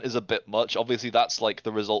 62% is a bit much. Obviously, that's like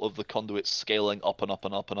the result of the Conduit scaling up and up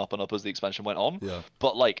and up and up and up as the expansion went on. Yeah.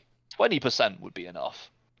 But like 20% would be enough.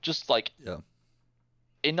 Just like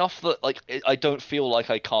enough that like I don't feel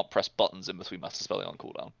like I can't press buttons in between master spelling on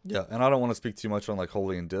cooldown. Yeah, and I don't want to speak too much on like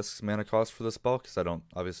Holy and Discs mana cost for this spell because I don't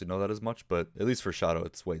obviously know that as much, but at least for Shadow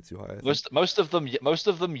it's way too high. Most of them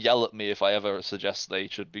yell at me if I ever suggest they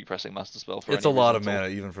should be pressing master spell for it's a lot of mana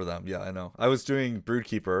even for them. Yeah, I know. I was doing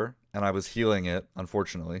Broodkeeper and I was healing it.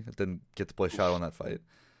 Unfortunately, I didn't get to play Shadow in that fight.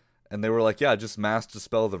 And they were like, "Yeah, just mass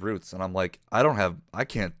dispel the roots." And I'm like, I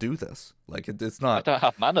can't do this. Like, it's I not. don't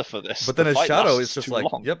have mana for this. But then The as fight Shadow, lasts it's just too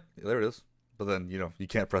like, long. "Yep, there it is." But then you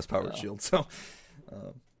can't press powered Yeah. shield, so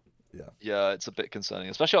yeah. Yeah, it's a bit concerning,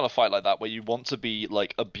 especially on a fight like that where you want to be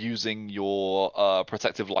like abusing your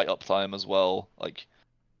protective light uptime as well, like,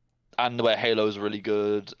 and where Halo's really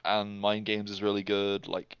good and Mind Games is really good.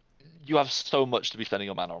 Like, you have so much to be spending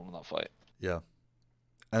your mana on in that fight. Yeah.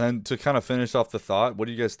 And then to kind of finish off the thought, what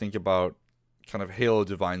do you guys think about kind of Halo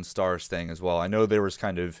Divine Star staying as well? I know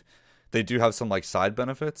they do have some like side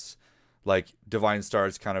benefits. Like Divine Star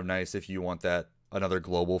is kind of nice if you want that another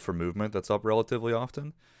global for movement that's up relatively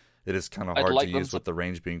often. It is kind of hard to use with the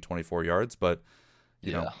range being 24 yards, but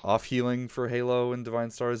you know, off healing for Halo and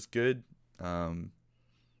Divine Star is good.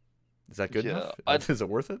 Is that good enough? Is it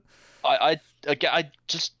worth it? I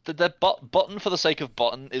just the button for the sake of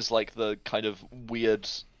button is like the kind of weird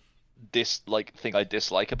thing I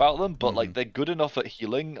dislike about them, but like they're good enough at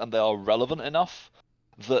healing and they are relevant enough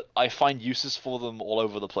that I find uses for them all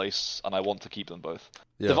over the place, and I want to keep them both.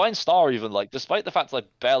 Yeah. Divine Star, even, like, despite the fact that I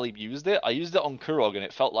barely used it, I used it on Kurog, and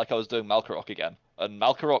it felt like I was doing Malkarok again. And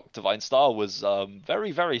Malkarok Divine Star was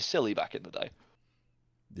very, very silly back in the day.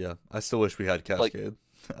 Yeah, I still wish we had Cascade.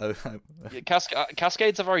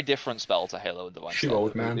 Cascade's a very different spell to Halo and Divine Star.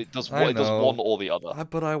 Old man. It does one or the other.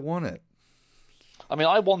 But I want it. I mean,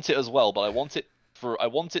 I want it as well, but I want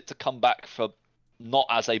it to come back for not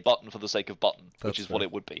as a button for the sake of button, which is what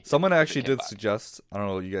it would be. Someone actually did suggest, I don't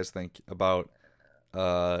know what you guys think, about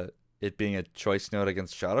it being a choice node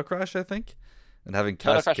against Shadow Crash, I think, and having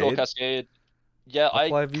Cascade. Shadow Crash or Cascade. Yeah,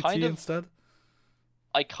 apply VT instead.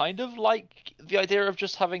 I kind of like the idea of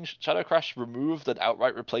just having Shadow Crash removed and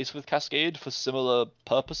outright replaced with Cascade for similar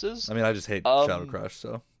purposes. I mean, I just hate Shadow Crash,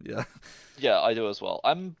 so yeah. Yeah, I do as well.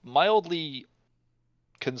 I'm mildly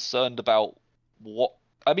concerned about what...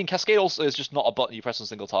 I mean, Cascade also is just not a button you press on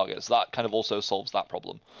single target, so that kind of also solves that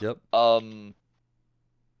problem. Yep. I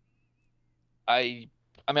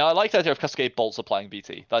mean, I like the idea of Cascade bolts applying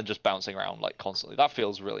BT than just bouncing around like constantly. That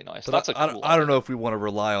feels really nice. But I don't know if we want to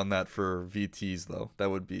rely on that for VTs though.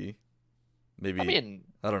 That would be maybe. I mean,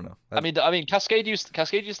 I don't know. I mean, Cascade used to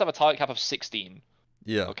have a target cap of 16.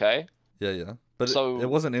 Yeah. Okay. Yeah. But so it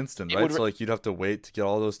wasn't instant, right? So like you'd have to wait to get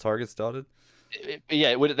all those targets dotted.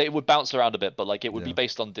 It would bounce around a bit, but like it would be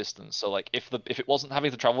based on distance. So like if it wasn't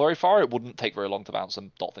having to travel very far, it wouldn't take very long to bounce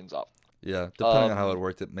and dot things up. Yeah, depending on how it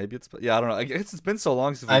worked, I don't know. I guess it's been so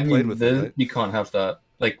long since we played with it. Right? You can't have that.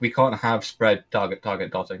 Like we can't have spread target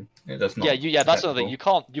dotting. That's not. That's another thing. You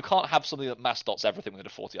can't have something that mass dots everything within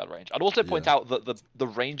a 40-yard range. I'd also point out that the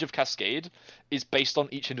range of Cascade is based on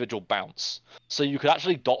each individual bounce, so you could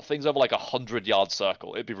actually dot things over like 100-yard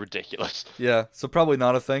circle. It'd be ridiculous. Yeah, so probably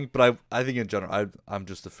not a thing, but I think in general, I'm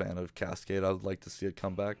just a fan of Cascade. I would like to see it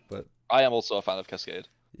come back, but I am also a fan of Cascade.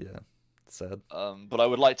 Yeah. Sad. But I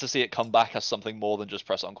would like to see it come back as something more than just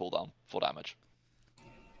press on cooldown for damage.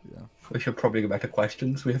 Yeah. We should probably go back to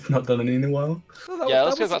questions. We have not done any in a while. Well,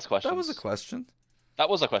 let's go back to questions. That was a question. That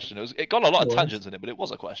was a question. It got a lot of tangents in it, but it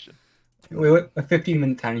was a question. We were a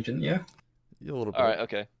 15-minute tangent, yeah? Yeah, a little bit. All right,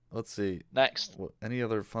 okay. Let's see. Next. Any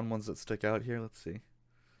other fun ones that stick out here? Let's see.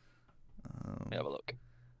 Let me have a look.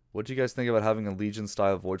 What do you guys think about having a Legion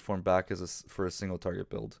style void form back for a single target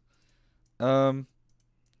build? I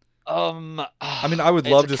mean, I would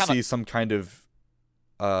love to see some kind of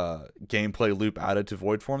gameplay loop added to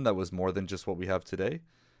void form that was more than just what we have today.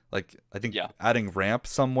 Like, I think adding ramp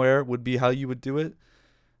somewhere would be how you would do it.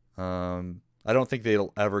 I don't think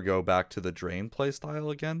they'll ever go back to the drain play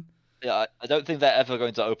style again. Yeah, I don't think they're ever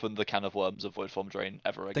going to open the can of worms of void form drain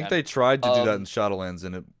ever again. I think they tried to do that in Shadowlands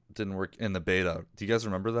and it didn't work in the beta. Do you guys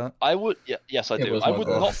remember that? Yes, I do.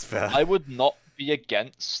 I would not be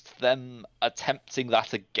against them attempting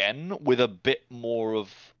that again with a bit more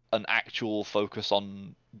of an actual focus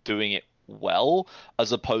on doing it well,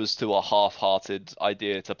 as opposed to a half-hearted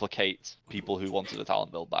idea to placate people who wanted a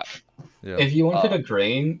talent build back. Yeah. If you wanted a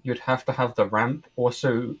drain, you'd have to have the ramp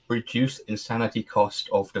also reduce insanity cost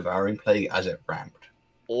of Devouring Plague as it ramped.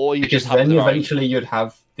 Or you because just have then eventually you'd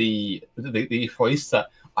have the choice that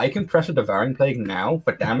I can press a Devouring Plague now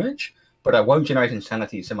for damage, but I won't generate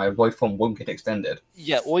insanity, so my void form won't get extended.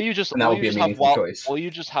 Yeah, or you just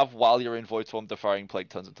have while you're in void form, Devouring Plague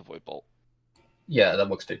turns into Void Bolt. Yeah, that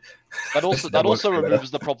works too. That also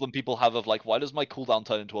removes the problem people have of like, why does my cooldown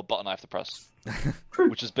turn into a button I have to press?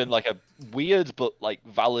 Which has been like a weird but like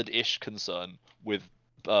valid-ish concern with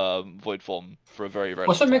void form for a very, very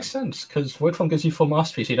long time. Also makes sense, because void form gives you full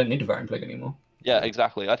mastery, so you don't need Devouring Plague anymore. Yeah,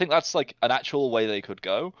 exactly. I think that's like an actual way they could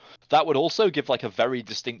go. That would also give like a very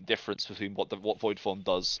distinct difference between what Void Form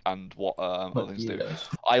does and what other things do. does.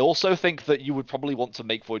 I also think that you would probably want to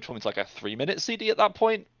make Void Form into like a 3-minute CD at that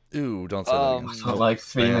point. Ooh, don't say that again. So like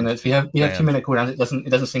 3 Banned. minutes. We have Banned. 2-minute cooldowns. It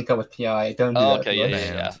doesn't sync up with PI. Don't do that. Okay, to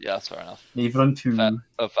us. yeah, that's fair enough. Leave it on 2. Valid.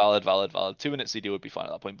 2-minute CD would be fine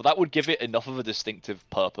at that point, but that would give it enough of a distinctive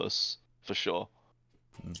purpose for sure.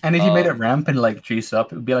 And if you made it ramp and like juice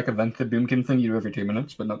up, it would be like a Venta Boomkin thing you do every 2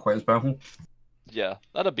 minutes, but not quite as powerful. Yeah,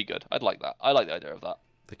 that'd be good. I'd like that. I like the idea of that.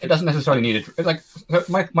 It doesn't necessarily need it. It's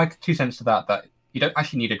like my 2 cents to that you don't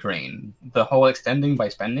actually need a drain. The whole extending by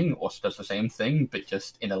spending also does the same thing, but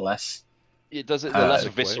just in a less. It does it in a less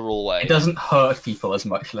visceral way. It doesn't hurt people as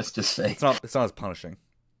much. Let's just say it's not as punishing.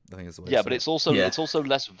 I think is the way. Yeah, but it's also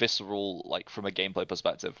less visceral, like from a gameplay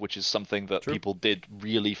perspective, which is something that people did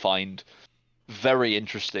really find very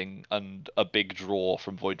interesting, and a big draw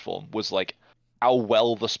from Void Form was like how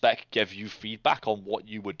well the spec gave you feedback on what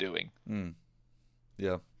you were doing.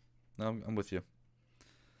 Yeah, no, I'm with you.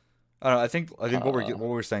 I don't know. I think what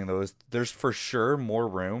we're saying though is there's for sure more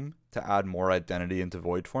room to add more identity into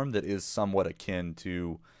Void Form that is somewhat akin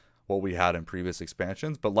to what we had in previous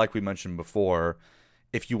expansions. But like we mentioned before,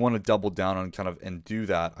 if you want to double down on and do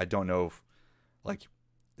that, I don't know if like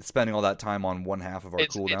spending all that time on one half of our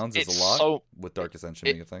cooldowns is a lot with Dark Ascension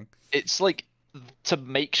being a thing. It's like to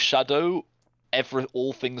make Shadow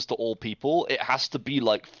all things to all people, it has to be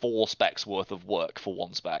like 4 specs worth of work for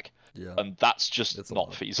 1 spec. Yeah. And that's just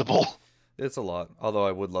not feasible. It's a lot. Although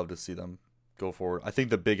I would love to see them go forward. I think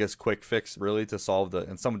the biggest quick fix really to solve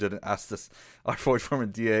and someone didn't ask this, are Void Form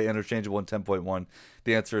and DA interchangeable in 10.1?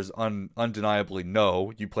 The answer is undeniably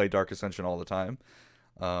no. You play Dark Ascension all the time.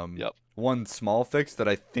 Yep. One small fix that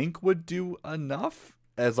I think would do enough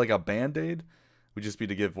as like a band-aid would just be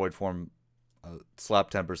to give Void Form slap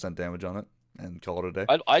 10% damage on it and call it a day.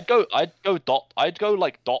 I'd go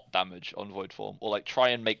like dot damage on Void Form, or like try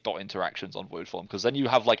and make dot interactions on Void Form, because then you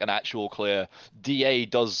have like an actual clear DA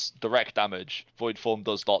does direct damage, Void Form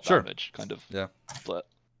does dot damage kind of split.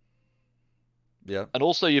 Yeah. And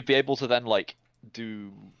also you'd be able to then like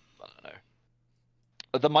do, I don't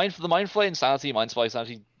know, the Mind Flay Insanity, Mind Spy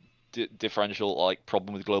Insanity differential like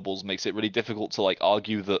problem with globals makes it really difficult to like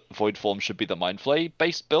argue that Void Form should be the Mind Flay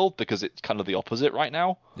based build, because it's kind of the opposite right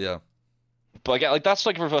now. Yeah. But again, like that's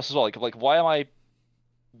like reverse as well. Like why am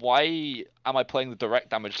I playing the direct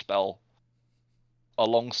damage spell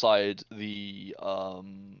alongside the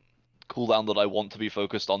cooldown that I want to be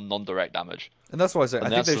focused on non-direct damage? And that's why I say I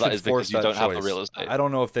think they should force that choice. Have the real estate. I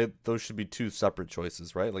don't know if those should be 2 separate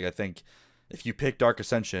choices, right? Like I think if you pick Dark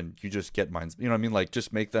Ascension, you just get Minds. You know what I mean? Like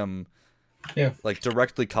just make them, like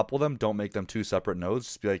directly couple them. Don't make them 2 separate nodes.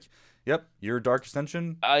 Just be like, yep, you're Dark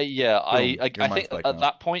Ascension. I think at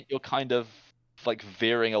that point you're kind of like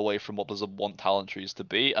veering away from what Blizzard want talent trees to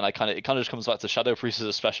be, and it kind of just comes back to Shadow Priest is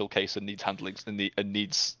a special case and needs handling and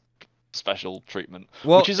needs special treatment.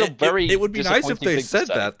 Well, which is it would be nice if they said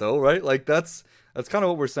that though, right? Like that's kind of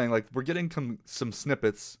what we're saying. Like we're getting some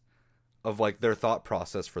snippets of like their thought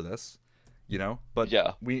process for this, you know. But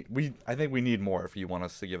yeah, I think we need more if you want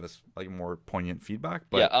us to give us like more poignant feedback.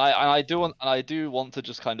 But yeah, I do want to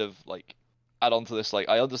just kind of like add on to this. Like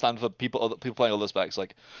I understand for people playing other specs,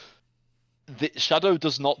 like the Shadow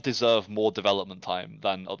does not deserve more development time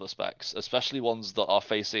than other specs, especially ones that are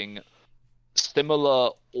facing similar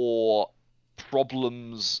or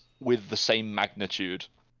problems with the same magnitude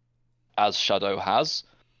as Shadow has.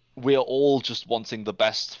 We're all just wanting the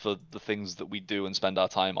best for the things that we do and spend our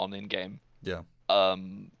time on in game. Yeah.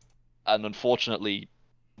 And unfortunately,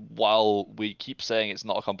 while we keep saying it's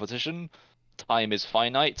not a competition, time is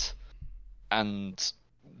finite, and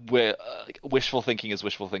we're wishful thinking is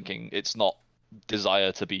wishful thinking. It's not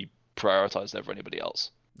desire to be prioritized over anybody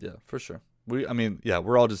else. Yeah, for sure.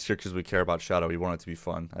 We're all just here because we care about Shadow. We want it to be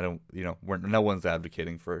fun. No one's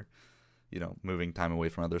advocating for, moving time away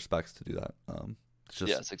from other specs to do that. It's just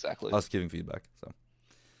yes, exactly. us giving feedback. So,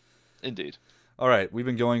 indeed. All right, we've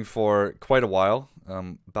been going for quite a while.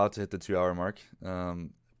 About to hit the 2-hour mark.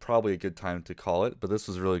 Probably a good time to call it. But this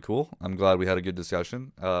was really cool. I'm glad we had a good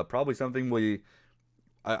discussion. Probably something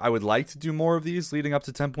I would like to do more of these leading up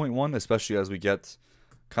to 10.1, especially as we get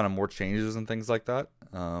kind of more changes and things like that.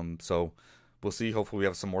 So we'll see. Hopefully we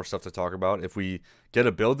have some more stuff to talk about. If we get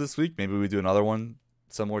a build this week, maybe we do another one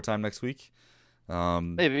similar time next week.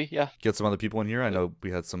 Maybe, yeah. Get some other people in here. I know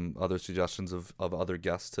we had some other suggestions of other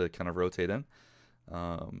guests to kind of rotate in.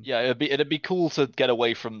 Yeah, it'd be cool to get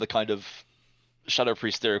away from the kind of Shadow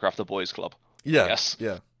Priest Theorycrafter Boys Club. Yeah, yes.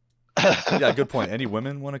 Yeah. Yeah, good point. Any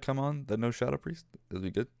women want to come on that know Shadow Priest? It'd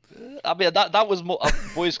be good. I mean, that was more.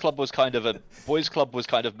 Boys Club was kind of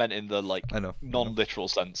meant in the like I know. non-literal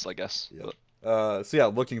sense, I guess. Yeah. But, So yeah,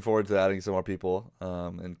 looking forward to adding some more people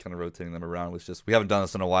and kind of rotating them around. It's just we haven't done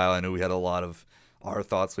this in a while. I knew we had a lot of our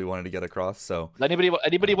thoughts we wanted to get across. So does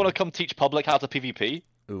anybody want to come teach public how to PvP?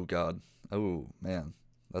 oh god, oh man,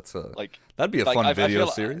 that's Like that'd be a like, fun I video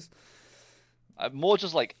feel series. more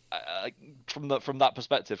just like from that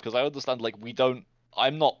perspective, because I understand like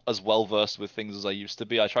I'm not as well versed with things as I used to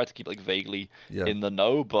be. I try to keep like vaguely Yeah. in the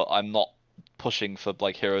know, but I'm not pushing for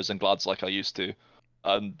like heroes and glads like I used to.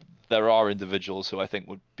 And there are individuals who I think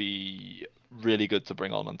would be really good to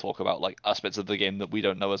bring on and talk about like aspects of the game that we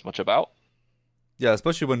don't know as much about. Yeah,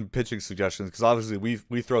 especially when pitching suggestions, because obviously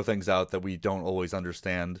we throw things out that we don't always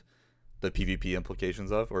understand the PvP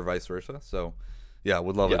implications of, or vice versa. So, yeah,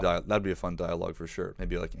 would love that'd be a fun dialogue for sure.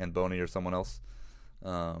 Maybe like Anboni or someone else.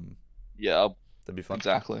 Yeah, that'd be fun.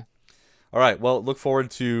 Exactly. All right. Well, look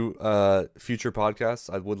forward to future podcasts.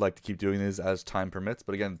 I would like to keep doing these as time permits.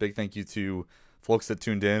 But again, big thank you to folks that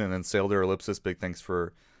tuned in, and then Saeldur, Ellipsis. Big thanks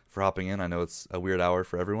for hopping in. I know it's a weird hour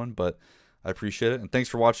for everyone, but I appreciate it. And thanks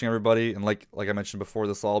for watching, everybody. And like I mentioned before,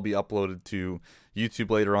 this will all be uploaded to YouTube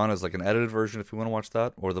later on as like an edited version if you want to watch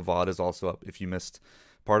that, or the VOD is also up if you missed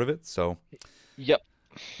part of it. So, yep.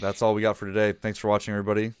 That's all we got for today. Thanks for watching,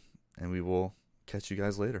 everybody, and we will catch you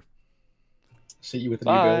guys later. See you with a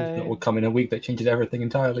new build that will come in a week that changes everything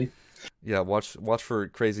entirely. Yeah, watch for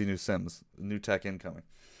crazy new Sims, new tech incoming.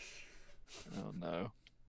 Oh no.